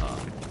out of it, huh?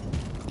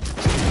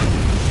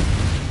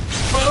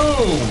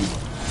 Boom!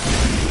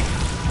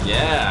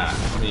 Yeah,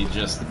 let me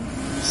just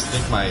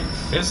stick my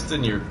fist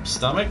in your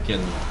stomach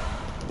and...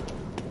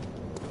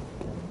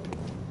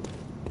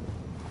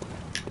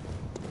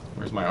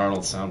 Where's my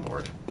Arnold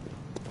soundboard?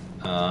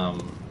 I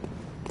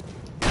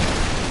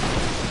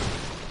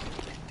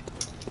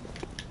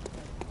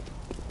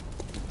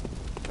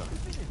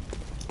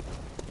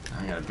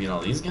gotta beat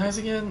all these guys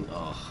again?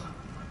 Ugh.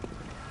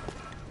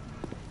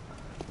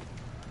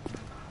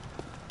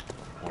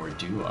 Or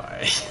do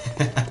I?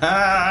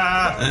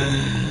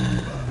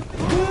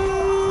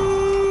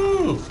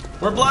 Woo!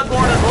 We're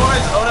Bloodborne,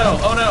 boys! Oh no!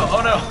 Oh no!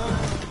 Oh no!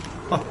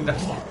 Oh no!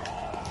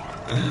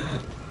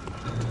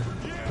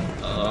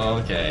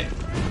 Okay.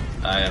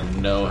 I have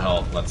no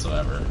health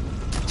whatsoever.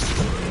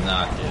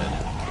 Not good.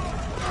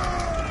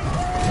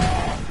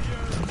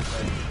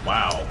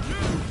 Wow.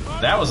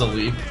 That was a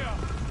leap.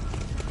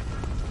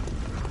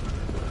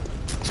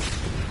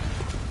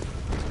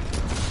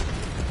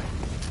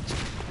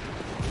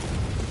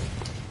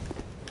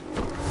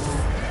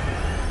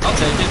 I'll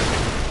take it.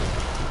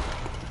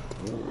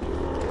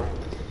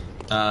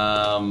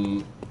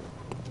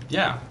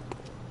 Yeah.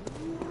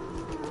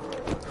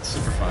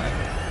 Super fine.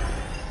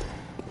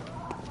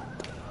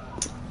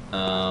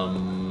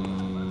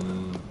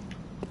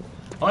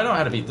 Oh, I know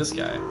how to beat this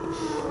guy.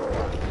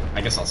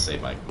 I guess I'll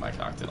save my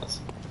cocktails.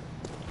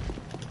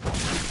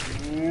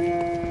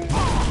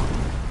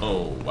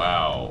 Oh,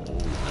 wow. Oh,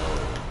 no.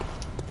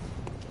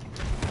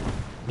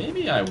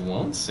 Maybe I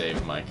won't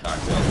save my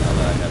cocktails now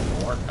that I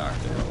have more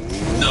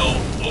cocktails. No!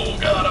 Oh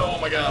god, oh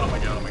my god, oh my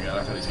god, oh my god,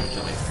 I thought he was gonna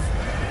kill me.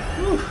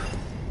 Whew.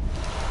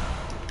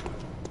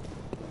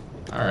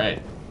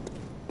 Alright.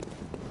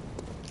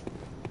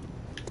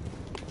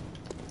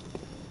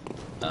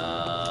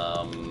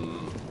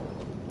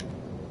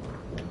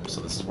 So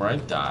this is where I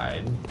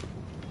died.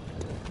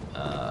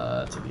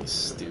 To these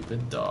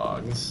stupid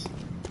dogs.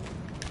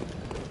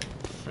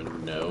 For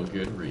no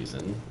good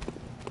reason.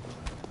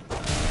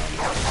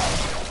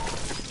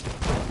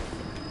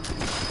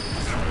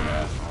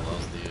 Yeah, all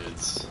those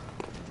dudes.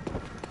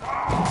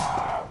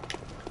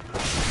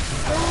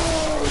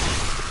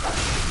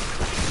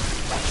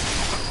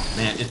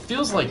 Man, it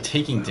feels like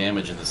taking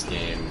damage in this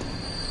game,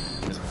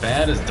 as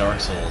bad as Dark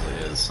Souls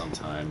is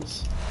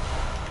sometimes,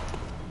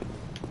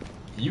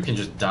 you can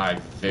just die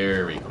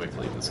very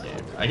quickly in this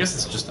game. I guess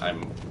it's just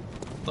I'm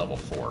level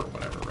 4 or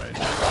whatever, right?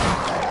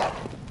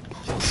 It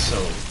feels so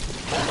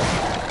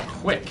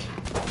quick.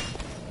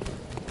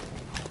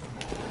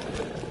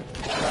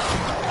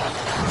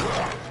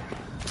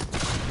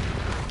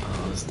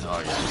 Oh, this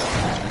dog is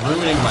just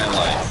ruining my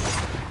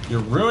life. You're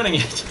ruining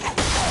it.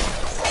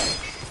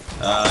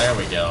 There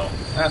we go.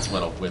 That's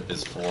what a whip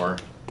is for.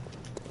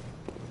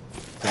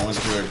 Going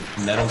through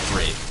a metal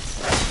grate.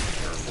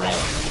 Or railing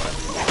or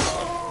whatever you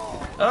call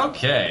it.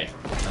 Okay.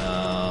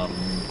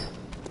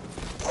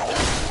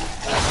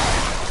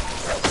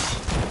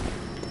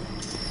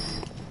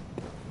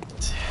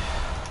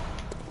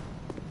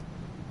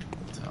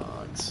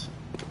 Dogs.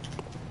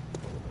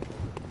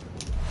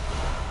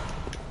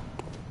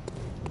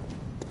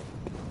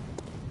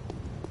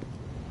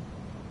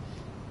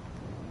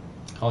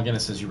 Call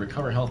Guinness says you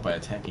recover health by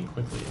attacking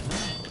quickly.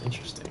 Oh,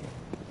 interesting.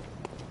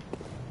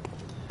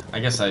 I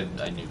guess I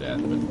knew that,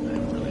 but I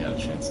haven't really had a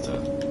chance to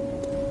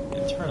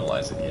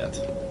internalize it yet.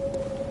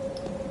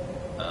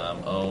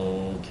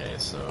 Okay,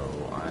 so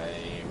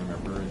I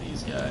remember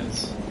these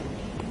guys.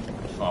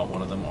 I fought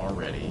one of them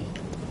already.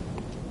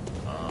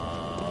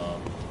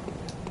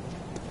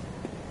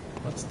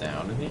 What's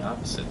down in the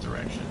opposite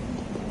direction?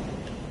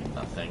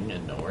 Nothing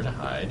and nowhere to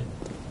hide.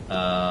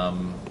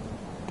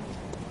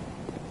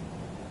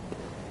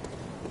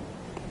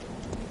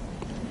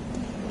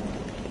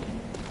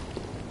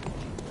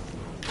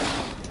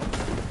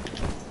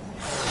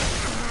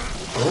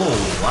 Oh,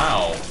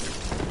 wow.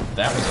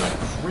 That was a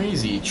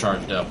crazy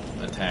charged up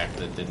attack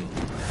that didn't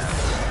happen.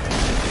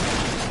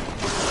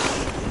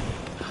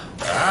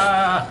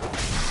 Ah!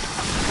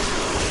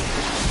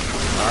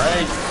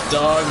 Alright,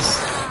 dogs.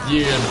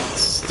 You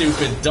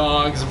stupid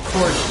dogs. Of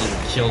course you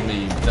kill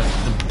me.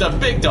 The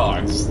big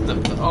dogs.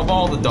 Of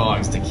all the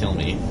dogs to kill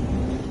me.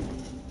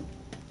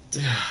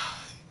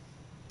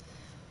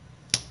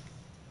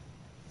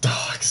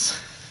 Dogs.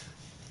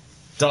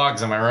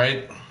 Dogs, am I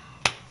right?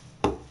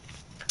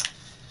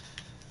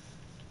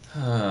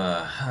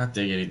 Hot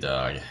diggity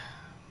dog.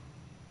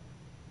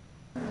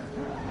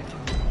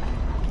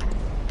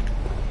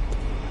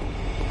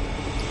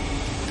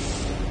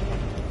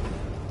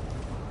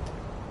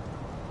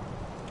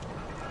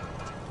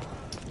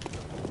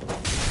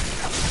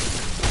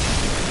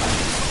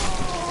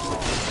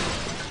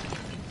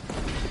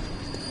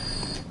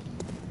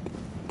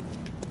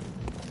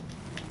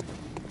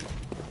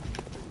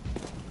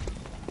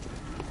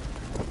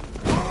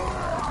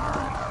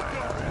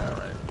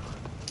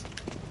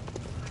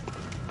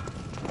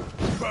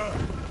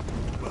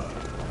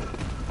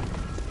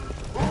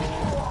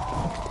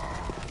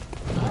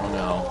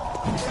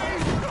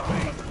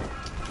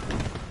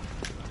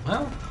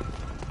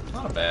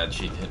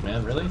 Cheat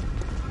Hitman, really?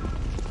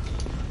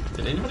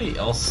 Did anybody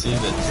else see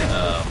that, was it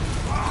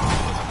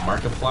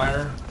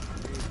Markiplier?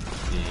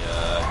 The,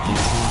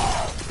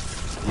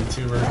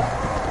 YouTuber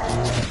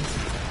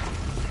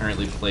dude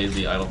apparently played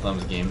the Idle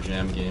Thumbs Game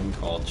Jam game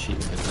called Cheat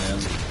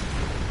Hitman.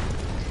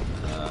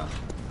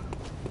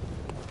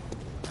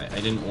 I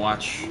didn't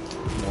watch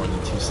more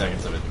than 2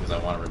 seconds of it because I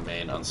want to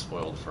remain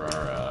unspoiled for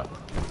our,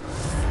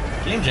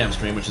 Game Jam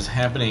stream, which is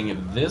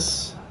happening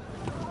this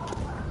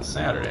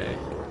Saturday.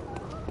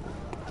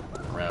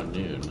 Around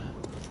noon.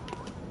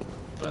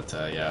 But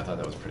yeah, I thought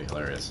that was pretty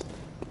hilarious.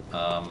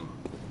 Oh,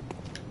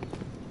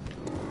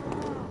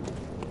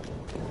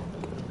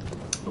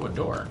 a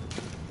door.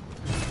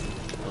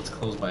 Oh, it's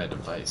closed by a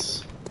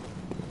device.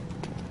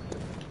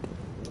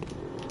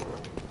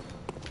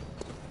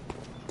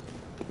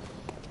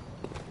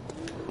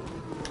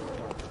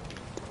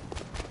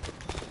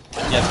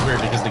 Yeah, it's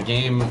weird because the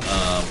game,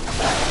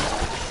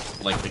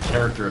 like the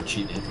character of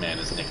Cheat Hitman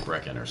is Nick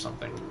Brecken or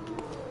something.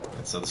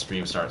 And so the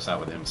stream starts out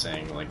with him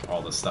saying like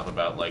all this stuff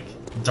about like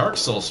Dark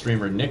Souls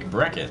streamer Nick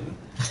Brecken.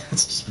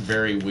 It's just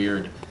very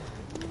weird.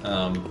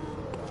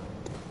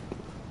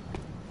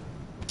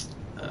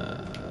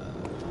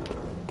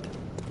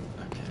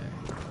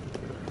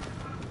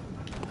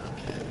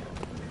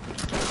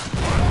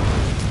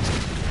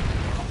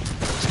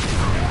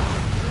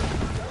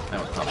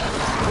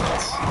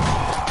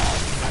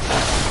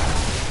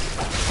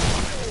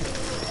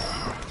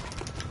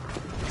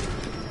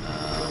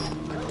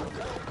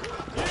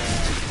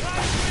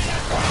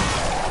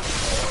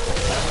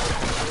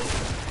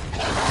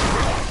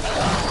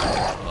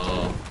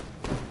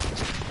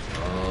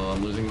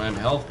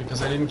 health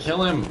because I didn't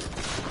kill him.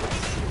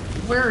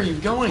 Where are you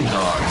going,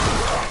 dog?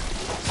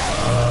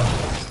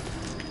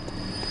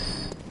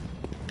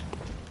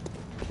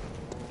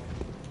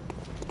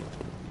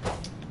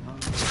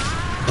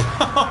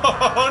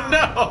 Oh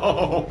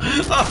no!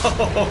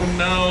 Oh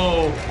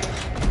no!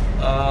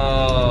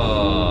 Oh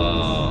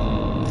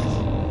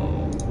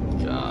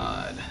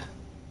God.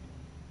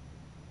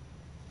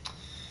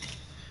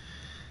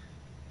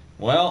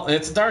 Well,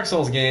 it's a Dark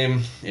Souls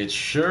game. It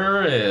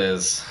sure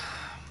is.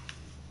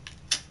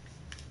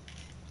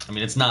 I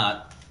mean, it's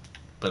not,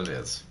 but it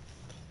is.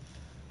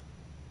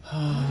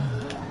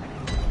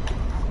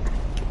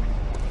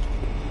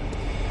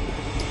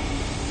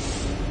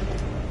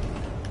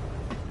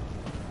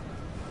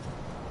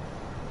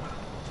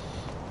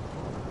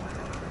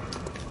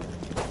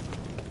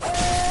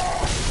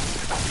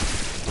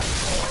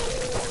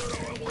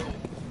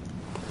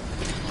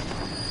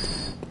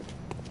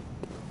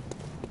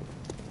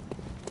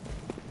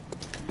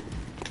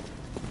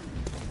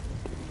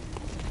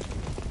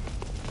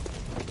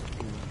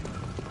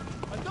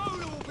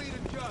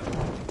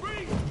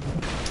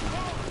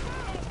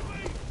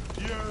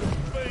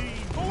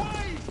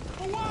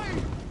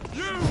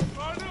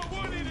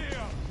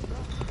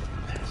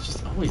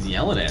 Always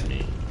yelling at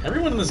me.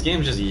 Everyone in this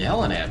game is just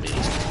yelling at me.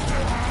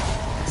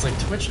 It's like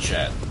Twitch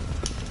chat.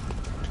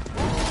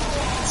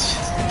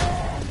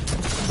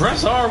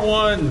 Press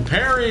R1!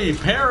 Parry!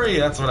 Parry!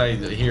 That's what I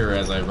hear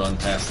as I run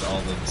past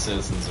all the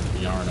citizens of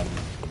Yarnum.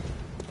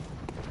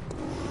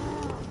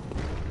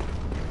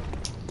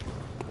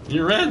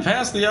 You ran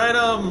past the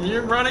item!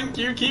 You're running,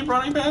 you keep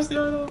running past the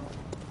item!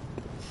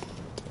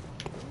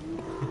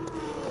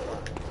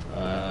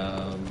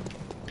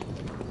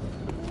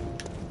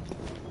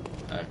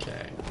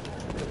 Okay.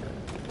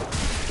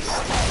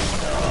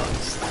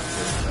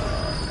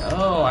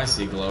 Oh, I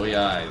see glowy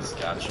eyes.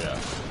 Gotcha.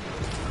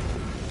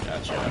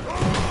 Gotcha.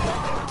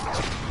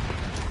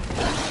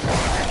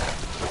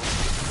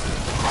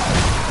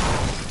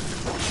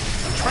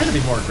 I'm trying to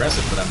be more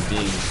aggressive, but I'm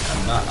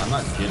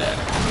not good at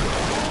it.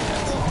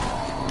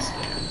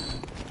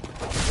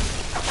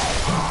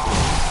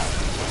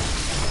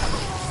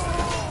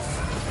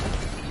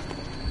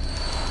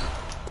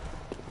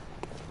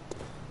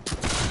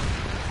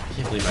 I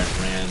can't believe I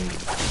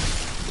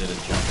did a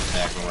jump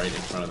attack right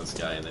in front of this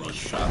guy and then he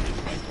shot me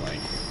point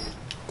blank.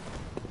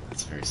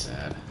 That's very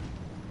sad.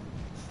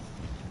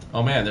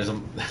 Oh man, there's a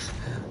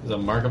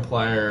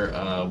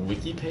Markiplier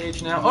wiki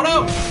page now. Oh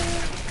no!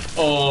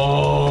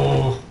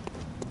 Oh,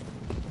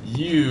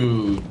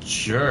 you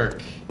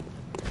jerk!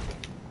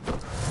 Oh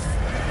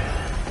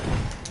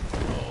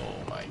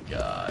my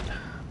god.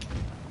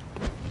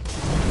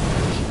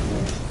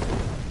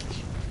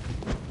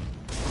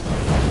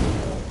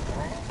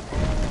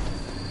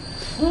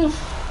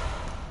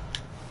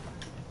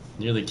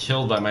 Nearly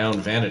killed by my own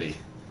vanity.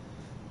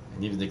 I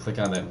needed to click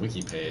on that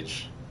wiki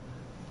page.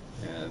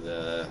 And,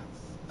 oh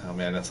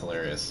man, that's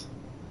hilarious.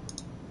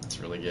 That's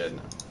really good.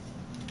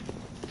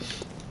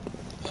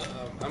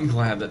 I'm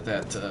glad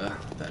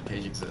that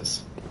page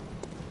exists.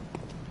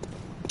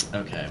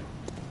 Okay.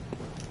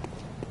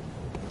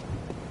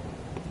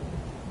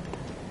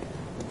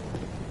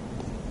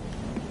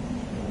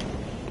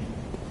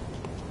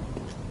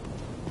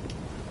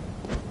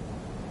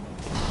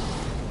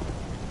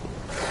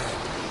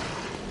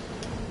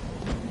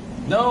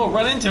 No,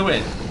 run into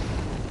it!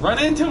 Run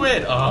into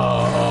it!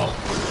 Oh.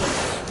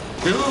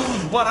 Do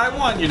what I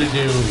want you to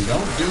do.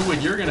 Don't do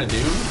what you're gonna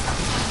do.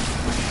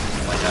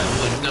 Oh my god,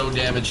 like no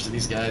damage to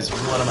these guys.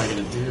 What am I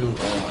gonna do?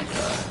 Oh my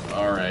god.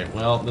 Alright,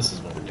 well, this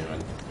is what we're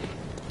doing.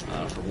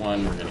 For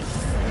one, we're gonna...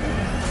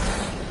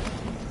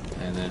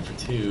 And then for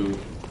two,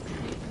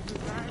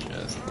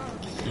 just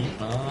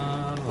keep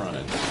on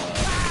running.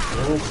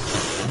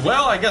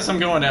 Well, I guess I'm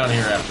going down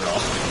here after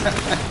all.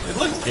 It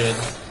looks good.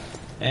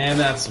 And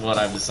that's what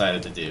I've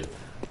decided to do.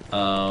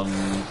 Oh,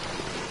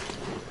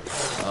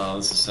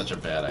 this is such a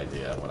bad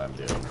idea, what I'm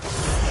doing.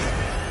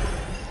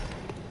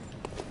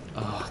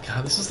 Oh,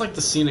 God, this is like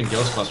the scene in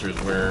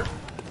Ghostbusters where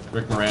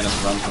Rick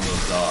Moranis runs from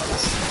those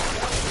dogs.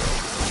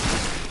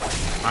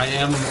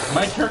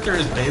 My character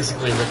is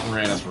basically Rick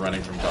Moranis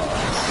running from dogs.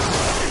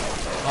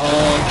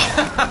 Oh,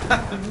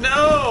 God,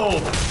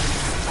 no!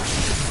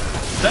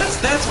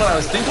 That's what I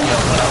was thinking of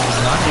when I was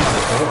knocking on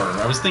the door.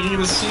 I was thinking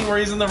of the scene where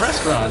he's in the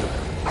restaurant.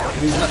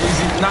 And he's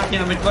knocking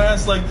on the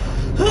glass like,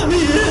 let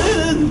me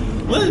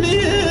in! Let me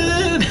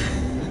in!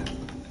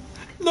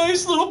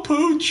 Nice little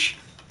pooch!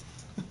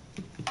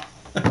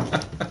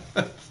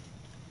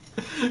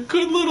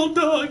 Good little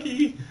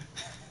doggy!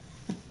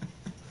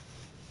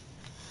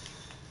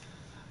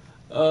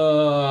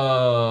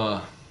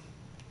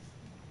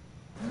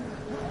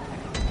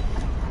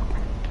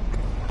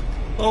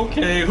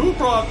 Okay, who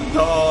brought the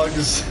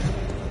dogs?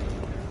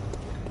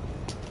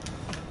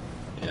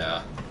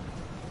 Yeah.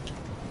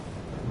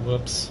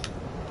 Whoops.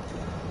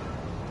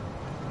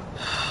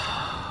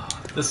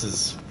 This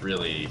is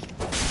really a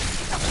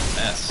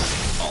mess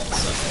all of a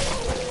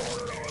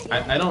sudden.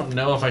 I don't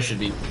know if I should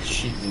be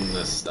cheating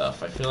this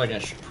stuff. I feel like I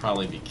should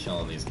probably be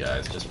killing these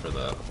guys just for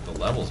the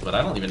levels, but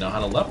I don't even know how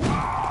to level.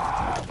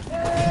 I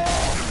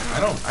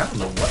don't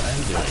know what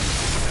I'm doing.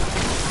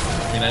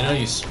 I mean, I know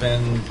you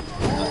spend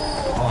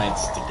the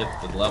points to get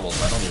the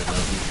levels. I don't even know who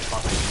the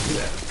fuck can do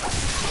that.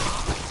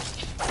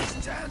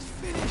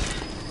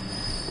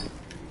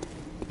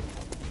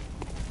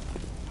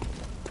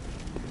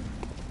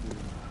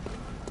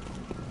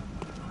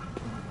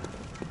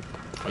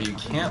 Oh, you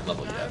can't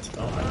level yet.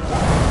 Oh my god.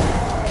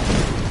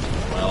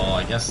 Well,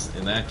 I guess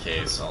in that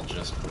case, I'll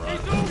just run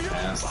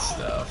past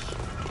stuff.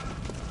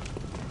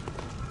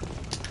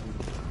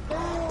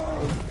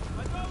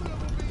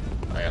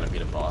 I gotta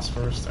beat a boss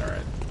first?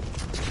 Alright.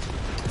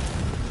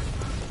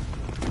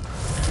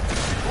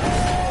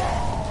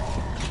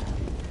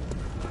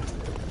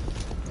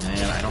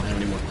 Man, I don't have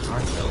any more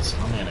cocktails.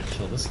 How am I gonna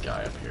kill this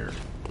guy up here?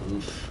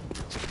 Oof.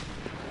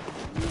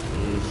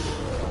 Oof.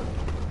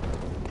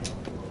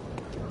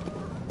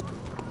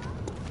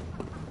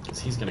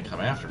 He's gonna come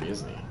after me,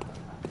 isn't he?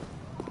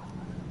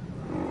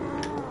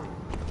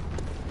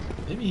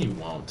 Maybe he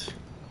won't.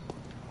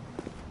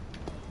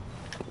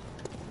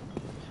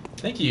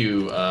 Thank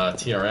you,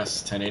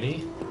 TRS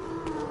 1080.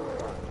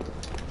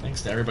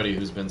 Thanks to everybody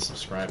who's been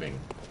subscribing.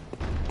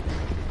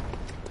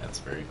 That's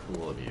very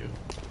cool of you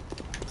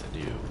to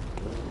do.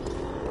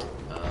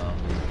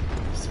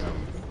 Is there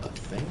a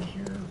thing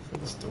here for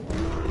this door?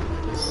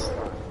 I guess.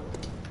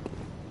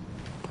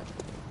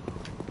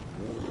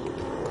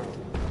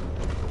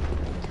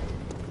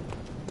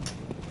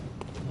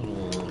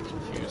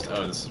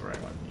 Oh, this is the right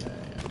one. Yeah.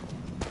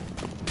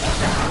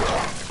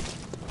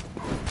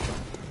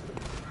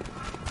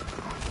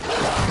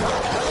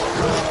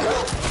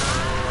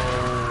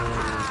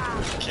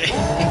 Okay.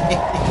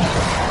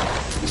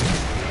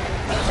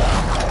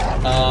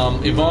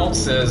 Evolve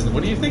says,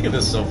 what do you think of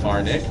this so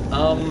far, Nick?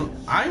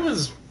 I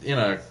was in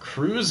a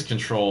cruise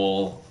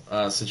control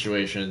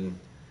situation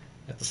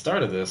at the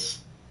start of this,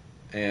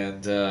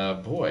 and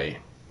boy,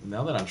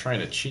 now that I'm trying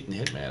to cheat and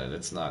Hitman it,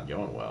 it's not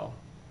going well.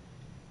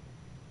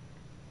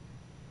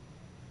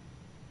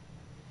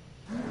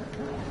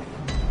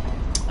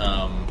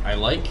 I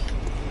like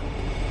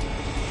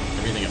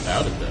everything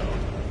about it, though.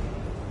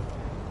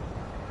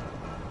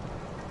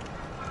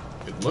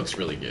 It looks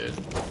really good.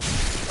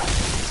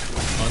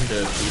 Fun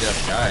to beat up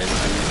guys.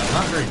 I'm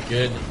not very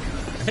good.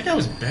 I think I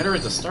was better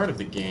at the start of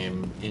the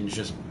game in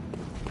just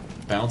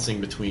bouncing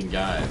between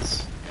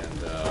guys. And,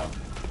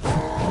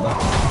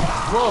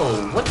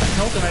 whoa! What the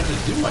hell did I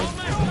just do? I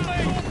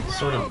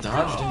sort of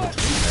dodged in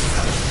between them.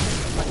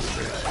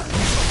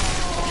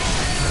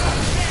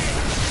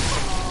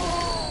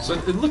 So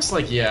it looks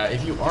like, yeah,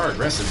 if you are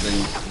aggressive,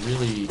 then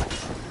really,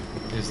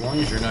 as long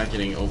as you're not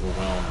getting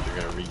overwhelmed, you're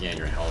going to regain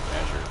your health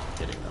as you're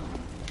hitting them.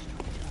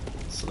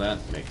 So that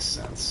makes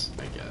sense,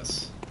 I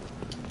guess.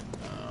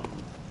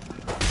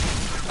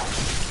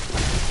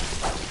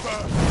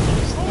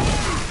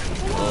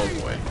 Oh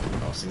boy.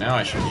 Oh, see, now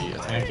I should be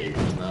attacking.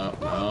 No.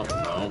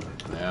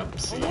 Yep,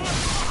 see.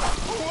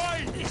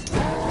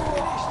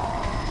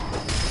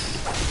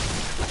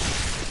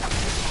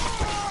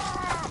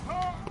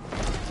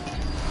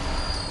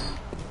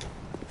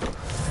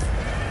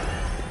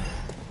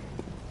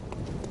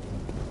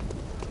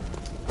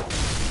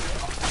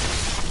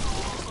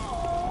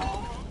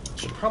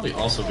 Probably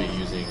also be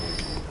using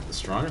the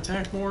strong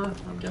attack more,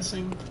 I'm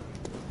guessing.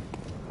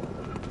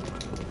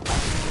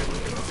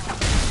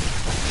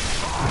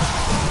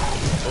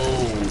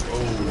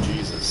 Oh,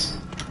 Jesus.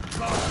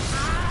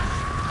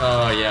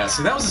 Oh, yeah.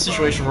 See, that was a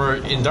situation where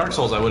in Dark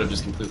Souls I would have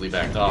just completely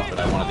backed off,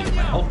 but I wanted to get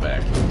my health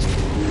back.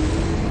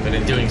 But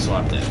in doing so,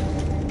 I'm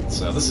dead.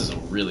 So this is a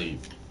really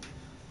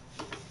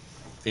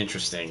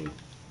interesting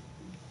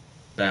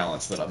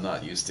balance that I'm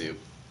not used to.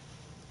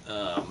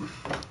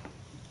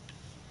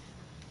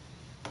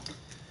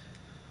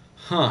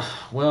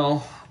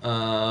 Well,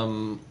 I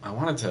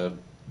wanted to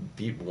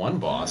beat one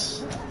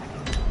boss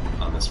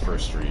on this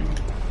first stream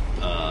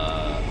before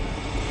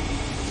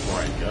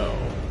I go,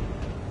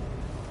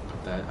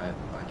 but that I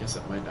guess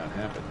that might not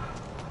happen.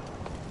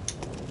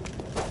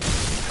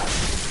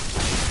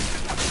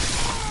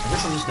 I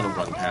guess I'm just gonna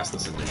run past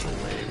this initial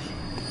wave.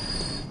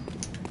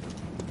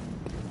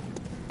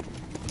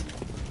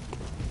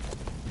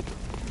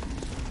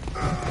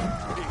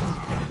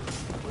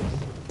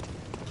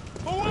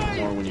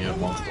 Or when you have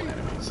multiple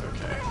enemies,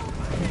 okay.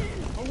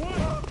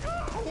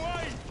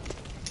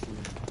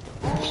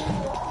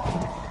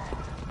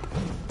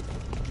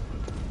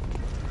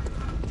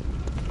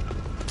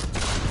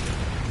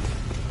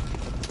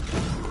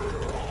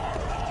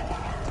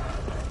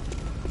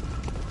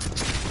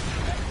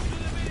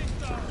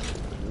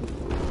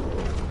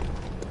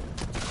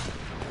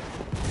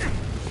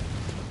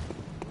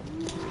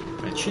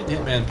 If I cheat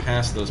Hitman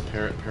past those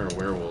pair of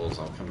werewolves,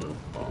 I'll come to a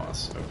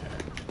boss. Okay.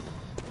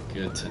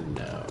 Good to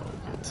know.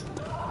 Good to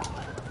know.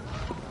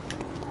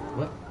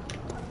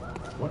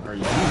 What are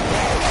you doing?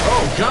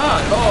 Oh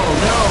God! Oh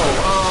no!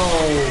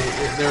 Oh,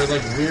 they're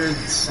like weird,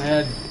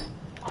 sad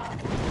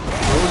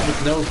crows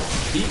with no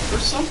feet or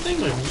something.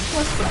 Like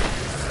what the?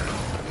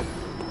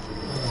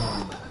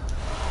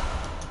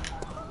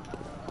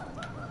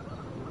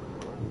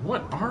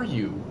 What are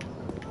you?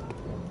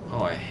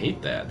 Oh, I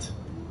hate that.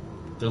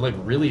 They're like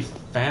really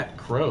fat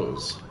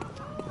crows.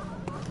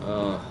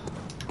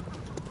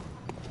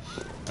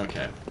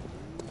 Okay.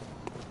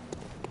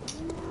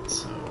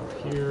 So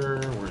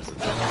here, where's the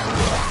dog?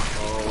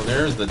 Oh,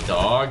 there's the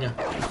dog.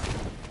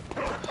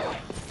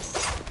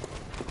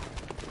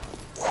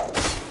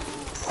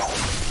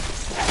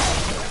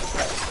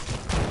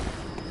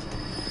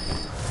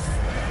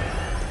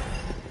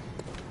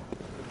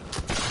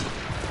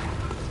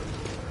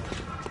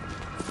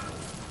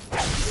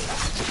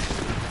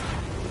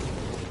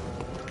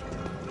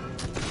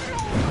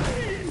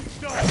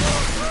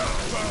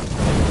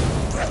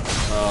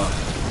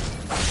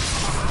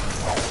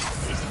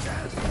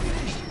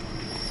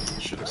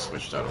 Should have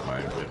switched out of my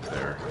whip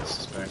there, I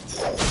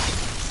suspect.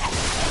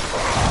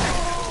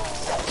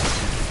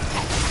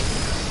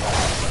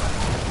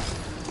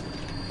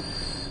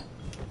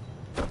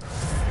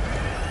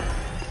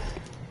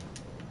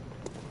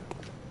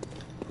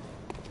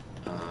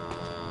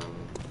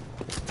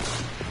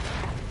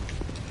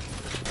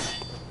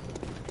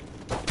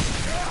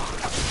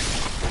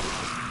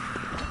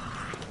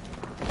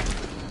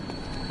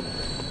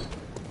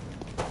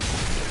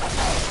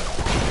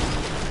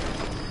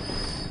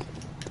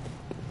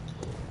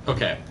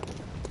 Okay,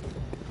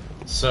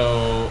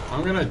 so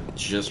I'm gonna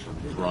just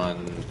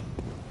run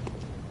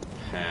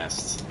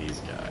past these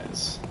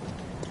guys.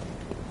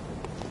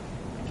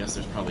 I guess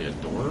there's probably a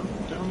door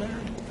down there?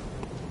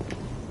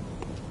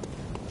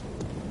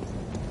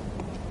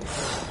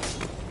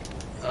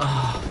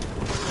 Oh,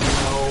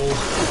 no.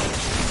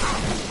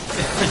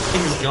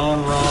 Everything's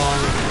gone wrong.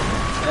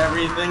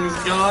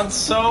 Everything's gone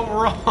so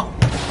wrong.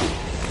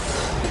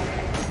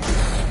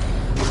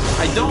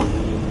 I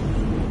don't...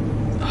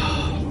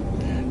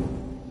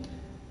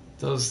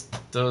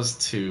 Those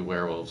two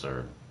werewolves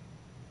are...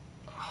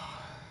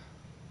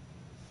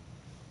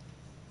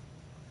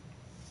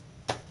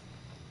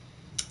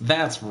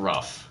 That's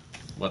rough,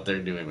 what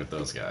they're doing with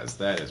those guys.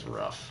 That is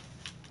rough.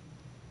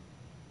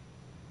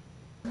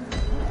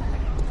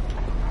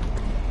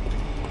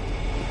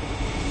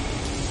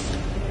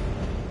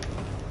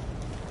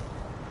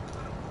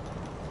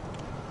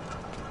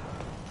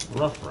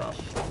 Rough, rough.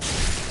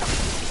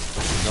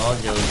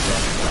 Dog goes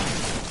rough, rough.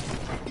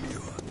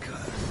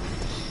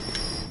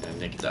 And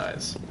Nick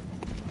dies.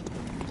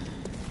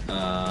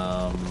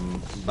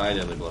 Bye,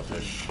 deadly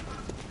blowfish.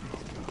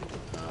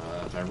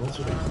 If I roll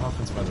through the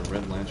coffins by the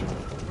red lantern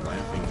with the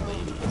laughing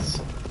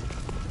ladies.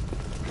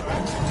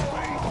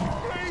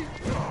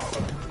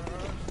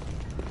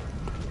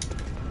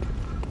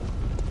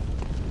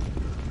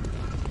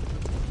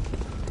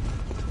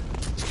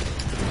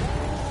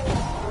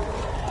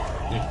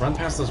 Nick, run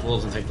past those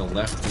wolves and take the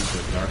left into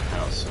a dark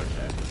house.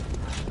 Okay.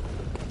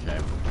 Okay.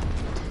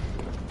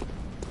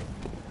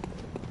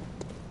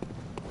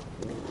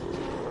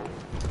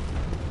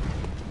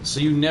 So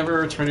you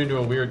never turn into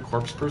a weird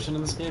corpse person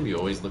in this game? You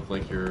always look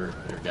like your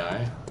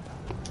guy?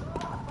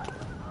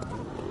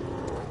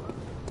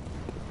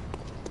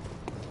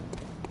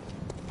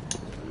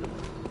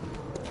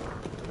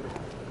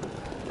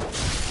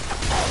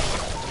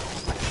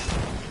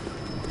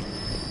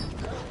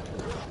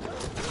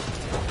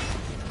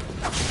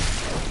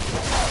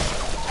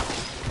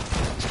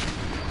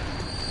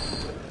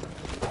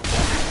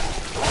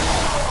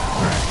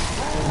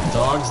 Alright.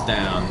 Dog's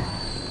down.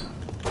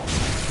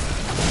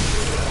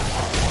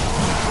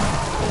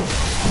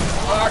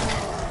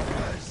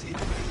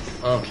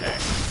 Okay.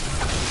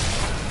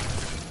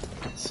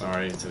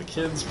 Sorry to the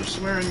kids for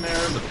swearing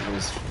there, but that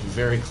was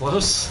very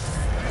close.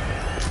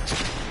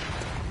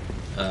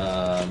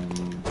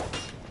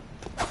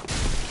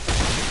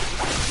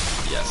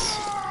 Yes.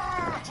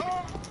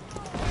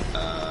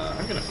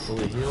 I'm gonna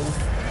fully heal.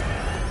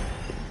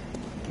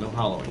 No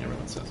hollowing,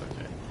 everyone says.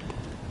 Okay.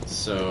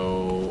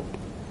 So...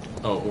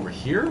 Oh, over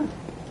here?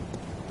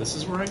 This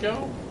is where I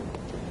go?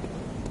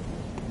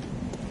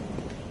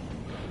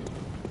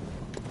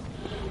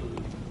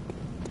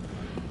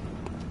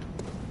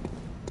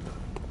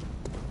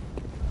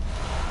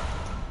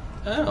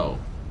 Oh.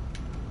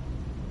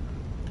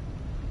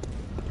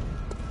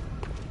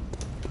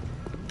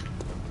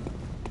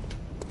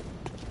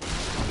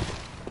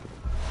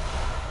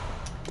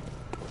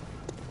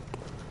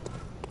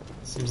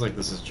 Seems like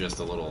this is just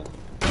a little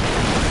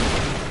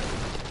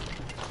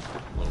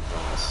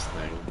bonus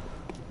thing.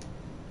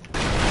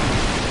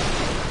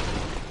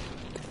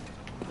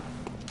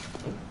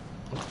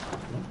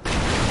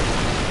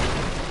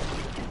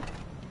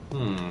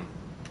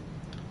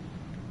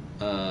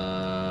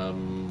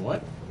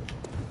 What?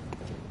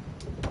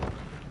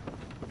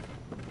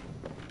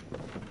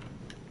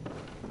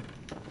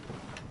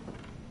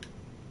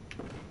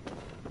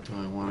 Do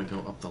I want to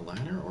go up the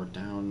ladder or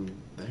down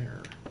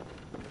there?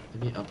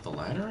 Maybe up the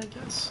ladder, I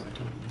guess? I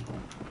don't know.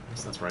 I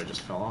guess that's where I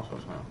just fell off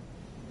of, huh?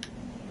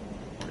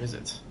 Or is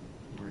it?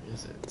 Where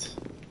is it?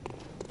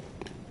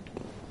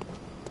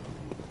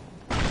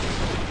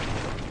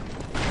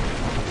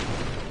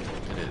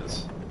 It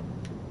is.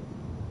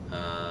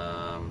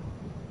 I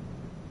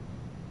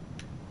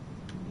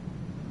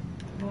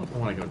don't know know if I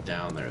want to go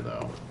down there,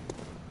 though.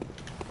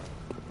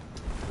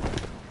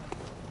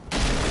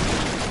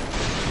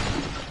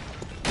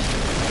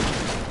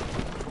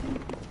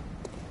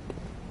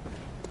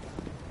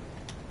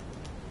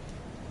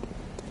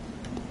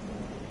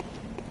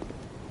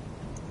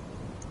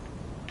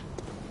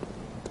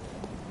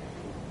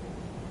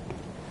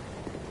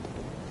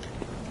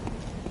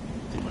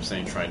 People are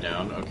saying try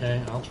down.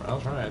 Okay, I'll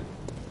try it.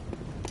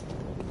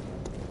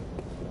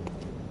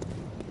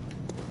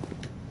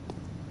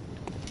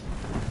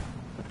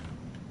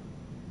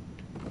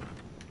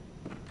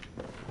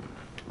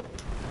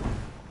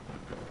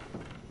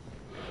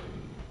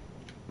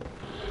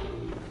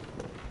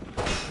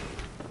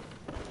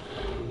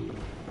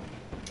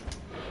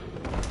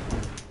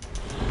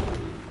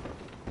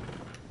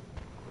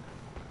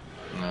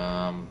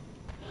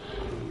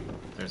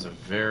 There's a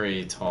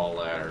very tall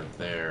ladder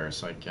there,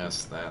 so I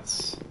guess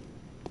that's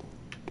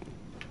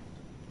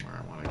where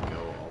I want to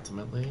go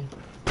ultimately.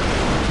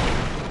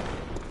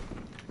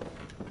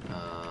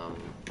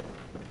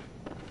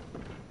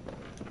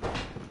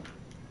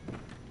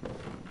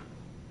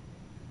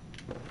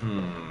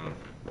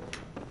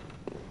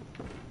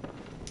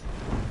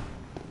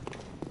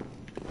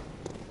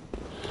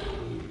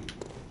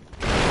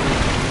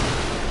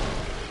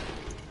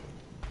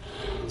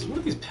 So what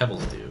do these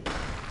pebbles do?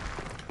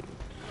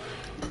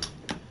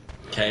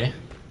 Okay,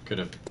 could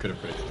have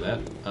predicted that.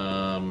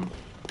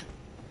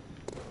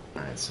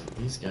 Alright, so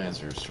these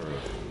guys are sort of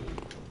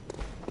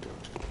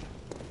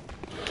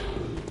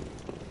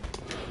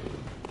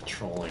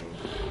patrolling,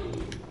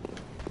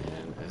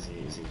 and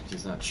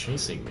he's not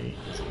chasing me,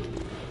 is he?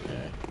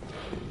 Okay.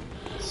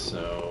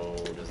 So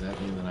does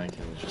that mean that I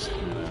can just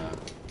kind of?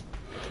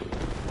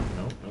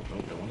 Nope,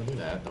 don't want to do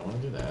that. Don't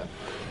want to do that.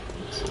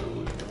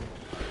 So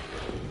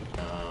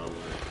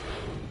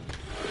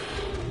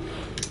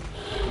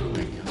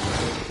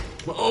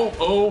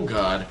oh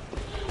god.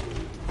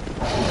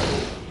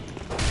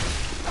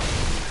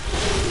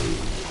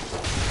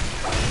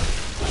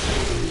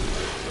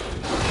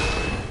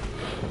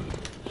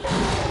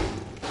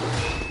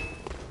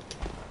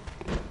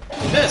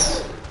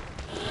 This!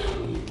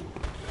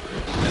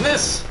 And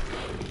this!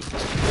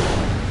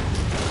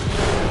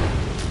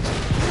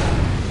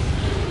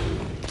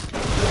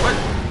 What?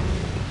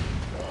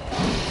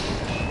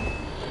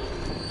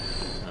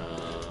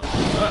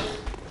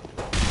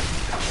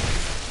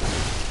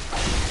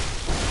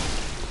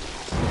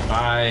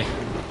 Bye.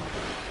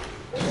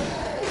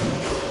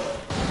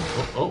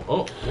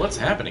 Oh, what's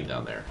happening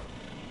down there?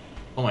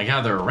 Oh my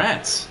god, there are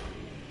rats!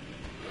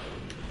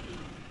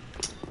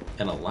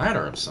 And a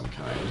ladder of some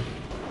kind.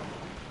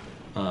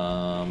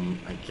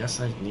 I guess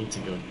I need to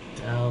go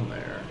down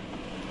there.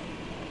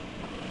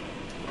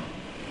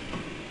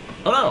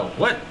 Oh no!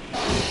 What?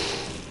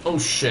 Oh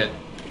shit.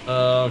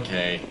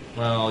 Okay.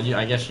 Well,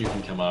 I guess you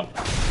can come up.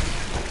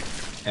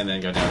 And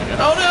then go down again.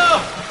 Oh no!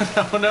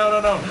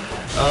 No.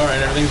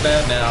 Alright, everything's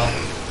bad now.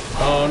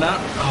 Oh no.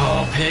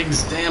 Oh,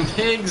 pigs. Damn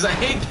pigs. I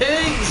hate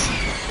pigs!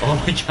 Oh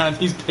my god,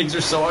 these pigs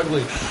are so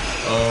ugly.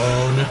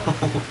 Oh no.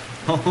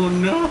 Oh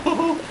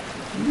no.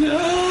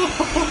 No!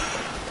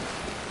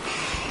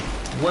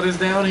 What is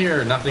down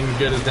here? Nothing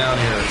good is down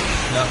here.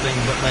 Nothing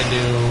but my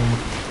doom.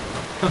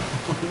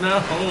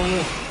 No!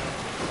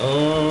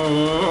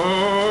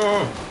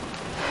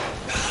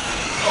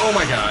 Oh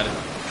my god.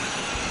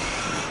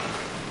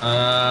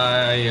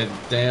 You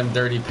damn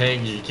dirty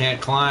pig, you can't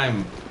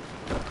climb.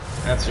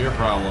 That's your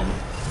problem.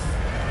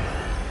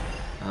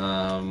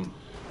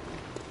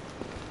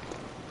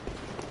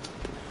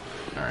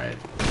 Alright.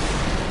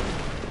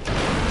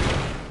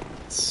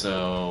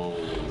 So,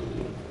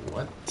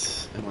 what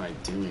am I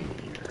doing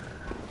here?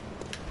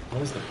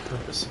 What is the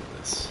purpose of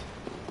this?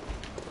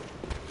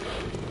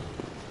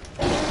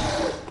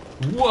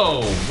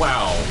 Whoa!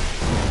 Wow!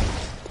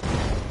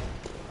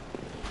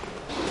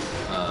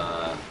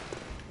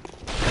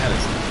 That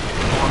is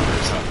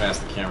bonkers how fast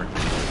the camera can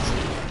move.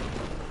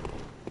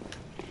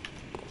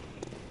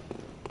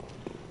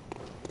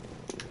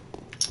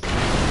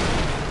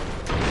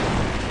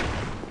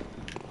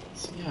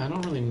 So yeah, I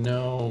don't really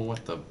know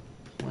what the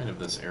point of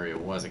this area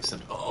was,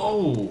 except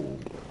oh,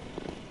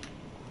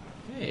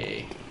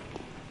 hey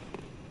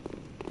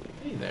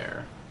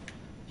there.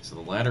 So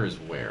the ladder is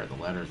where? The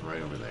ladder is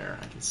right over there.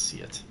 I can see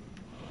it.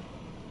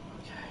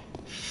 Okay.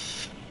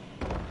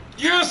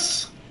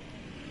 Yes!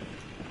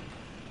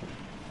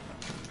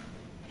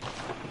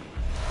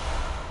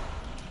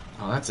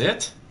 Oh, that's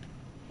it?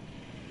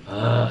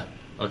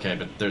 Okay,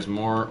 but there's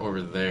more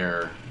over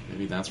there.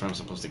 Maybe that's where I'm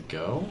supposed to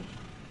go?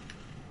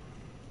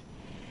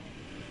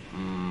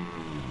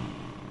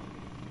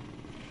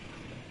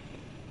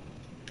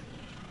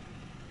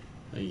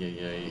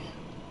 Ay.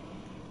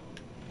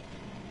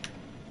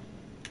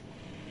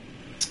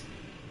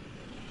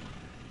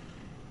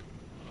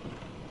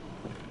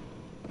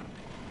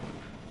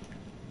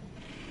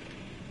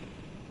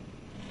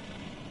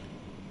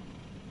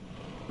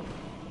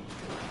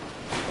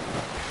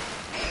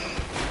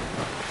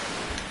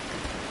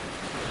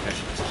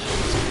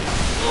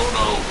 Oh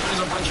no,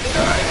 there's a bunch of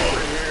guys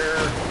over here.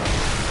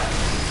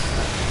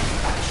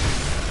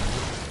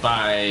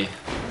 Bye.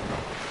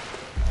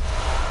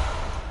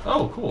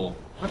 Oh, cool.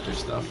 Hunter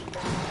stuff.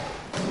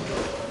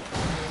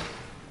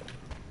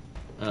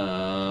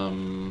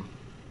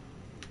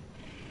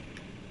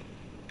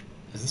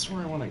 Is this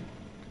where I want to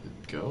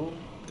go?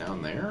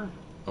 Down there?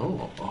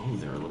 Oh,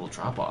 there are little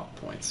drop-off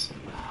points.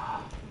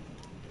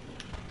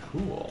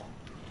 Cool.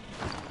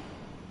 I'm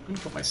gonna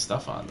put my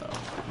stuff on, though.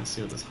 Let's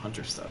see what this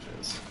hunter stuff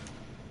is.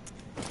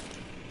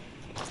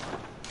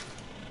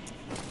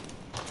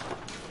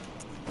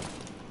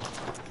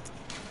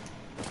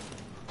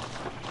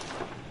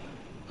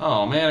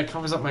 Oh man, it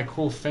covers up my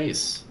cool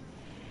face.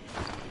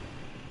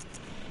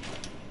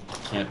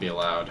 Can't be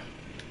allowed.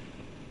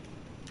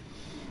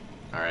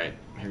 Alright,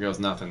 here goes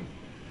nothing.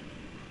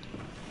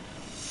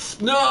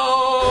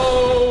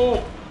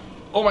 No!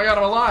 Oh my god,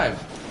 I'm alive!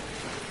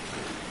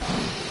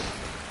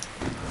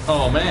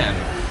 Oh man.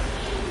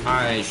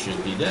 I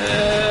should be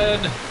dead.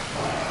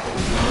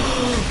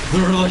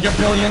 There are like a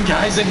billion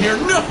guys in here.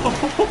 No!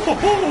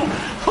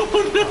 Oh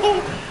no!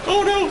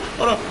 Oh no!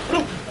 Oh no! Oh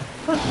no!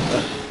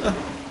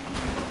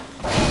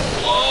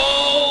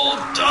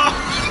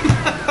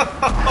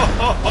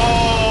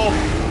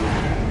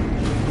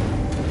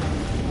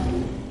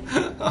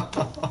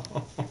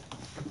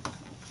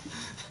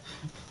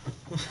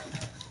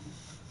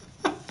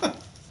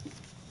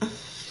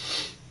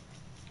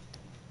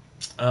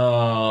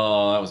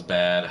 Oh, that was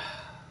bad.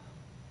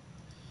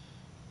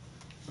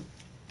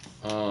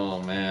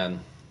 Oh man,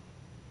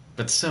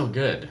 but so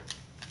good.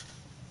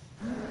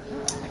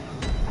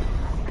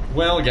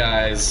 Well,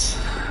 guys,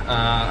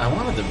 I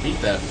wanted to beat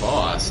that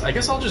boss. I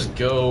guess I'll just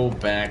go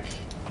back,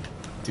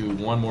 do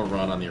one more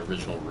run on the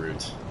original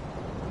route,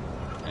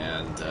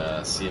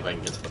 and see if I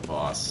can get to the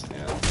boss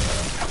and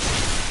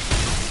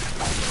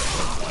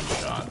one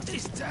shot.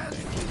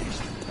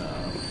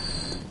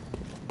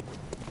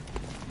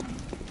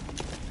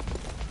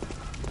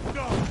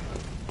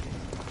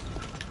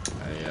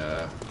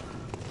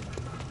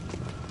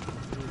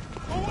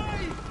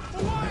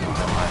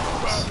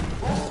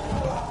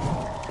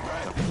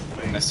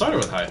 I started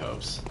with high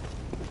hopes,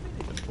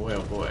 but boy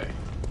oh boy,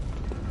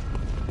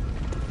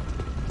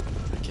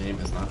 the game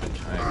has not been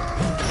kind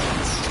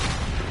since.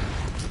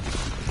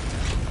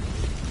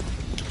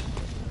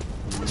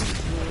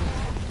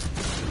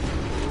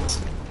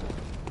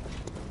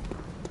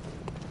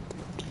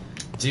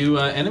 Do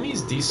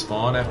enemies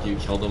despawn after you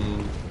kill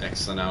them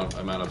X amount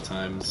of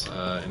times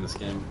in this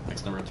game?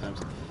 X number of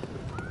times?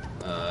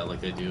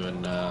 Like they do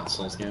in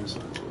Souls games?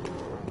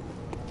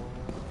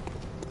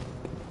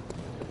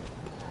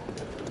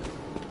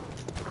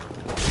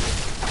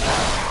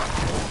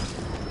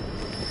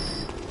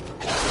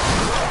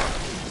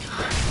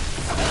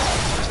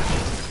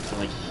 They're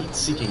like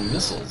heat-seeking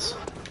missiles.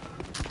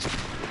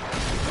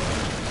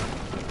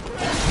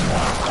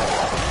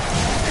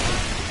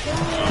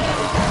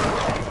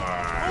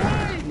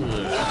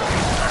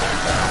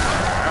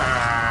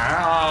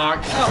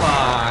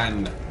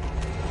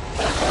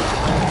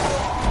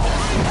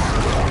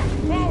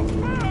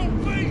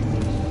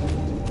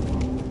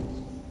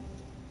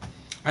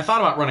 I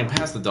thought about running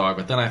past the dog,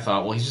 but then I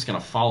thought, well, he's just going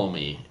to follow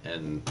me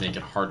and make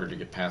it harder to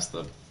get past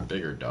the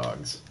bigger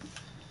dogs.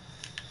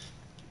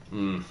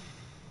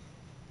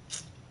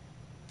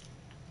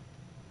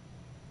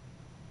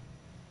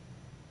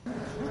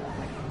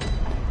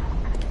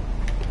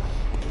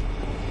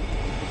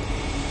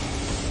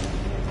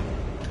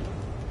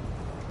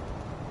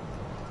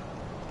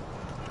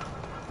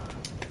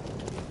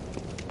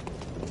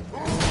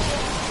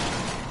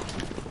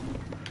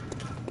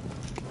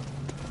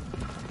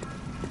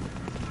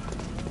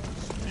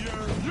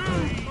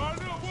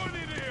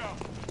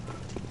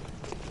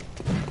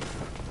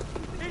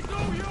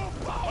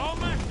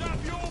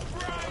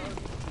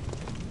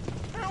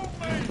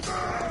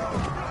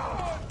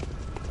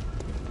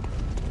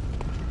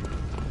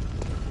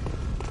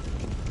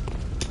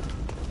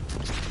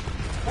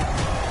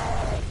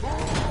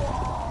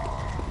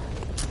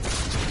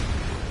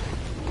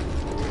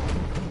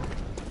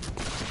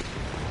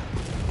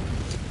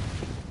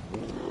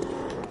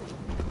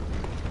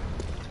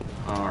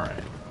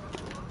 Alright.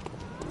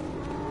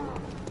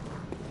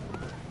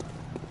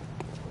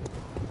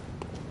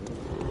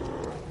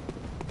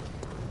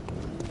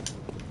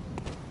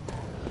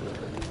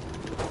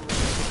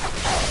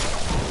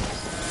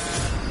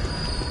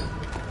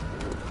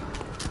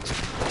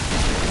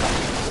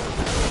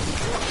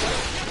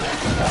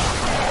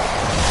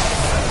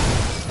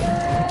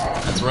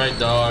 That's right,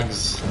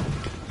 dogs.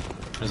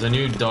 There's a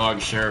new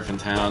dog sheriff in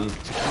town.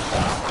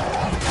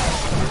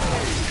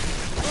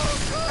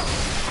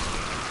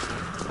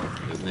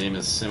 His name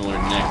is similar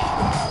Nick.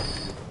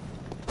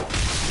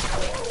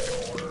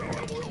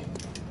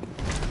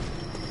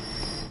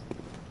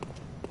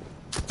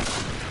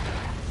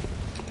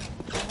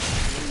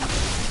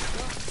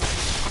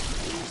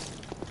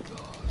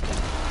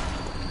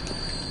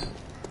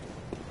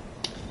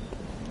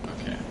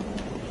 Okay.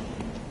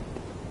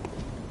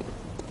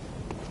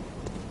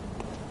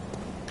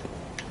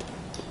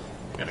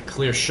 Got a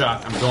clear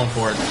shot. I'm going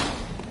for it.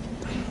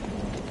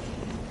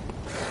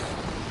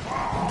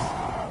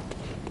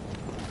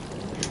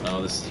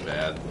 no, this is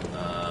bad.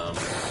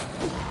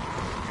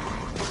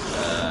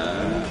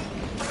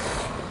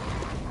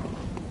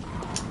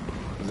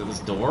 Is it this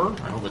door?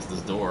 I hope it's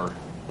this door.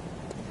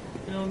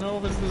 I don't know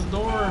if it's this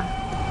door.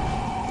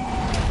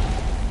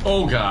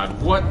 Oh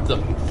god, what the...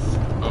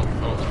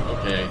 Oh,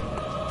 okay.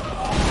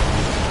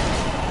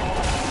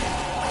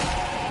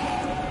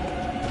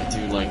 I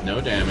do, like,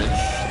 no damage.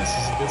 This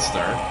is a good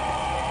start.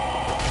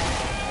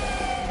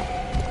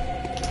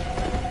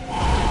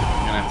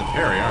 I'm gonna have to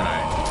parry, aren't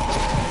I?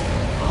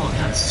 Oh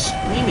god, it's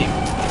screaming.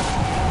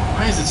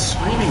 Why is it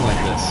screaming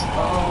like this?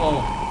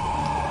 Oh.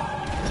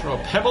 Throw a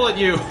pebble at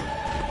you.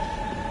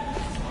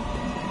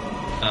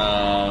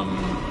 Oh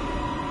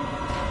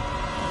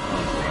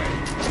boy.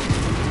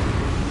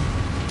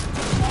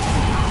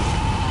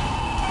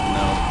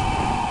 No.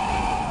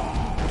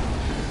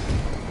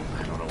 I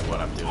don't know what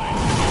I'm doing.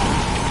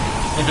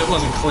 If it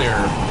wasn't clear,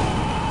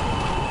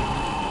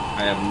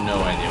 I have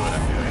no idea what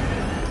I'm doing.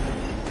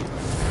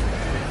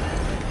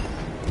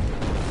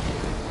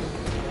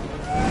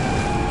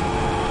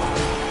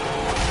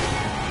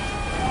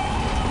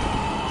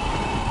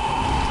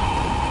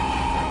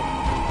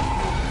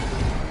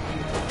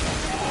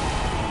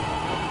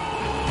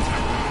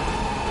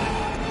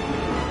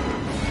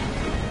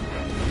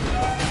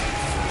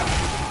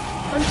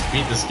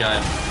 Beat this guy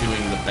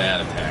doing the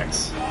bad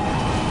attacks.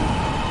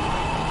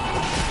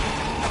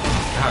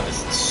 God, this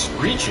is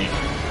screeching.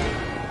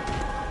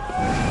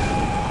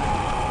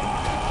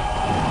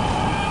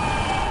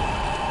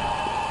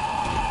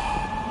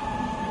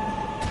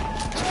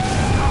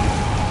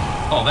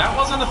 Oh, that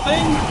wasn't a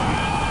thing?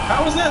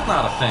 How was that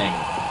not a thing?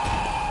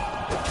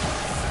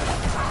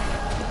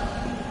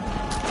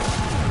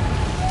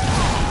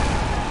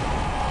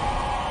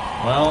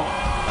 Well,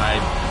 I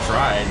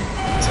tried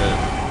to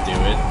do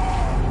it.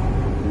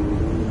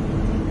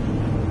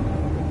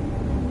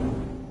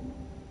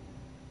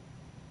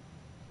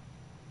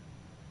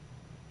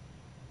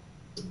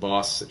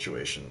 Boss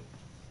situation.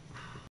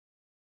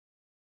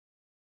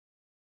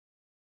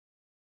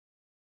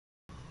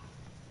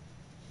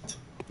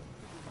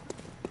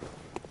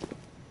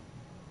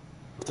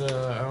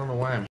 I don't know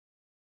why I'm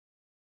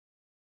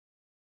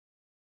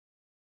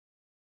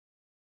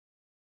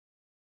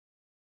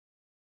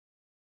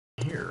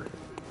here.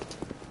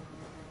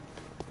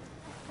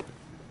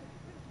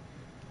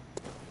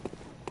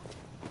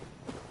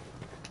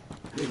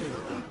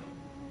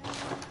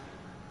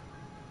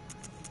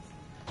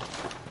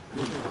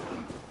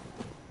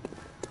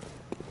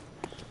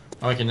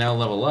 Oh, I can now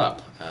level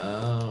up.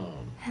 Oh.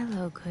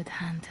 Hello, good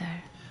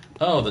hunter.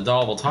 Oh, the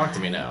doll will talk to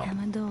me now. I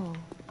am a doll,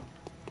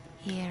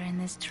 here in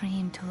this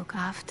dream to look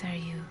after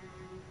you.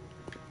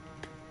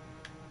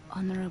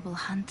 Honorable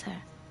hunter,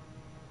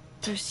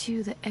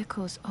 pursue the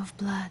echoes of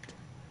blood,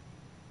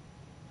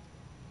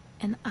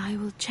 and I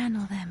will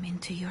channel them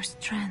into your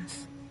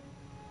strength.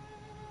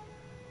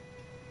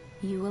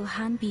 You will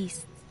hunt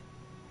beasts,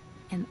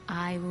 and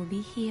I will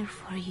be here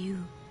for you,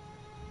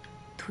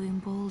 to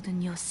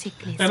embolden your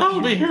sickly spirit. And I'll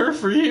be here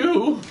for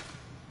you.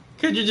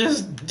 Could you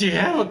just... Do you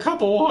have a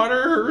cup of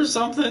water or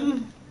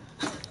something?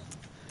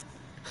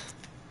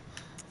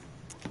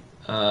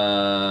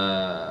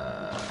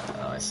 Oh,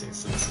 I see.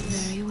 So this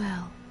is... Very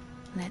well.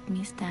 Let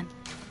me stand.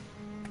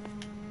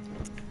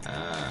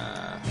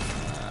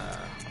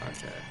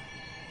 Okay.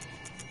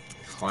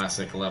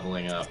 Classic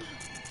leveling up.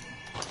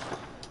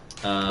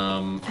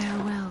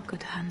 Farewell,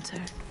 good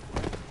hunter.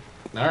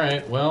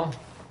 Alright, well...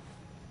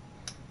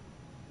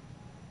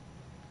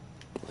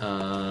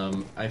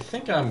 I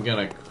think I'm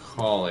gonna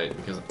call it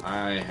because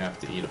I have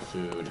to eat a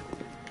food.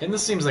 And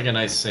this seems like a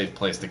nice safe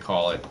place to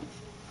call it.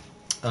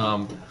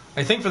 I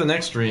think for the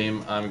next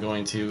stream I'm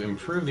going to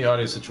improve the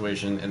audio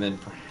situation and then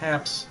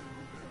perhaps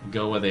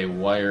go with a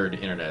wired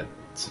internet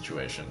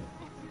situation.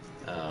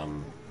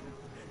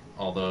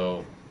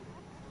 Although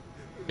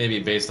maybe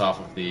based off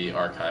of the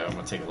archive, I'm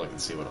gonna take a look and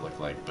see what it looked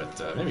like,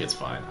 but maybe it's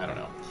fine, I don't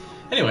know.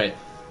 Anyway,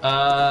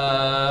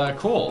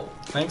 cool.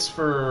 Thanks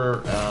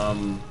for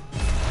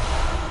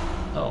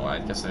oh, I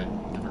guess I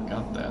never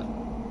got that.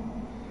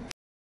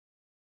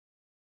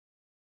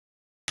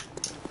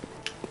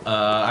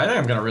 I think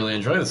I'm gonna really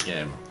enjoy this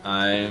game.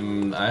 I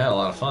had a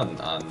lot of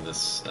fun on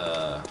this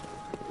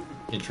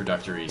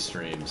introductory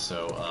stream,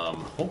 so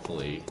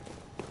hopefully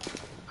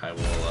I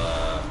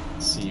will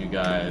see you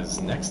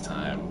guys next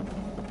time.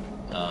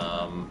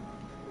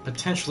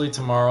 Potentially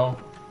tomorrow,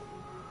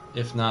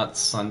 if not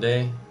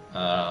Sunday.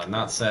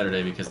 Not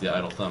Saturday because the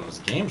Idle Thumbs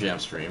Game Jam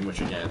stream, which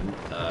again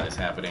is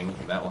happening.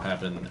 That will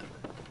happen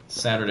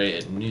Saturday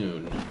at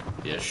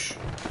noon-ish.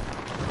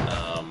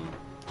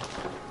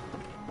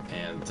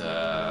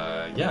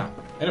 Yeah.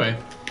 Anyway,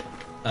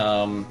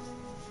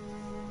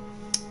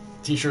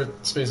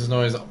 T-shirt, Spaces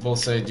Noise both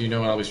say, do you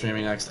know what I'll be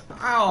streaming next?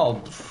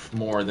 I'll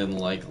more than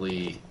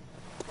likely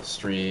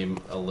stream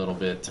a little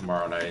bit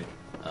tomorrow night.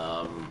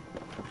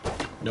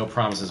 No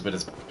promises, but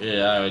it's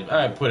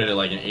I put it at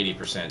like an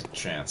 80%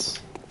 chance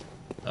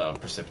of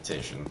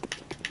precipitation.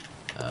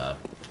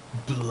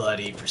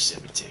 Bloody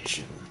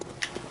precipitation.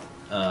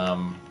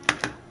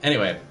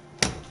 Anyway,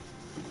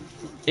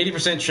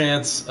 80%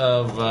 chance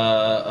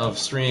of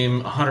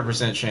stream,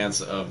 100%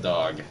 chance of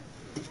dog,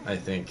 I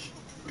think,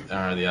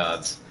 are the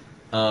odds.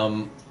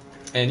 And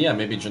yeah,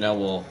 maybe Janelle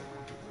will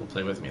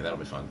play with me. That'll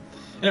be fun.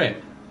 Anyway,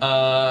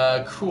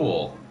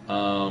 cool.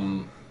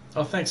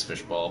 Oh, thanks,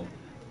 Fishbulb.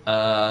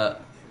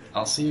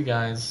 I'll see you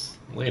guys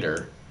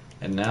later.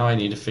 And now I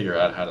need to figure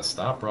out how to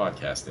stop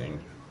broadcasting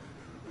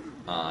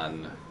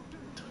on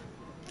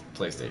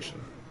PlayStation.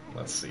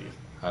 Let's see.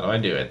 How do I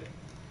do it?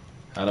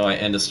 How do I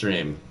end a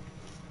stream?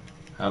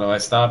 How do I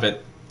stop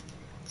it?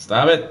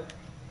 Stop it!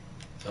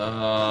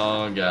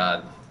 Oh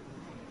god.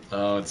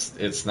 Oh,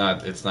 it's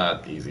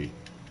not easy.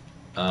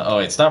 Oh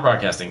wait, stop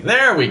broadcasting.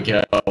 There we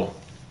go.